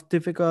stuff,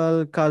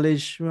 typical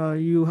college,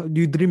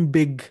 you dream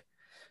big.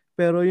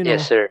 Pero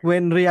Yes, sir.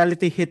 when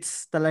reality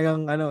hits,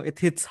 talagang it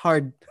hits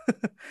hard.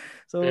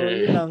 So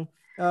yun lang.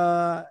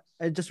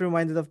 I just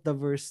reminded of the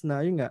verse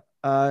na yun nga.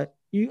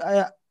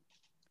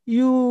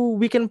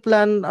 We can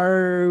plan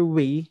our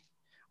way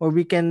or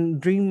we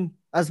can dream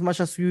as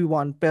much as we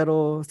want,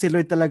 pero si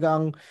Lord talaga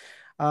ang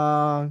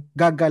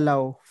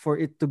gagalaw for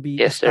it to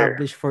be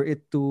established, for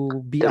it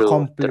to be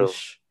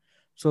accomplished.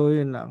 So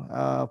yun lang.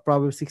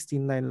 Proverbs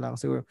 16:9 lang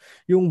siguro.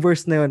 Yung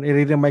verse na yun,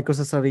 i-remind ko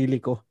sa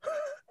sarili ko.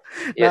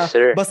 Yes,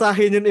 sir.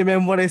 Basahin yun,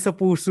 i-memorize sa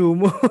puso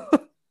mo.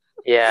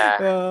 Yeah.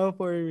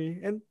 For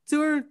me. And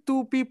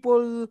to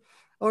people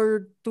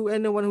or to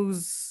anyone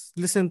who's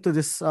listened to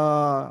this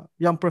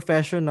young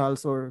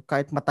professionals or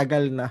kahit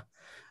matagal na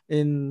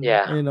in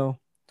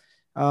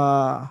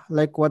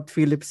like what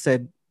Philippe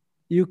said,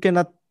 you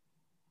cannot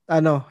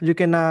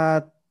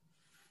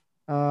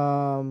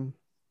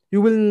you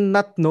will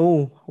not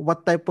know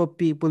what type of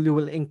people you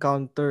will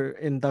encounter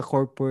in the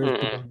corporate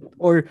world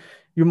or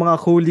yung mga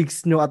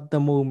colleagues nyo at the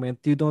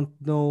moment. You don't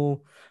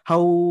know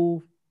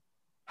how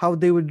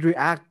they would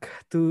react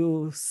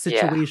to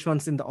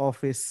situations in the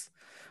office.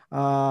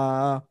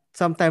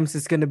 Sometimes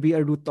it's gonna be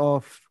a root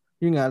of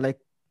like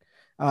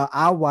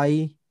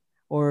away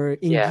or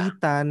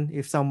inggitan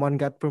if someone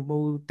got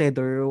promoted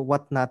or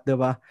whatnot,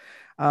 diba?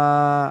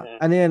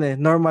 Ano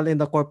yan normal in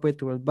the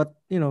corporate world. But,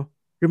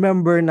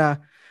 remember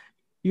na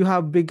you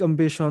have big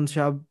ambitions,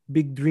 you have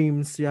big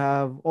dreams, you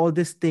have all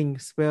these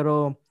things.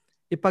 Pero,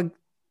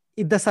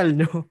 idasal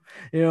nyo,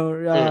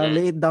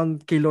 lay it down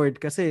kay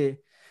Lord kasi,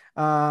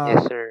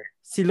 yes, sir.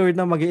 Si Lord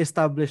na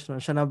mag-i-establish,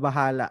 no? Siya na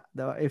bahala.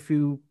 Diba? If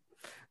you,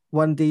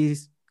 one day,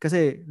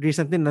 kasi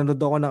recently,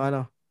 nanood ako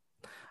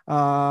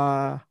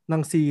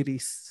ng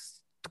series.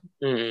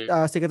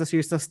 Sikat na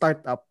series na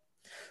startup.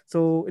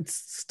 So,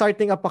 it's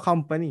starting up a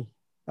company,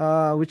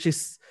 which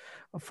is,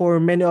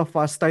 for many of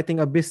us, starting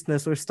a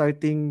business or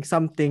starting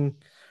something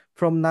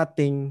from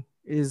nothing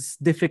is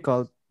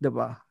difficult,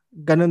 diba?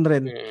 Ganun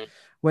rin.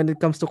 When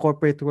it comes to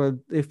corporate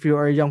world, if you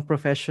are a young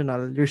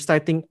professional, you're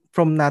starting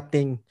from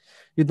nothing.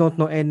 You don't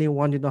know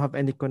anyone, you don't have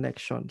any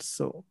connections.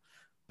 So,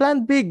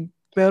 plan big,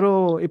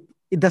 pero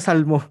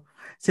idasal mo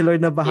Si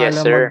Lord na bahala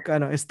Yes, sir.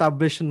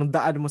 establish ng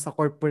daan mo sa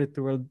corporate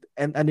world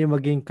and ano yung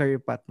maging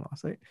career path mo.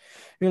 So,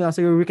 yun lang.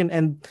 So, we can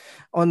end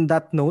on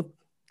that note.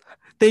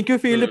 Thank you,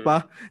 Philip,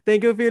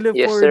 Thank you, Philip,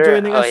 Yes, for sir.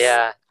 joining us.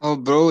 Yeah. Oh,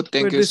 bro, for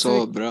thank you this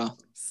week sobra.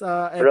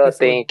 sa Bro,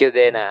 episode. thank you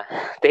din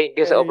Thank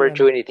you sa Ayan.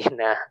 opportunity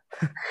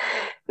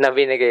na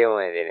binigay mo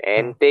din.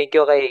 And thank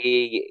you kay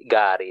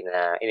Gary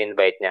na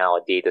in-invite niya ako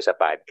dito sa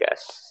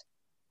podcast.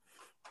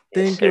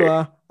 Thank you,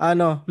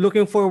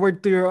 looking forward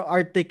to your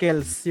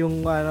articles,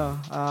 yung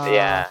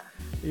Yeah.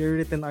 your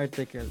written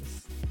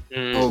articles.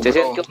 Oh,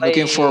 bro,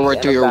 looking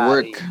forward to your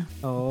work.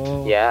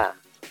 Oh. Yeah.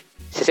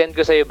 Sisend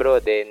ko sa'yo, bro,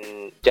 then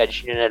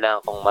judge nyo na lang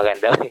kung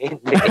maganda o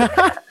hindi.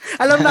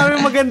 Alam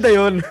namin maganda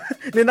yun.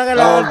 Hindi na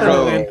kailangan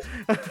tanungin.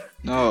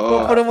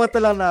 No. Promote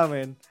lang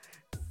namin.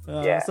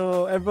 Yeah.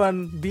 So,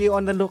 everyone, be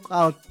on the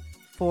lookout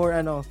for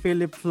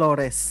Philippe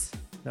Flores.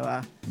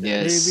 Diba?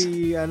 Yes.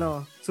 Maybe,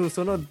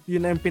 susunod,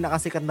 yun na yung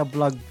pinakasikat na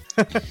vlog.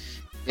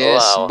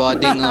 Yes, wow.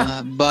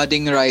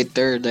 budding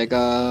writer, like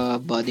a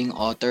budding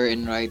author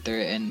and writer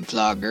and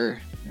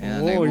vlogger.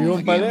 Yun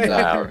pala.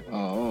 Vlogger.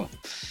 Oo.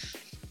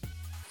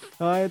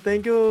 Okay,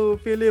 thank you,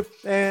 Philip.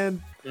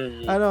 And,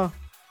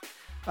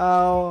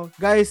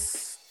 guys,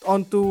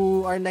 on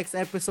to our next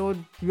episode.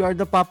 We are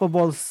the Papa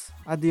Balls.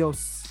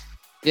 Adios.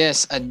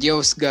 Yes,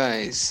 adios,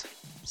 guys.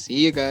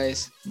 See you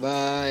guys.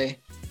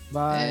 Bye.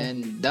 Bye.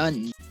 And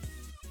done.